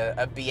he has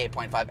a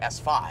B8.5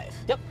 S5.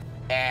 Yep.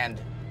 And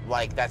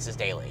like that's his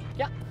daily.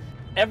 Yeah.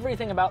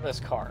 Everything about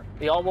this car,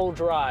 the all-wheel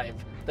drive,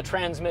 the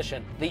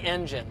transmission, the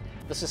engine,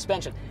 the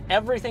suspension,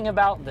 everything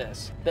about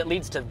this that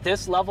leads to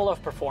this level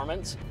of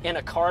performance in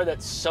a car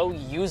that's so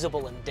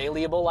usable and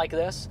dailyable like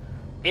this,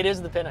 it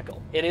is the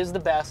pinnacle. It is the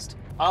best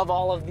of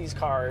all of these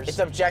cars. It's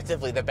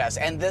objectively the best.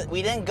 And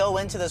we didn't go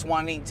into this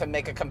wanting to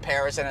make a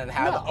comparison and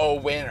have a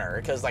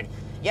winner. Because, like,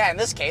 yeah, in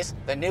this case,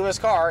 the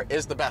newest car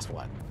is the best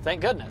one.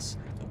 Thank goodness.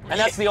 And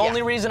that's the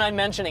only reason I'm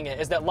mentioning it,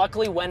 is that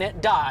luckily when it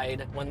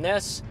died, when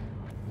this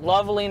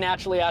lovely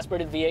naturally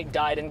aspirated V8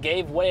 died and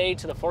gave way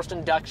to the forced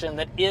induction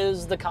that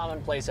is the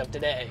commonplace of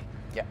today,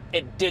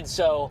 it did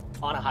so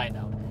on a high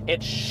note.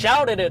 It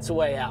shouted its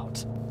way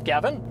out.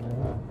 Gavin?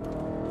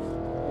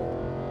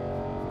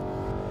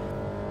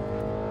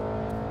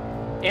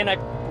 In a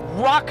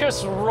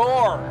raucous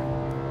roar.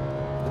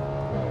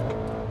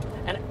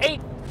 And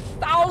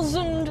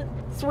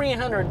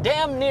 8,300,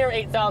 damn near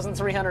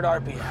 8,300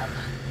 RPM.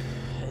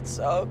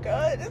 so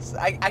good.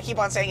 I keep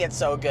on saying it's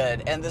so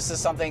good, and this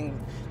is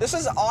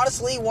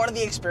honestly one of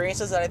the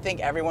experiences that I think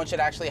everyone should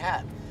actually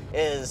have,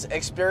 is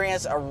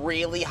experience a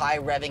really high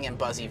revving and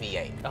buzzy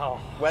V8. Oh.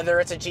 Whether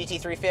it's a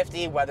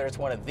GT350, whether it's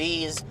one of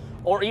these,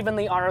 or even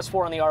the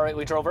RS4 and the R8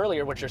 we drove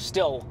earlier, which are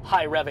still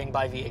high revving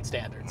by V8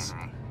 standards.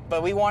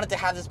 But we wanted to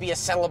have this be a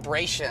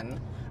celebration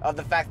of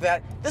the fact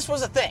that this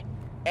was a thing.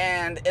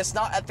 And it's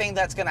not a thing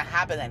that's going to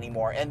happen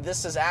anymore. And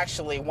this is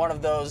actually one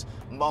of those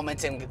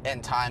moments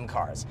in time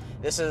cars.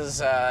 This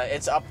is,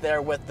 it's up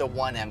there with the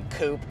 1M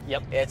Coupe.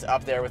 Yep. It's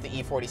up there with the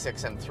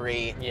E46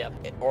 M3. Yep.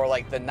 Or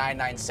like the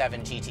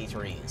 997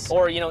 GT3s.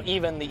 Or, you know,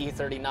 even the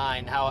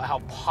E39,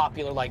 how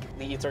popular like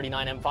the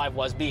E39 M5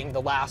 was, being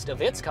the last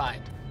of its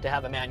kind to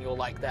have a manual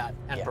like that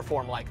and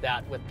perform like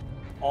that with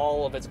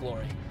all of its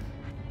glory.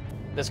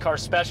 This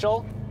car's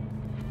special,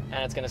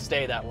 and it's going to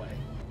stay that way.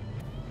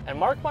 And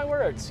mark my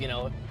words, you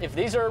know, if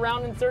these are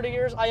around in 30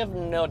 years, I have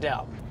no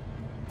doubt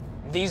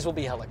these will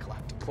be hella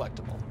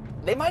collectible.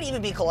 They might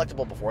even be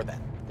collectible before then.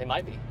 They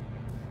might be.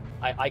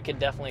 I could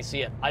definitely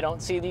see it. I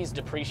don't see these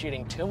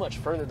depreciating too much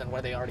further than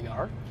where they already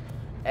are.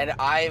 And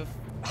I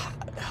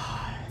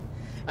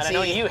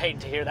know you hate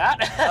to hear that.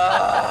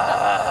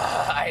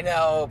 I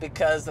know,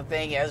 because the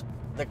thing is,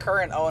 the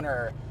current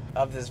owner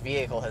of this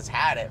vehicle has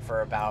had it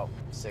for about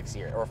 6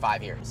 years or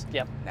 5 years.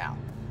 Yep. Now,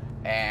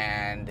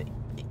 and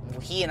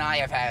he and I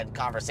have had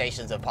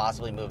conversations of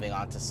possibly moving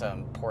on to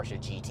some Porsche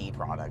GT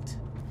product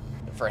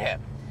for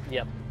him.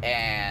 Yep.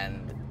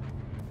 And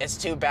it's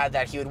too bad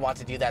that he would want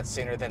to do that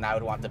sooner than I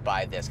would want to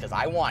buy this, because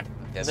I want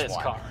this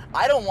one. car.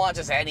 I don't want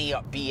just any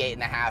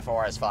B8.5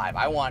 RS5.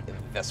 I want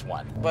this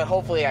one. But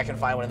hopefully I can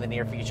find one in the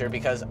near future,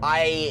 because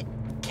I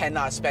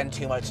cannot spend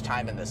too much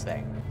time in this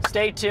thing.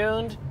 Stay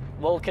tuned.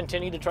 We'll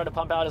continue to try to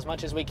pump out as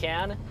much as we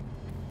can.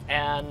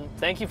 And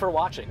thank you for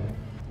watching.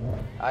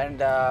 And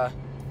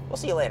we'll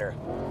see you later.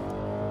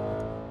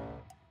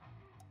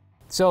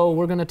 So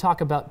we're going to talk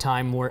about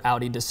time where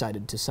Audi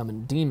decided to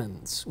summon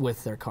demons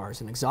with their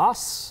cars and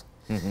exhausts.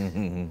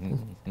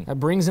 That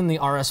brings in the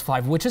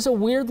RS5, which is a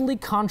weirdly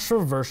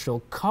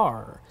controversial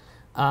car.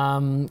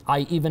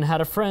 I even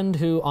had a friend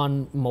who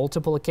on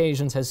multiple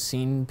occasions has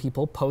seen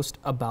people post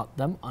about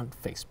them on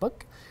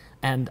Facebook,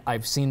 and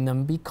I've seen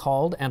them be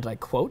called, and I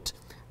quote,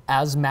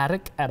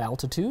 asthmatic at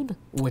altitude,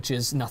 which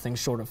is nothing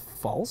short of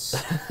false.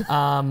 Fake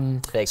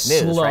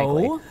news, slow,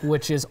 frankly.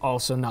 which is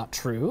also not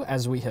true,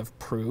 as we have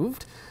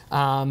proved.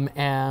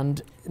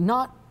 And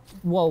not,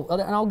 well,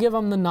 and I'll give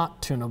them the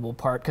not tunable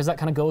part, because that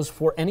kind of goes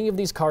for any of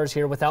these cars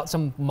here without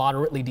some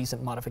moderately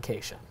decent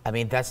modification. I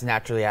mean, that's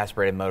naturally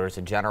aspirated motors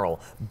in general,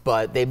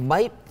 but they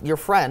might, your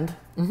friend.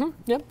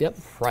 Yep.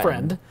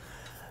 Friend.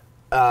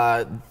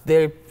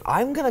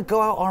 I'm gonna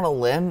go out on a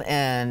limb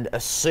and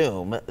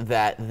assume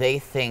that they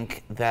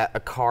think that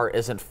a car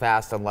isn't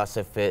fast unless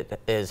if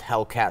it is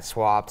Hellcat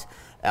swapped,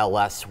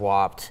 LS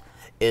swapped,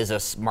 is a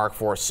Mark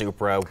IV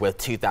Supra with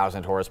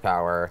 2,000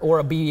 horsepower. Or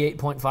a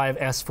B8.5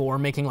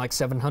 S4 making like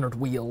 700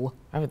 wheel.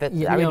 I mean,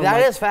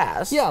 that is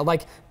fast. Yeah,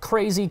 like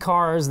crazy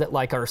cars that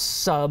like are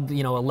sub,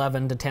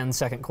 11 to 10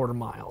 second quarter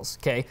miles,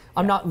 okay?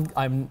 I'm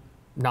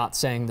not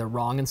saying they're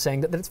wrong in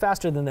saying that it's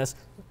faster than this.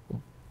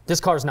 This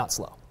car's not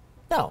slow.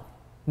 No.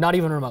 Not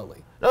even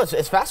remotely. No,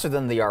 it's faster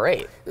than the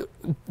R8.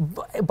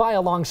 By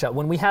a long shot.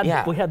 When we had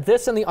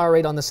this and the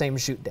R8 on the same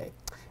shoot day.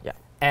 Yeah.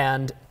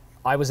 And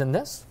I was in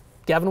this.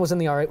 Gavin was in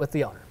the R8 with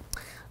the owner.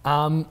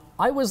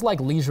 I was like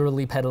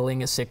leisurely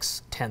pedaling a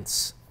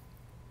 6/10,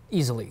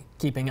 easily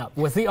keeping up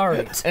with the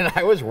R8. And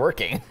I was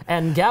working.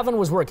 And Gavin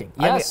was working.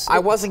 Yes. I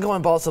wasn't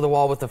going balls to the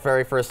wall with the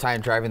very first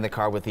time driving the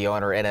car with the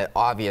owner in it,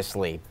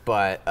 obviously,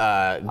 but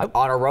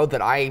on a road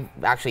that I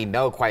actually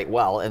know quite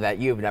well and that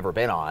you've never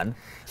been on.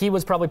 He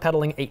was probably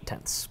pedaling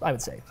 8/10, I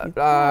would say.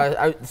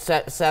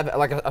 Seven,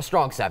 like a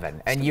strong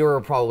 7, and you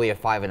were probably a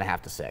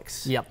 5.5 to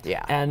 6. Yep.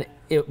 Yeah. And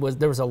there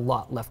was a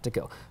lot left to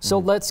go. So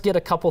let's get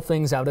a couple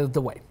things out of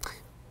the way.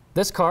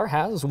 This car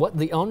has what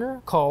the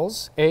owner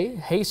calls a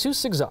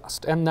Jesus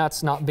exhaust, and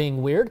that's not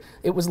being weird.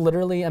 It was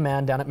literally a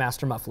man down at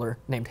Master Muffler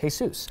named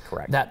Jesus.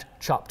 Correct. That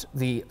chopped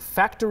the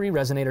factory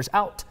resonators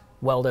out,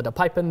 welded a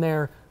pipe in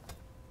there,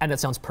 and it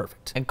sounds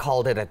perfect. And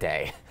called it a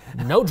day.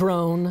 No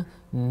drone,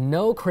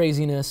 no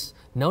craziness,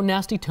 no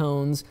nasty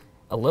tones,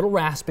 a little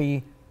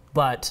raspy,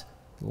 but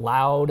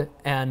loud,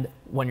 and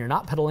when you're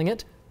not pedaling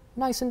it,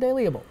 nice and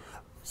dailyable.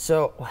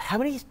 So how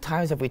many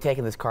times have we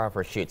taken this car out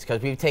for shoots?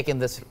 Because we've taken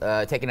this,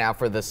 taken out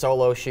for the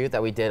solo shoot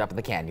that we did up in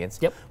the canyons.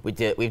 Yep.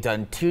 We've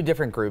done 2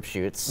 different group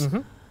shoots.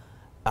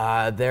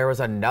 There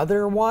was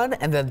another one,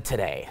 and then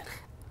today.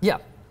 Yeah.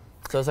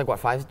 So it's like what,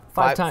 five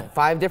times.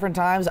 5 different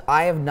times.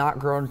 I have not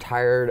grown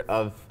tired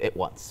of it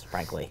once,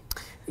 frankly.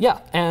 Yeah,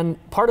 and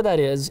part of that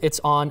is it's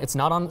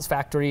not on its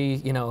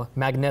factory,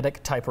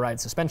 magnetic type ride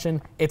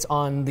suspension. It's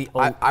on the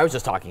old. I was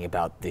just talking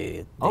about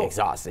the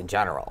exhaust in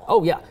general.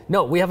 Oh yeah,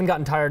 no, we haven't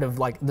gotten tired of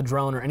like the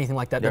drone or anything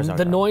like that.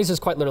 The noise is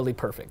quite literally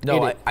perfect.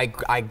 No,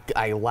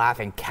 I laugh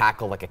and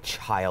cackle like a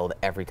child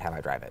every time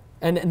I drive it.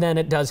 And then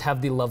it does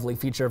have the lovely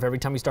feature of every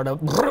time you start up.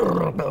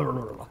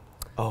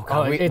 Oh,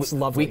 God. It's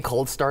lovely. We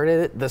cold started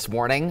it this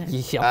morning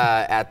Yep.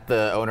 at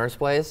the owner's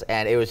place,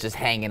 and it was just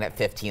hanging at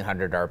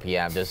 1,500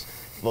 RPM, just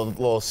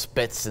little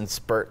spits and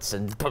spurts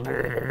and.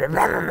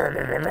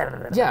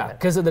 Yeah,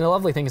 because the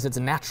lovely thing is it's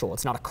natural.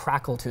 It's not a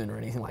crackle tune or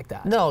anything like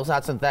that. No, it's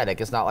not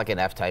synthetic. It's not like an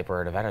F-Type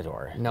or an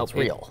Aventador. No, it's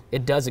real.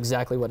 It does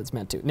exactly what it's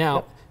meant to.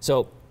 Now,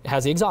 so it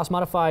has the exhaust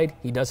modified.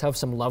 He does have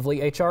some lovely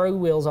HRE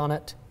wheels on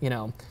it,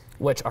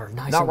 which are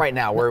nice. Not right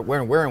now.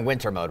 We're in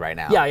winter mode right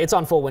now. Yeah, it's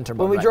on full winter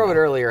mode. When we right drove now. it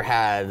earlier,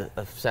 had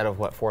a set of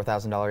what,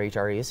 $4,000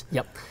 HREs,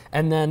 Yep,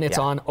 and then it's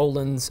on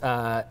Öhlins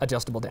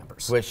adjustable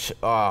dampers. which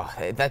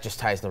that just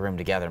ties the room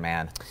together,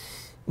 man.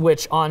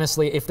 Which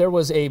honestly, if there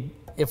was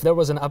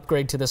an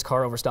upgrade to this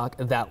car over stock,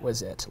 that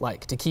was it.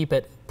 Like to keep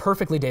it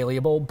perfectly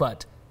dailyable,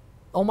 but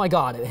oh my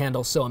God, it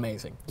handles so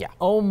amazing. Yeah.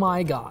 Oh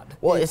my God.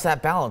 Well, it's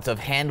that balance of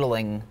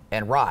handling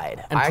and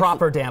ride. And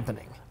proper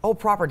dampening. Oh,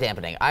 proper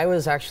dampening. I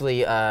was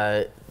actually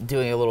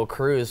doing a little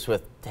cruise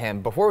with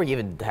him before we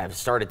even have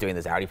started doing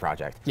this Audi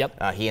project.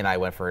 Yep. He and I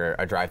went for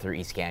a drive through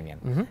East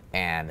Canyon.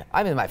 And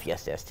I'm in my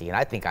Fiesta ST, and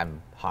I think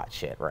I'm hot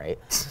shit, right?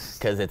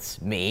 Because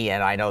it's me,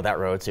 and I know that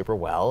road super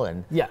well,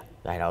 and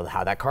I know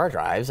how that car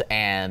drives.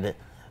 And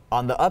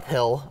on the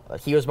uphill,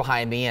 he was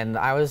behind me, and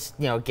I was,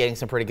 getting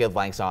some pretty good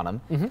lengths on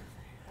him.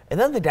 And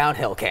then the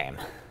downhill came.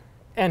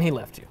 And he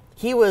left you.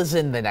 He was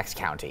in the next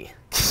county.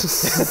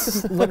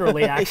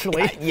 Literally,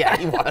 actually. Yeah,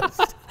 he was.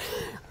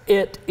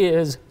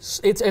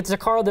 It's a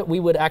car that we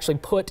would actually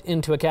put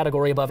into a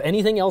category above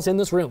anything else in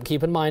this room.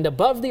 Keep in mind,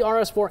 above the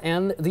RS4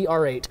 and the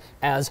R8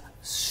 as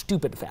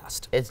stupid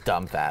fast. It's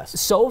dumb fast.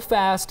 So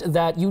fast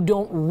that you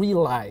don't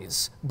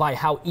realize by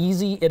how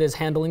easy it is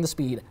handling the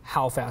speed,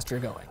 how fast you're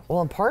going.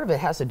 Well, and part of it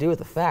has to do with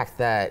the fact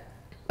that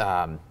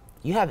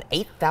you have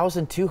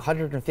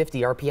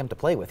 8,250 RPM to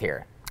play with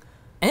here.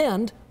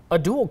 And a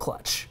dual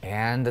clutch.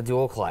 And a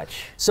dual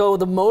clutch. So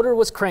the motor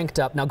was cranked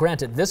up. Now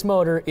granted, this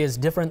motor is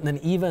different than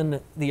even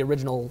the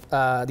original,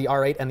 the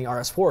R8 and the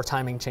RS4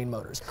 timing chain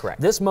motors.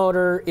 Correct. This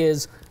motor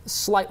is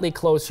slightly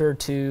closer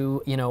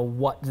to,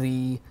 what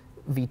the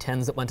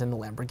V10s that went in the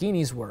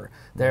Lamborghinis were.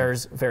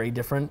 There's very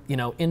different,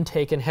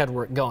 intake and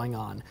headwork going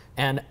on.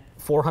 And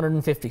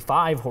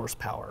 455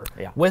 horsepower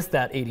with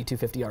that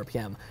 8,250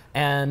 RPM.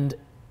 And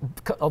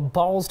a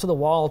balls to the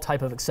wall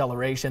type of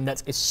acceleration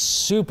that's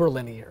super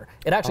linear.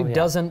 It actually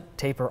doesn't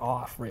taper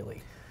off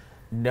really.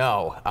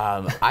 No,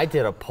 I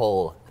did a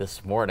poll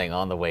this morning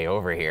on the way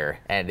over here,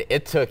 and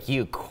it took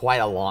you quite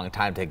a long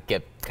time to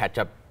catch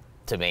up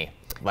to me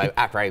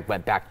after I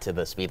went back to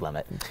the speed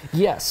limit.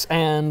 Yes,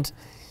 and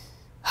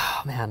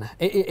oh man,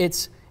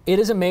 it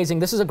is amazing.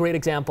 This is a great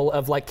example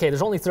of like, okay,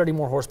 there's only 30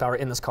 more horsepower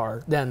in this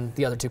car than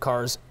the other two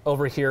cars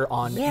over here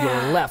on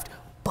your left,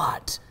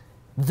 but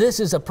this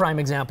is a prime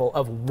example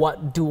of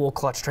what dual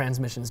clutch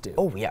transmissions do.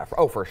 Oh yeah,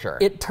 oh for sure.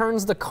 It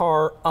turns the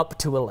car up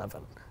to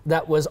 11.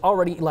 That was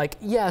already like,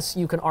 yes,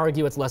 you can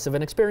argue it's less of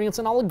an experience,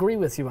 and I'll agree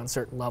with you on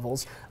certain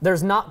levels.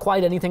 There's not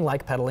quite anything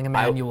like pedaling a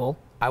manual.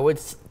 I would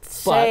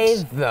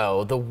say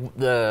though,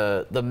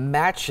 the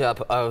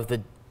matchup of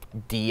the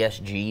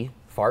DSG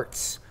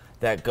farts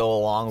that go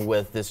along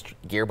with this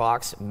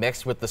gearbox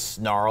mixed with the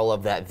snarl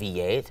of that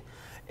V8,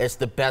 it's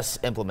the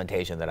best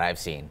implementation that I've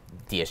seen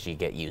DSG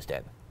get used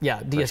in. Yeah,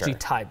 DSG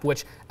Type,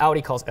 which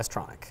Audi calls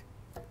S-tronic.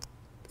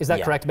 Is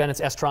that correct, Ben? It's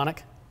S-tronic?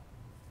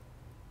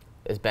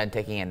 Is Ben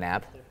taking a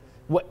nap?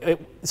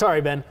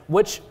 Sorry, Ben.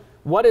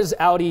 What is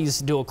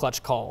Audi's dual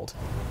clutch called?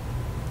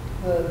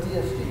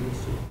 DSG.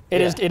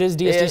 It is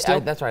DSG still?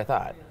 That's what I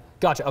thought.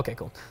 Gotcha. Okay,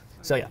 cool.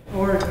 So yeah.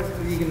 Or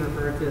you can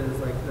refer to it as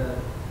like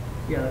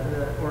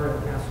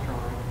or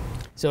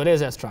S-tronic. So it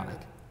is S-tronic.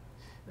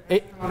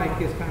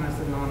 S-tronic is kind of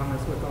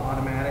synonymous with the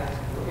automatic.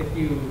 If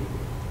you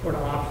were to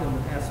option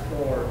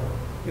S4,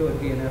 it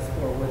would be an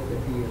S4 with the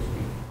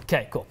DSG.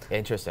 Okay, cool.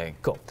 Interesting.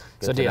 Cool.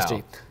 Good So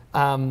DSG.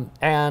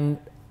 And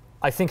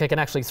I think I can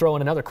actually throw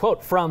in another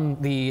quote from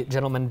the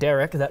gentleman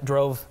Derek that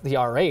drove the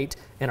R8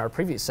 in our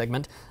previous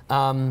segment.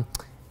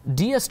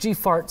 DSG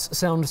farts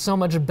sound so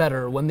much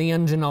better when the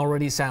engine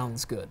already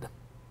sounds good.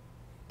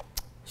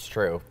 It's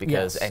true,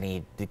 because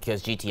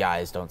because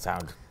GTIs don't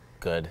sound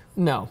good.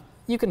 No.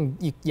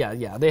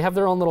 Yeah, they have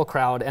their own little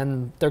crowd,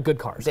 and they're good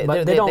cars.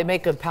 But They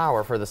make good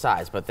power for the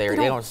size, but they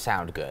don't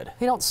sound good.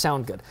 They don't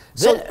sound good.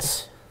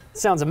 This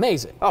sounds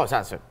amazing. Oh, it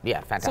sounds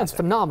fantastic. Sounds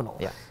phenomenal.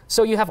 Yeah.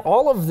 So you have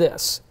all of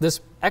this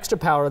extra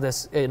power,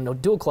 this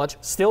dual clutch,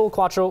 still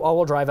Quattro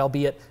all-wheel drive,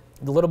 albeit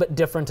a little bit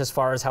different as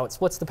far as how it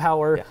splits the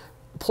power,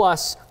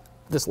 plus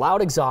this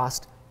loud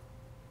exhaust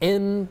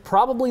in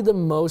probably the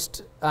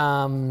most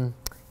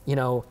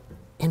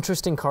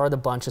interesting car of the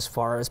bunch as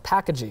far as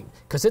packaging,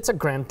 because it's a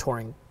Grand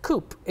Touring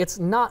coupe. It's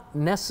not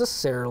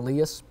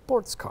necessarily a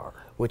sports car.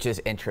 Which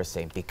is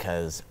interesting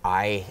because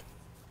I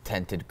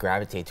tend to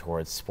gravitate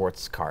towards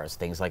sports cars,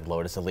 things like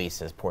Lotus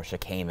Elises, Porsche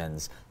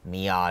Caymans,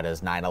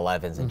 Miatas,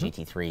 911s, and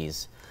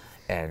GT3s,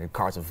 and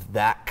cars of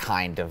that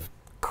kind of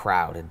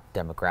crowd and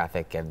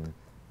demographic and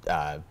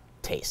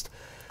taste.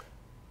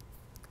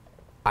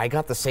 I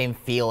got the same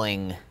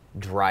feeling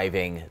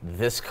driving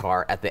this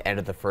car at the end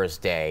of the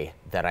first day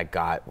that I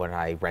got when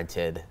I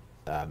rented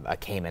a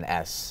Cayman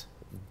S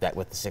that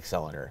with the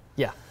 6-cylinder.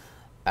 Yeah.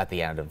 At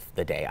the end of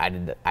the day,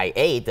 I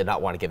A, did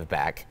not want to give it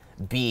back.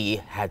 B,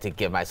 had to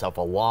give myself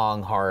a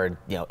long, hard,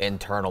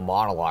 internal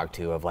monologue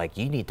to of like,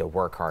 you need to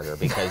work harder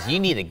because you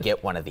need to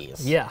get one of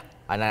these. Yeah.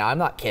 And I'm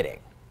not kidding.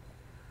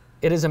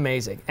 It is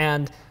amazing.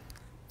 And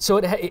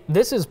so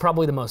this is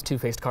probably the most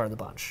two-faced car of the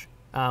bunch.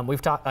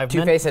 We've talked.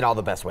 Two-faced in all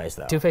the best ways,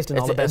 though. Two-faced in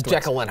all the best ways.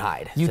 Jekyll and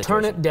Hyde. You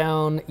turn it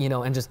down,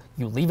 and just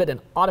you leave it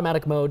in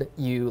automatic mode.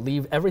 You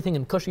leave everything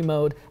in cushy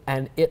mode,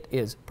 and it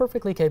is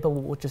perfectly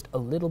capable with just a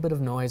little bit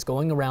of noise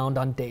going around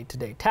on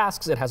day-to-day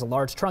tasks. It has a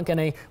large trunk and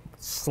a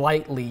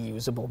slightly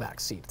usable back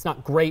seat. It's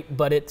not great,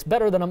 but it's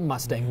better than a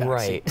Mustang back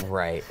seat.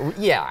 Right.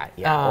 Yeah.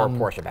 Or a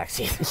Porsche back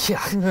seat.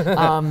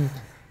 Yeah.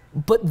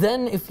 But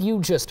then if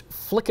you just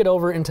flick it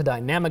over into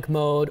dynamic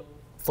mode,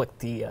 flick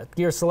the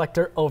gear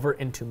selector over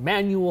into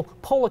manual,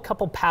 pull a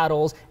couple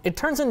paddles, it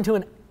turns into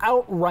an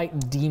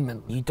outright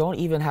demon. You don't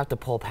even have to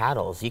pull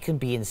paddles. You can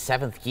be in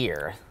 7th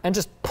gear. And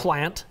just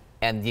plant.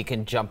 And you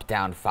can jump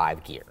down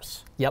 5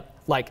 gears. Yep,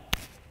 like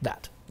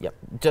that. Yep,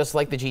 just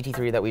like the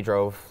GT3 that we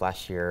drove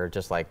last year,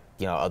 just like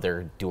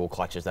other dual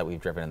clutches that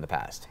we've driven in the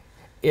past.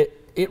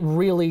 It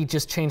really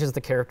just changes the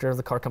character of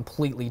the car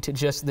completely to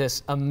just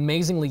this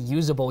amazingly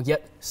usable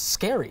yet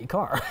scary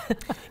car.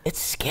 It's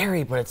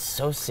scary, but it's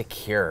so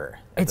secure.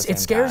 It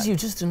scares you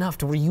just enough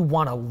to where you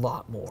want a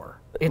lot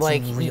more. It's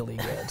like, really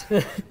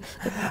good.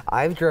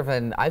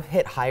 I've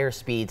hit higher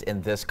speeds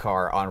in this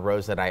car on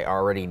roads that I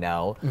already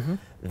know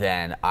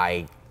than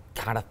I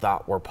kind of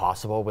thought were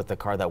possible with the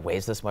car that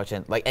weighs this much.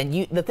 And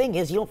the thing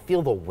is, you don't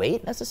feel the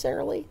weight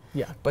necessarily.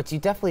 Yeah. But you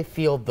definitely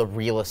feel the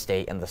real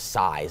estate and the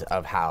size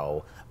of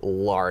how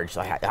large,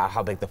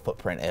 how big the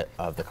footprint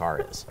of the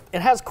car is.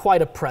 It has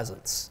quite a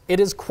presence.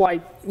 It is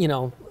quite,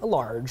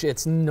 large.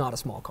 It's not a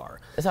small car.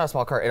 It's not a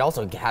small car. It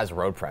also has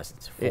road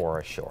presence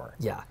for sure.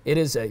 Yeah, it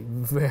is a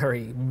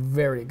very,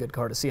 very good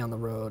car to see on the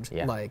road,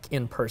 like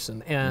in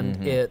person,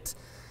 and it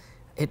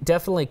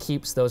definitely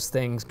keeps those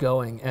things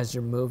going as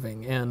you're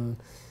moving. And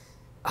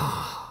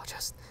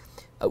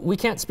we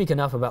can't speak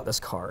enough about this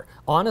car.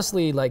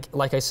 Honestly, like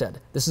I said,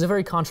 this is a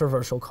very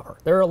controversial car.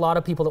 There are a lot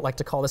of people that like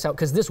to call this out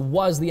because this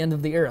was the end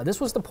of the era. This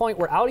was the point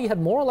where Audi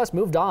had more or less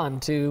moved on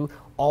to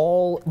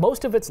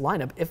most of its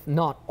lineup, if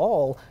not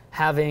all,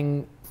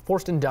 having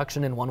forced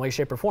induction in one way,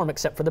 shape, or form,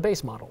 except for the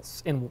base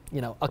models in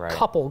a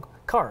couple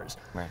cars.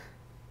 Right.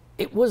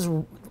 It was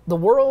the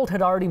world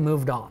had already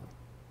moved on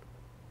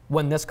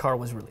when this car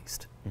was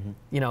released.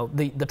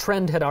 The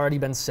trend had already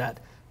been set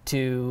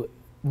to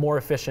more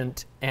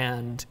efficient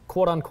and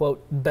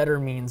quote-unquote better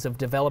means of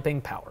developing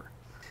power.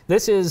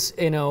 This is,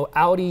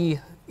 Audi,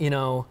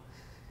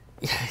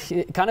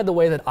 kind of the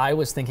way that I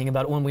was thinking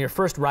about it when we were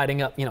first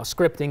writing up,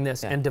 scripting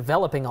this and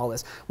developing all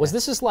this, was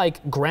this is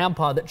like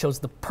grandpa that chose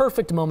the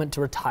perfect moment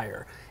to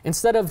retire.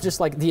 Instead of just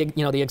like the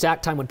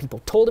exact time when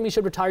people told him he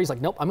should retire, he's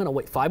like, nope, I'm gonna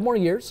wait 5 more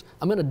years,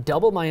 I'm gonna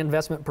double my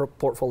investment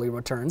portfolio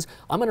returns,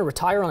 I'm gonna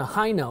retire on a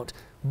high note,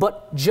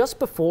 but just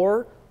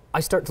before I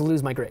start to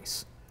lose my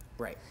grace.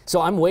 Right. So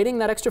I'm waiting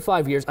that extra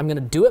 5 years. I'm going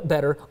to do it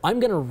better. I'm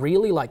going to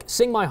really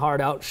sing my heart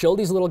out, show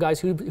these little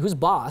guys who's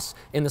boss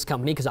in this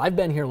company because I've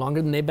been here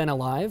longer than they've been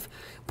alive.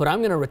 But I'm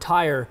going to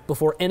retire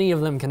before any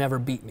of them can ever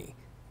beat me,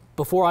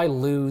 before I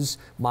lose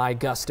my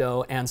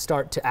gusto and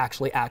start to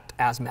actually act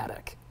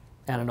asthmatic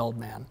and an old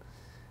man.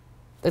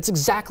 That's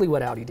exactly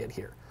what Audi did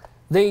here.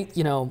 They,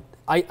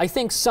 I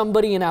think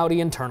somebody in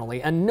Audi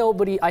internally, and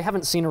I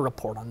haven't seen a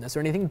report on this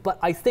or anything, but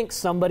I think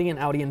somebody in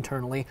Audi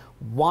internally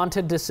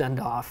wanted to send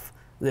off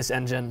this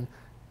engine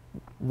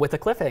with a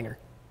cliffhanger.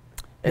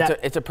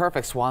 It's a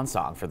perfect swan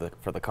song for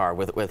the car.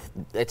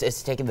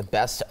 It's taking the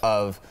best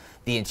of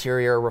the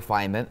interior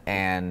refinement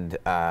and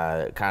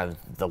kind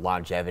of the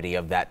longevity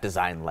of that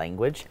design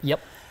language. Yep.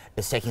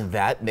 It's taking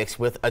that mixed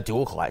with a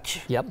dual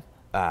clutch. Yep.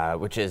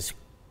 Which is,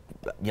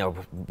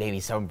 maybe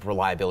some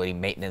reliability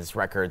maintenance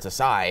records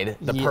aside,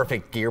 the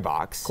perfect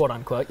gearbox. Quote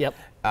unquote. Yep.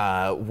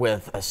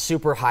 With a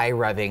super high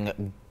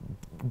revving,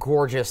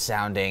 gorgeous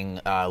sounding,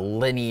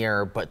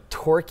 linear but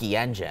torquey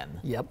engine.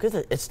 Yep. Because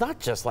it's not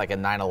just like a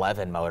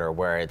 911 motor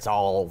where it's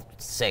all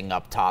sing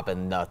up top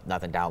and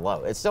nothing down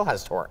low. It still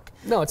has torque.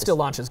 No, it still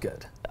launches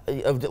good.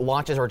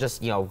 Launches or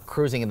just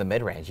cruising in the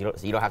mid range. You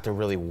don't have to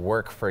really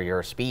work for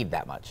your speed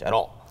that much at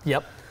all.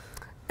 Yep.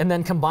 And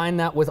then combine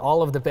that with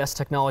all of the best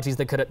technologies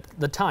they could at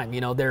the time.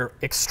 Their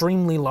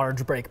extremely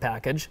large brake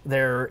package,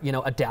 their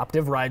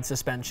adaptive ride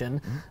suspension.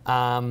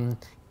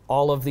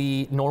 All of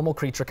the normal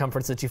creature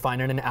comforts that you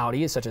find in an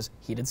Audi, such as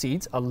heated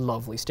seats, a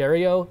lovely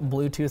stereo,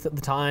 Bluetooth at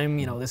the time.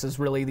 This is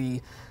really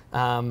the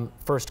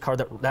first car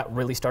that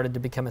really started to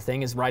become a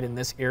thing, is right in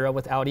this era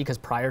with Audi, because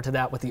prior to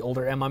that, with the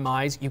older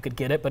MMIs, you could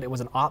get it, but it was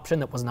an option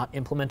that was not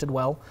implemented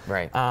well.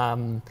 Right.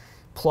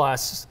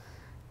 Plus,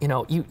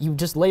 you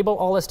just label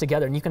all this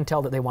together and you can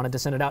tell that they wanted to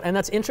send it out. And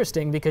that's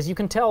interesting because you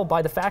can tell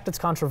by the fact it's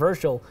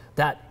controversial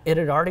that it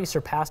had already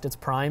surpassed its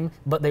prime,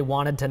 but they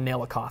wanted to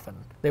nail a coffin.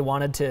 They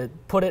wanted to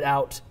put it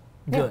out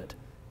good,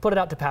 put it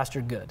out to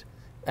pasture good,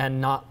 and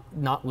not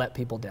let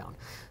people down.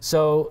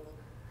 So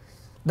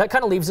that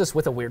kind of leaves us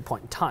with a weird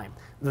point in time.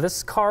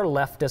 This car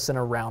left us in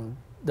around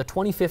the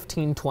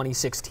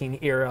 2015-2016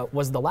 era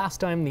was the last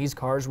time these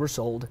cars were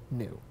sold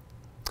new.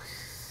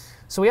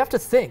 So we have to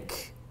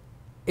think,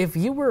 if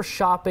you were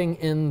shopping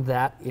in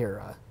that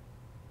era,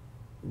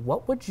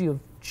 what would you have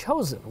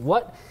chosen?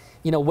 What,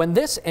 you know, when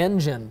this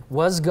engine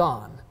was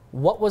gone,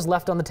 what was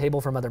left on the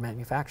table from other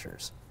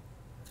manufacturers?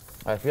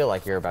 I feel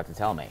like you're about to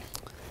tell me.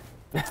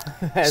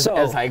 as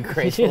I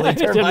gracefully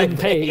turn my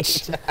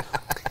page.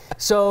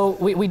 So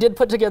we did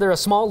put together a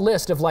small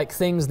list of like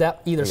things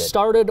that either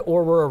started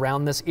or were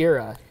around this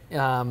era.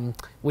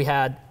 We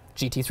had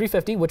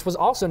GT350, which was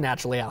also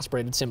naturally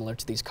aspirated, similar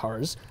to these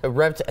cars.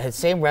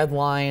 Same red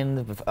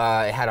line. It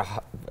had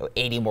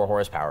 80 more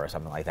horsepower or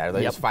something like that.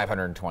 It was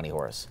 520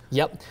 horse.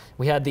 Yep.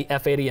 We had the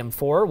F80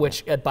 M4,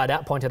 which by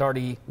that point had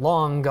already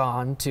long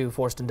gone to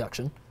forced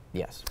induction.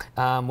 Yes.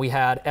 We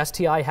had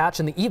STI hatch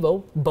and the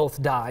Evo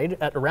both died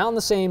at around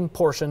the same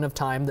portion of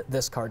time that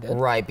this car did.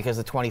 Right, because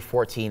the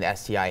 2014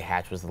 STI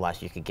hatch was the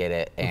last you could get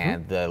it,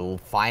 and the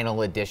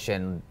final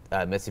edition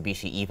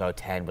Mitsubishi Evo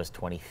 10 was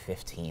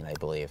 2015, I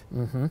believe.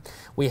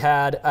 We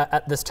had,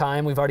 at this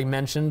time, we've already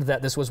mentioned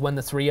that this was when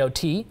the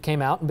 3.0T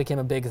came out and became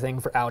a big thing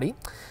for Audi.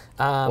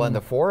 Well, and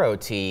the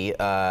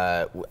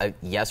 4.0T,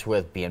 yes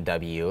with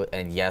BMW,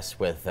 and yes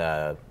with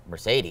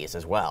Mercedes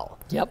as well.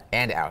 Yep.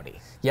 And Audi.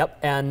 Yep,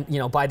 and you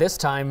know, by this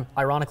time,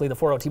 ironically, the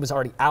 4.0T was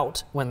already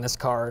out when this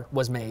car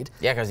was made.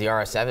 Yeah, because the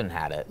RS7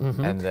 had it,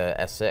 and the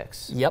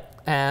S6.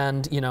 Yep,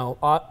 and you know,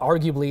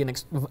 arguably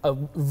a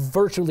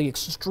virtually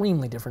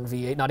extremely different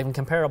V8, not even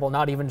comparable,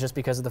 not even just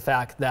because of the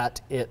fact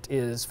that it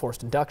is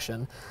forced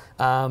induction.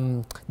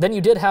 Then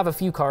you did have a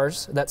few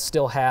cars that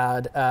still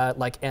had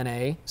like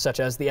NA, such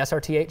as the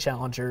SRT8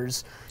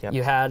 Challengers. Yep.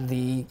 You had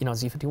the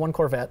Z51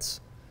 Corvettes.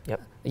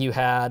 Yep. You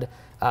had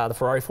the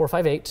Ferrari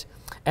 458.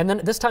 And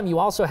then this time you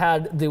also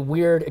had the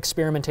weird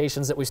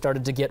experimentations that we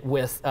started to get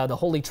with the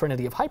holy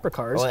trinity of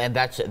hypercars. Well, and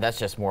that's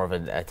just more of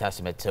a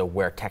testament to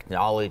where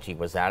technology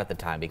was at the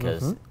time,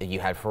 because you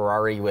had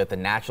Ferrari with a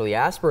naturally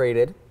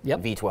aspirated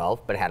V12,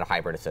 but it had a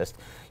hybrid assist.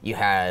 You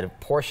had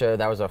Porsche,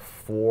 that was a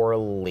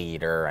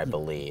 4-liter, I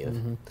believe.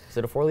 Is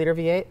it a 4-liter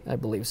V8? I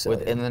believe so.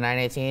 In the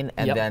 918,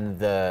 and then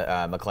the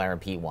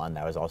McLaren P1,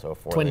 that was also a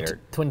 4-liter.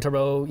 Twin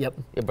turbo,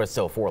 but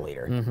still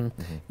 4-liter.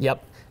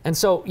 Yep. And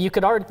so you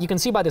can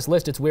see by this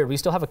list, it's weird. We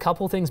still have a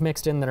couple things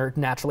mixed in that are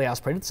naturally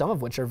aspirated, some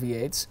of which are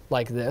V8s,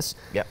 like this.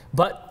 Yep.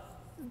 But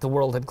the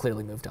world had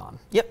clearly moved on.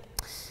 Yep.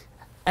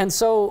 And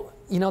so,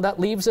 you know, that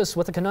leaves us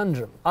with a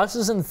conundrum. Us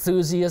as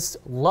enthusiasts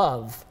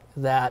love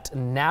that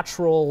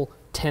natural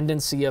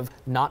tendency of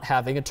not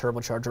having a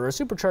turbocharger or a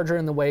supercharger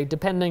in the way,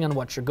 depending on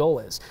what your goal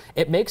is.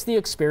 It makes the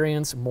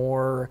experience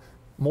more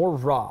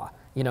raw.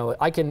 You know,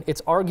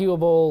 it's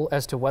arguable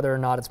as to whether or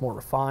not it's more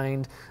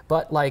refined,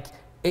 but like,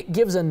 it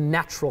gives a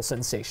natural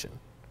sensation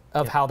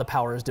of how the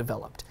power is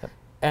developed.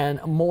 And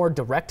a more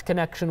direct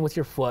connection with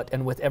your foot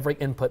and with every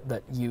input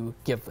that you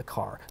give the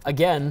car.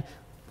 Again,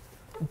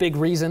 big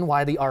reason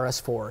why the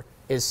RS4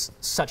 is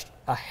such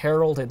a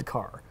heralded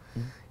car.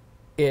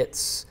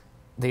 It's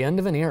the end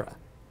of an era.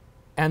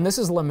 And this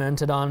is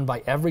lamented on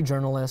by every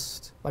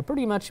journalist, by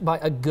pretty much by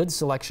a good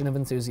selection of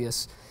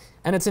enthusiasts.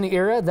 And it's an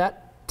era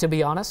that, to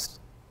be honest,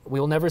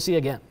 we'll never see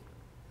again.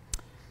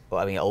 Well,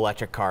 I mean,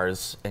 electric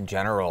cars in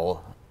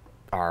general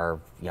are,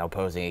 you know,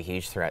 posing a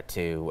huge threat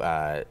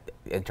to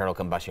internal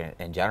combustion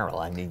in general.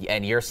 I mean,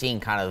 and you're seeing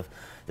kind of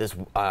this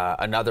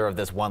another of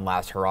this one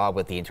last hurrah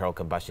with the internal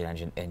combustion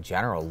engine in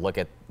general. Look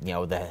at, you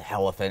know, the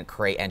elephant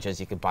crate engines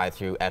you could buy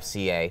through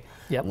FCA.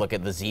 Look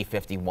at the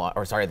Z51,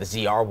 or sorry, the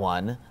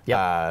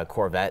ZR1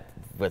 Corvette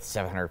with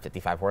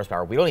 755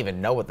 horsepower. We don't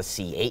even know what the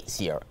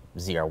C8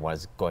 ZR1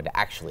 is going to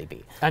actually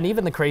be. And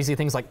even the crazy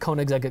things like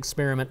Koenigsegg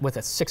Experiment with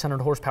a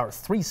 600 horsepower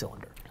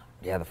 3-cylinder.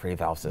 Yeah, the free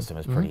valve system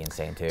is pretty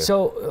insane too.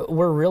 So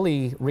we're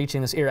really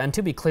reaching this era, and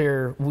to be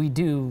clear,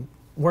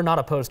 we're not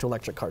opposed to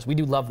electric cars. We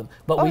do love them,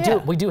 but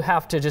we do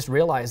have to just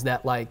realize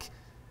that like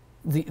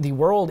the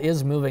world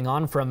is moving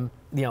on from,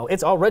 you know,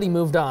 it's already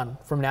moved on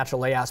from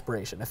natural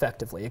aspiration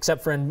effectively,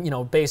 except for in, you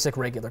know, basic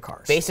regular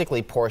cars.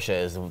 Basically,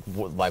 Porsche is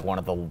like one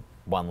of the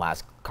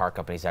last car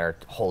companies that are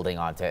holding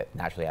on to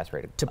naturally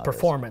aspirated motors.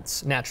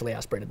 Performance naturally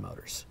aspirated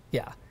motors.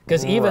 Yeah.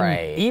 Because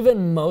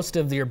even most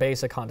of your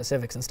basic Honda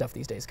Civics and stuff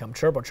these days come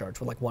turbocharged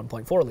with like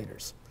 1.4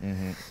 liters.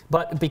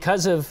 But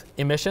because of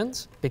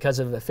emissions, because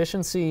of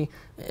efficiency,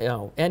 you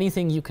know,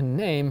 anything you can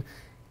name,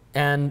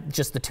 and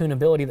just the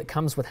tunability that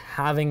comes with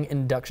having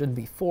induction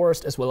be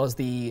forced, as well as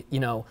the, you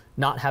know,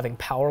 not having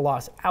power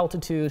loss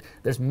altitude,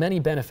 there's many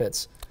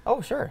benefits. Oh,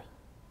 sure.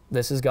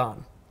 This is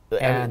gone.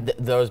 And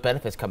those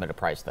benefits come at a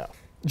price, though.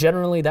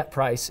 Generally, that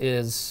price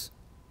is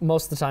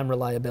most of the time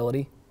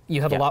reliability.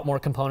 You have a lot more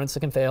components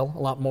that can fail, a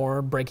lot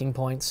more breaking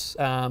points.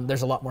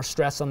 There's a lot more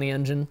stress on the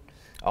engine.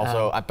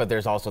 Also, but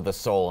there's also the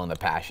soul and the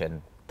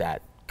passion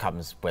that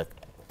comes with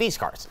these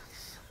cars.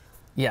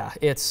 Yeah,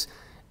 it's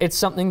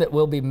something that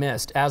will be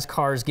missed as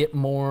cars get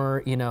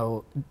more, you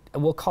know,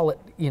 we'll call it,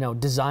 you know,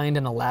 designed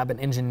in a lab and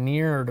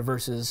engineered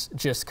versus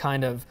just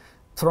kind of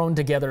thrown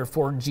together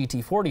Ford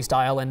GT40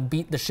 style and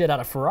beat the shit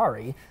out of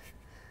Ferrari.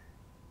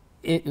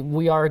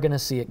 we are going to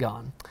see it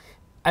gone.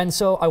 And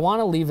so I want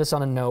to leave us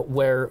on a note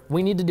where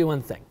we need to do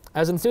one thing.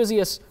 As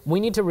enthusiasts,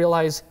 we need to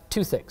realize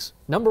two things.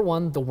 Number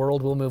one, the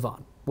world will move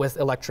on with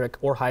electric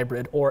or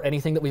hybrid or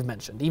anything that we've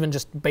mentioned, even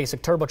just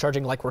basic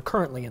turbocharging like we're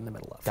currently in the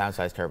middle of.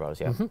 Downsized turbos,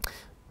 yeah.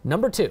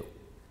 Number two,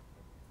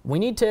 we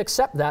need to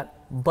accept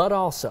that, but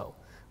also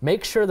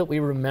make sure that we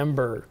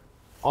remember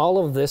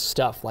all of this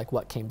stuff like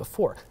what came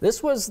before.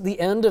 This was the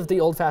end of the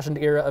old-fashioned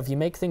era of you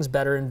make things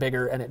better and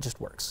bigger and it just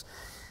works.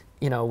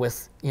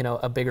 With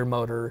a bigger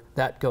motor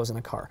that goes in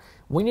a car.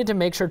 We need to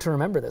make sure to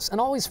remember this and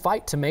always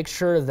fight to make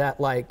sure that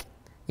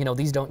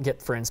these don't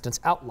get, for instance,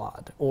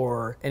 outlawed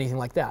or anything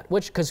like that,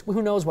 because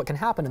who knows what can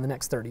happen in the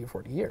next 30 or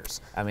 40 years.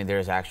 I mean,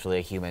 there's actually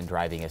a human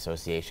driving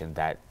association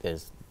that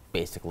is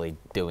basically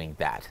doing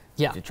that.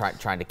 Yeah.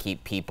 Trying to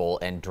keep people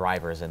and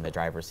drivers in the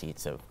driver's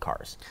seats of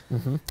cars.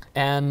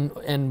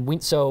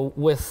 So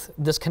with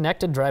this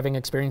connected driving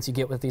experience you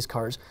get with these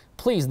cars,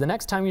 please, the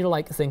next time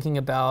you're thinking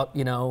about,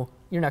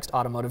 your next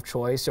automotive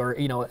choice, or,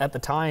 at the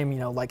time,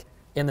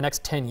 in the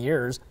next 10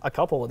 years, a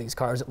couple of these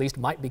cars at least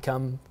might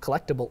become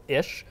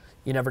collectible-ish.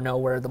 You never know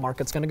where the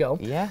market's going to go.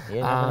 Yeah,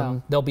 you never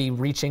know. They'll be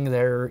reaching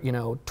their,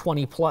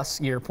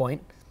 20-plus year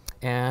point,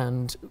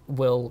 and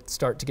we'll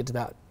start to get to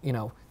that,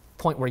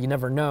 point where you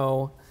never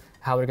know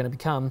how they're going to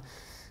become.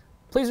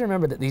 Please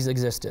remember that these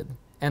existed,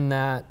 and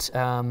that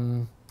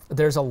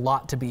there's a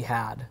lot to be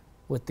had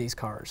with these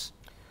cars.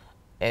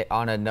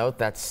 On a note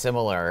that's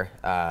similar,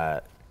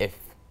 if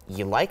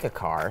you like a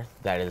car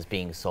that is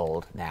being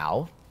sold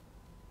now,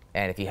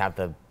 and if you have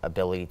the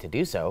ability to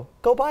do so,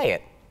 go buy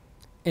it.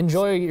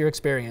 Enjoy your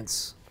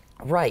experience.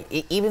 Right,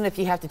 even if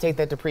you have to take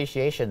that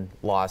depreciation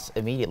loss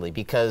immediately,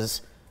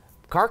 because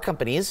car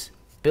companies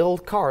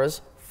build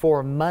cars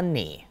for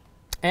money.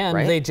 And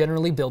right? they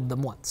generally build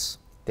them once.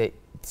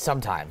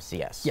 Sometimes,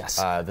 yes. Yes.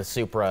 The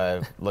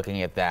Supra,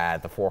 looking at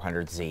that, the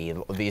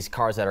 400Z, these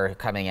cars that are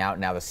coming out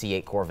now, the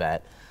C8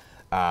 Corvette,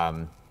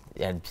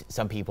 and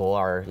some people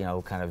are,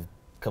 kind of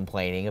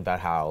complaining about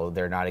how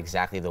they're not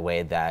exactly the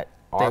way that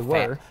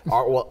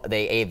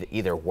they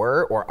either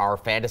were or our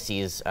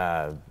fantasies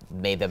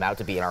made them out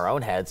to be in our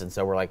own heads, and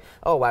so we're like,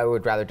 oh, I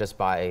would rather just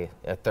buy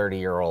a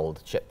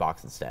 30-year-old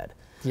shitbox instead.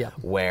 Yeah.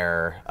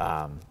 Where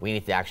we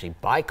need to actually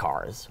buy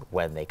cars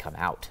when they come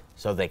out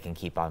so they can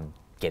keep on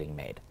getting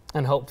made.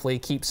 And hopefully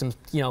keep some,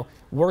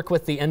 work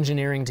with the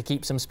engineering to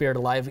keep some spirit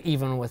alive,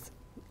 even with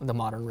the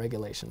modern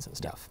regulations and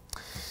stuff.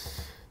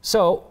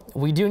 So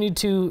we do need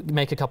to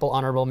make a couple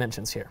honorable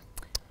mentions here.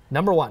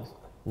 Number one.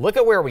 Look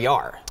at where we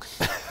are.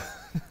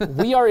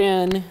 We are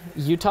in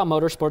Utah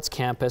Motorsports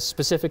campus,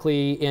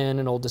 specifically in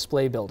an old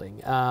display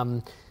building.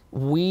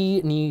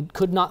 We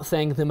could not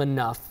thank them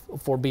enough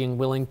for being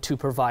willing to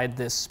provide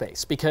this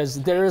space,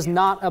 because there is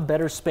not a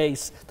better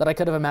space that I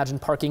could have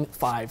imagined parking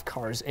 5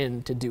 cars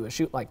in to do a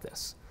shoot like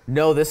this.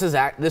 No, this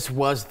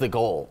was the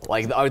goal.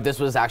 This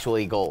was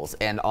actually goals.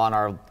 And on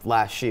our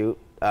last shoot,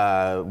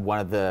 one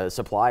of the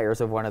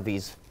suppliers of one of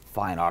these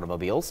fine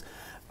automobiles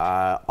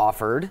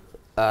offered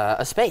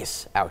a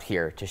space out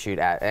here to shoot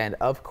at, and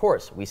of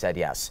course we said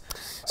yes.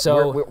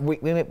 So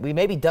we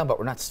may be dumb, but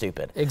we're not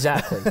stupid.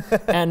 Exactly.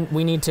 And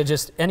we need to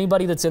just,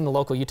 anybody that's in the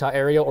local Utah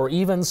area or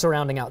even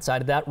surrounding outside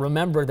of that,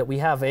 remember that we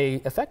have a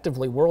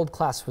effectively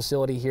world-class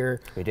facility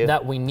here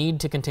that we need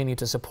to continue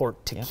to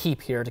support to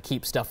keep here, to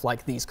keep stuff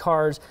like these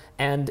cars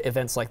and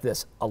events like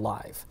this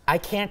alive. I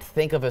can't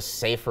think of a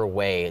safer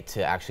way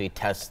to actually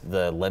test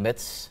the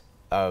limits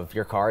of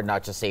your car,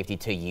 not just safety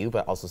to you,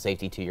 but also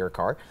safety to your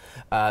car,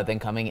 than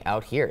coming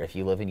out here if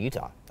you live in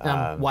Utah.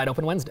 Wide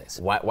open Wednesdays.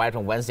 Wide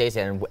open Wednesdays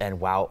and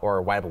WOW,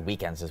 or wide open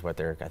weekends is what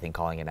they're, I think,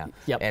 calling it now.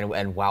 Yep.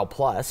 And WOW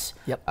Plus.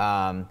 Yep.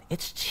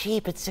 It's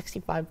cheap. It's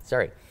 65.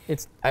 Sorry.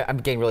 It's. I'm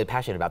getting really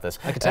passionate about this.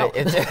 I can tell.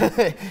 It's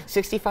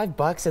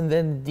 $65, and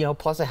then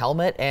plus a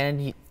helmet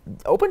and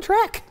open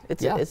track.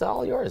 It's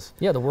all yours.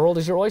 Yeah, the world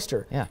is your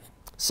oyster. Yeah.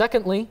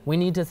 Secondly, we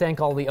need to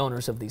thank all the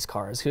owners of these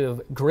cars who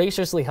have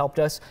graciously helped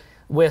us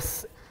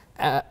with,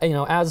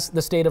 as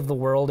the state of the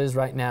world is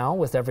right now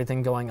with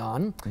everything going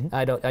on.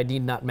 I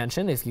need not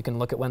mention, if you can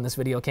look at when this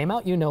video came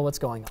out, you know what's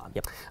going on.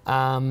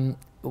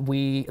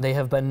 Yep. They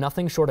have been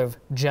nothing short of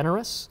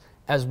generous,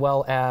 as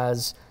well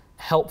as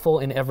helpful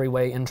in every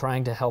way in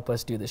trying to help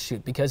us do this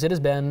shoot, because it has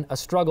been a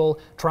struggle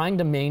trying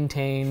to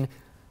maintain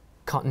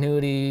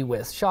continuity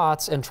with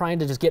shots and trying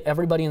to just get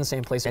everybody in the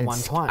same place at one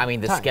time. I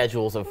mean, the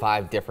schedules of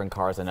 5 different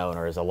cars and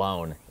owners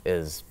alone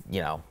is,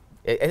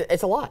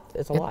 it's a lot.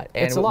 It's a lot.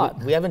 And it's a lot.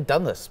 We haven't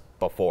done this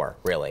before,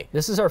 really.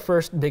 This is our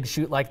first big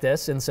shoot like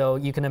this, and so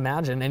you can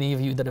imagine, any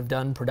of you that have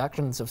done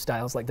productions of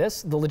styles like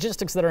this, the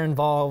logistics that are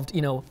involved,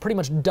 pretty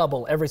much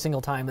double every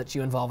single time that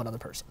you involve another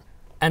person.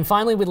 And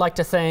finally, we'd like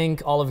to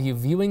thank all of you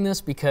viewing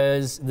this,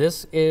 because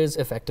this is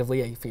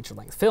effectively a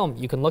feature-length film.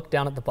 You can look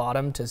down at the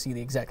bottom to see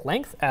the exact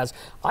length, as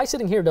I,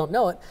 sitting here, don't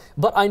know it,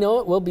 but I know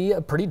it will be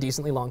a pretty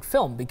decently long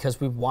film, because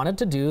we wanted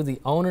to do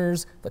the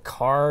owners, the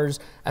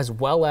cars, as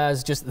well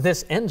as just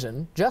this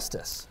engine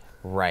justice.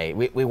 Right.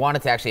 We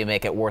wanted to actually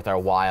make it worth our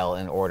while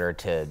in order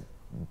to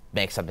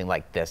make something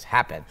like this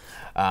happen.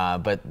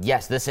 But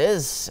yes, this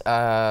is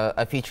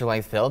a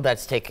feature-length build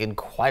that's taken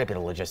quite a bit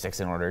of logistics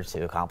in order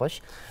to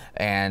accomplish.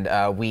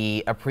 And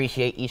we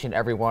appreciate each and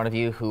every one of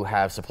you who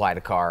have supplied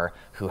a car,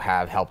 who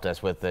have helped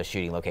us with the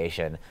shooting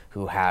location,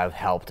 who have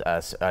helped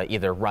us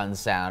either run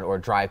sound or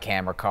drive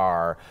camera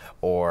car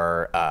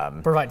or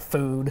provide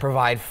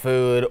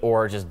food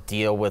or just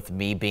deal with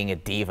me being a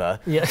diva.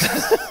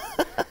 Yes.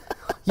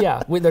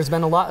 Yeah, there's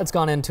been a lot that's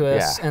gone into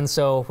us, and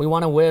so we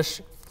want to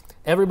wish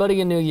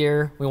everybody a new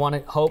year. We want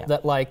to hope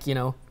that, like, you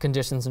know,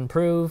 conditions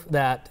improve,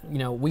 that, you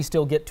know, we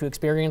still get to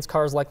experience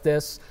cars like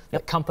this,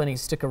 that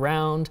companies stick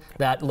around,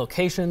 that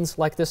locations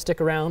like this stick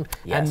around,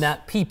 and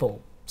that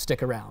people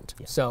stick around.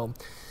 So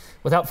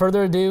without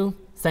further ado,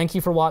 thank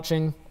you for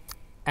watching,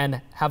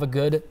 and have a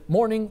good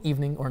morning,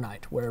 evening, or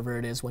night, wherever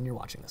it is when you're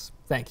watching this.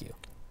 Thank you.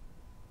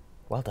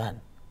 Well done.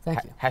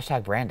 Thank you.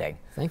 Hashtag branding.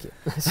 Thank you.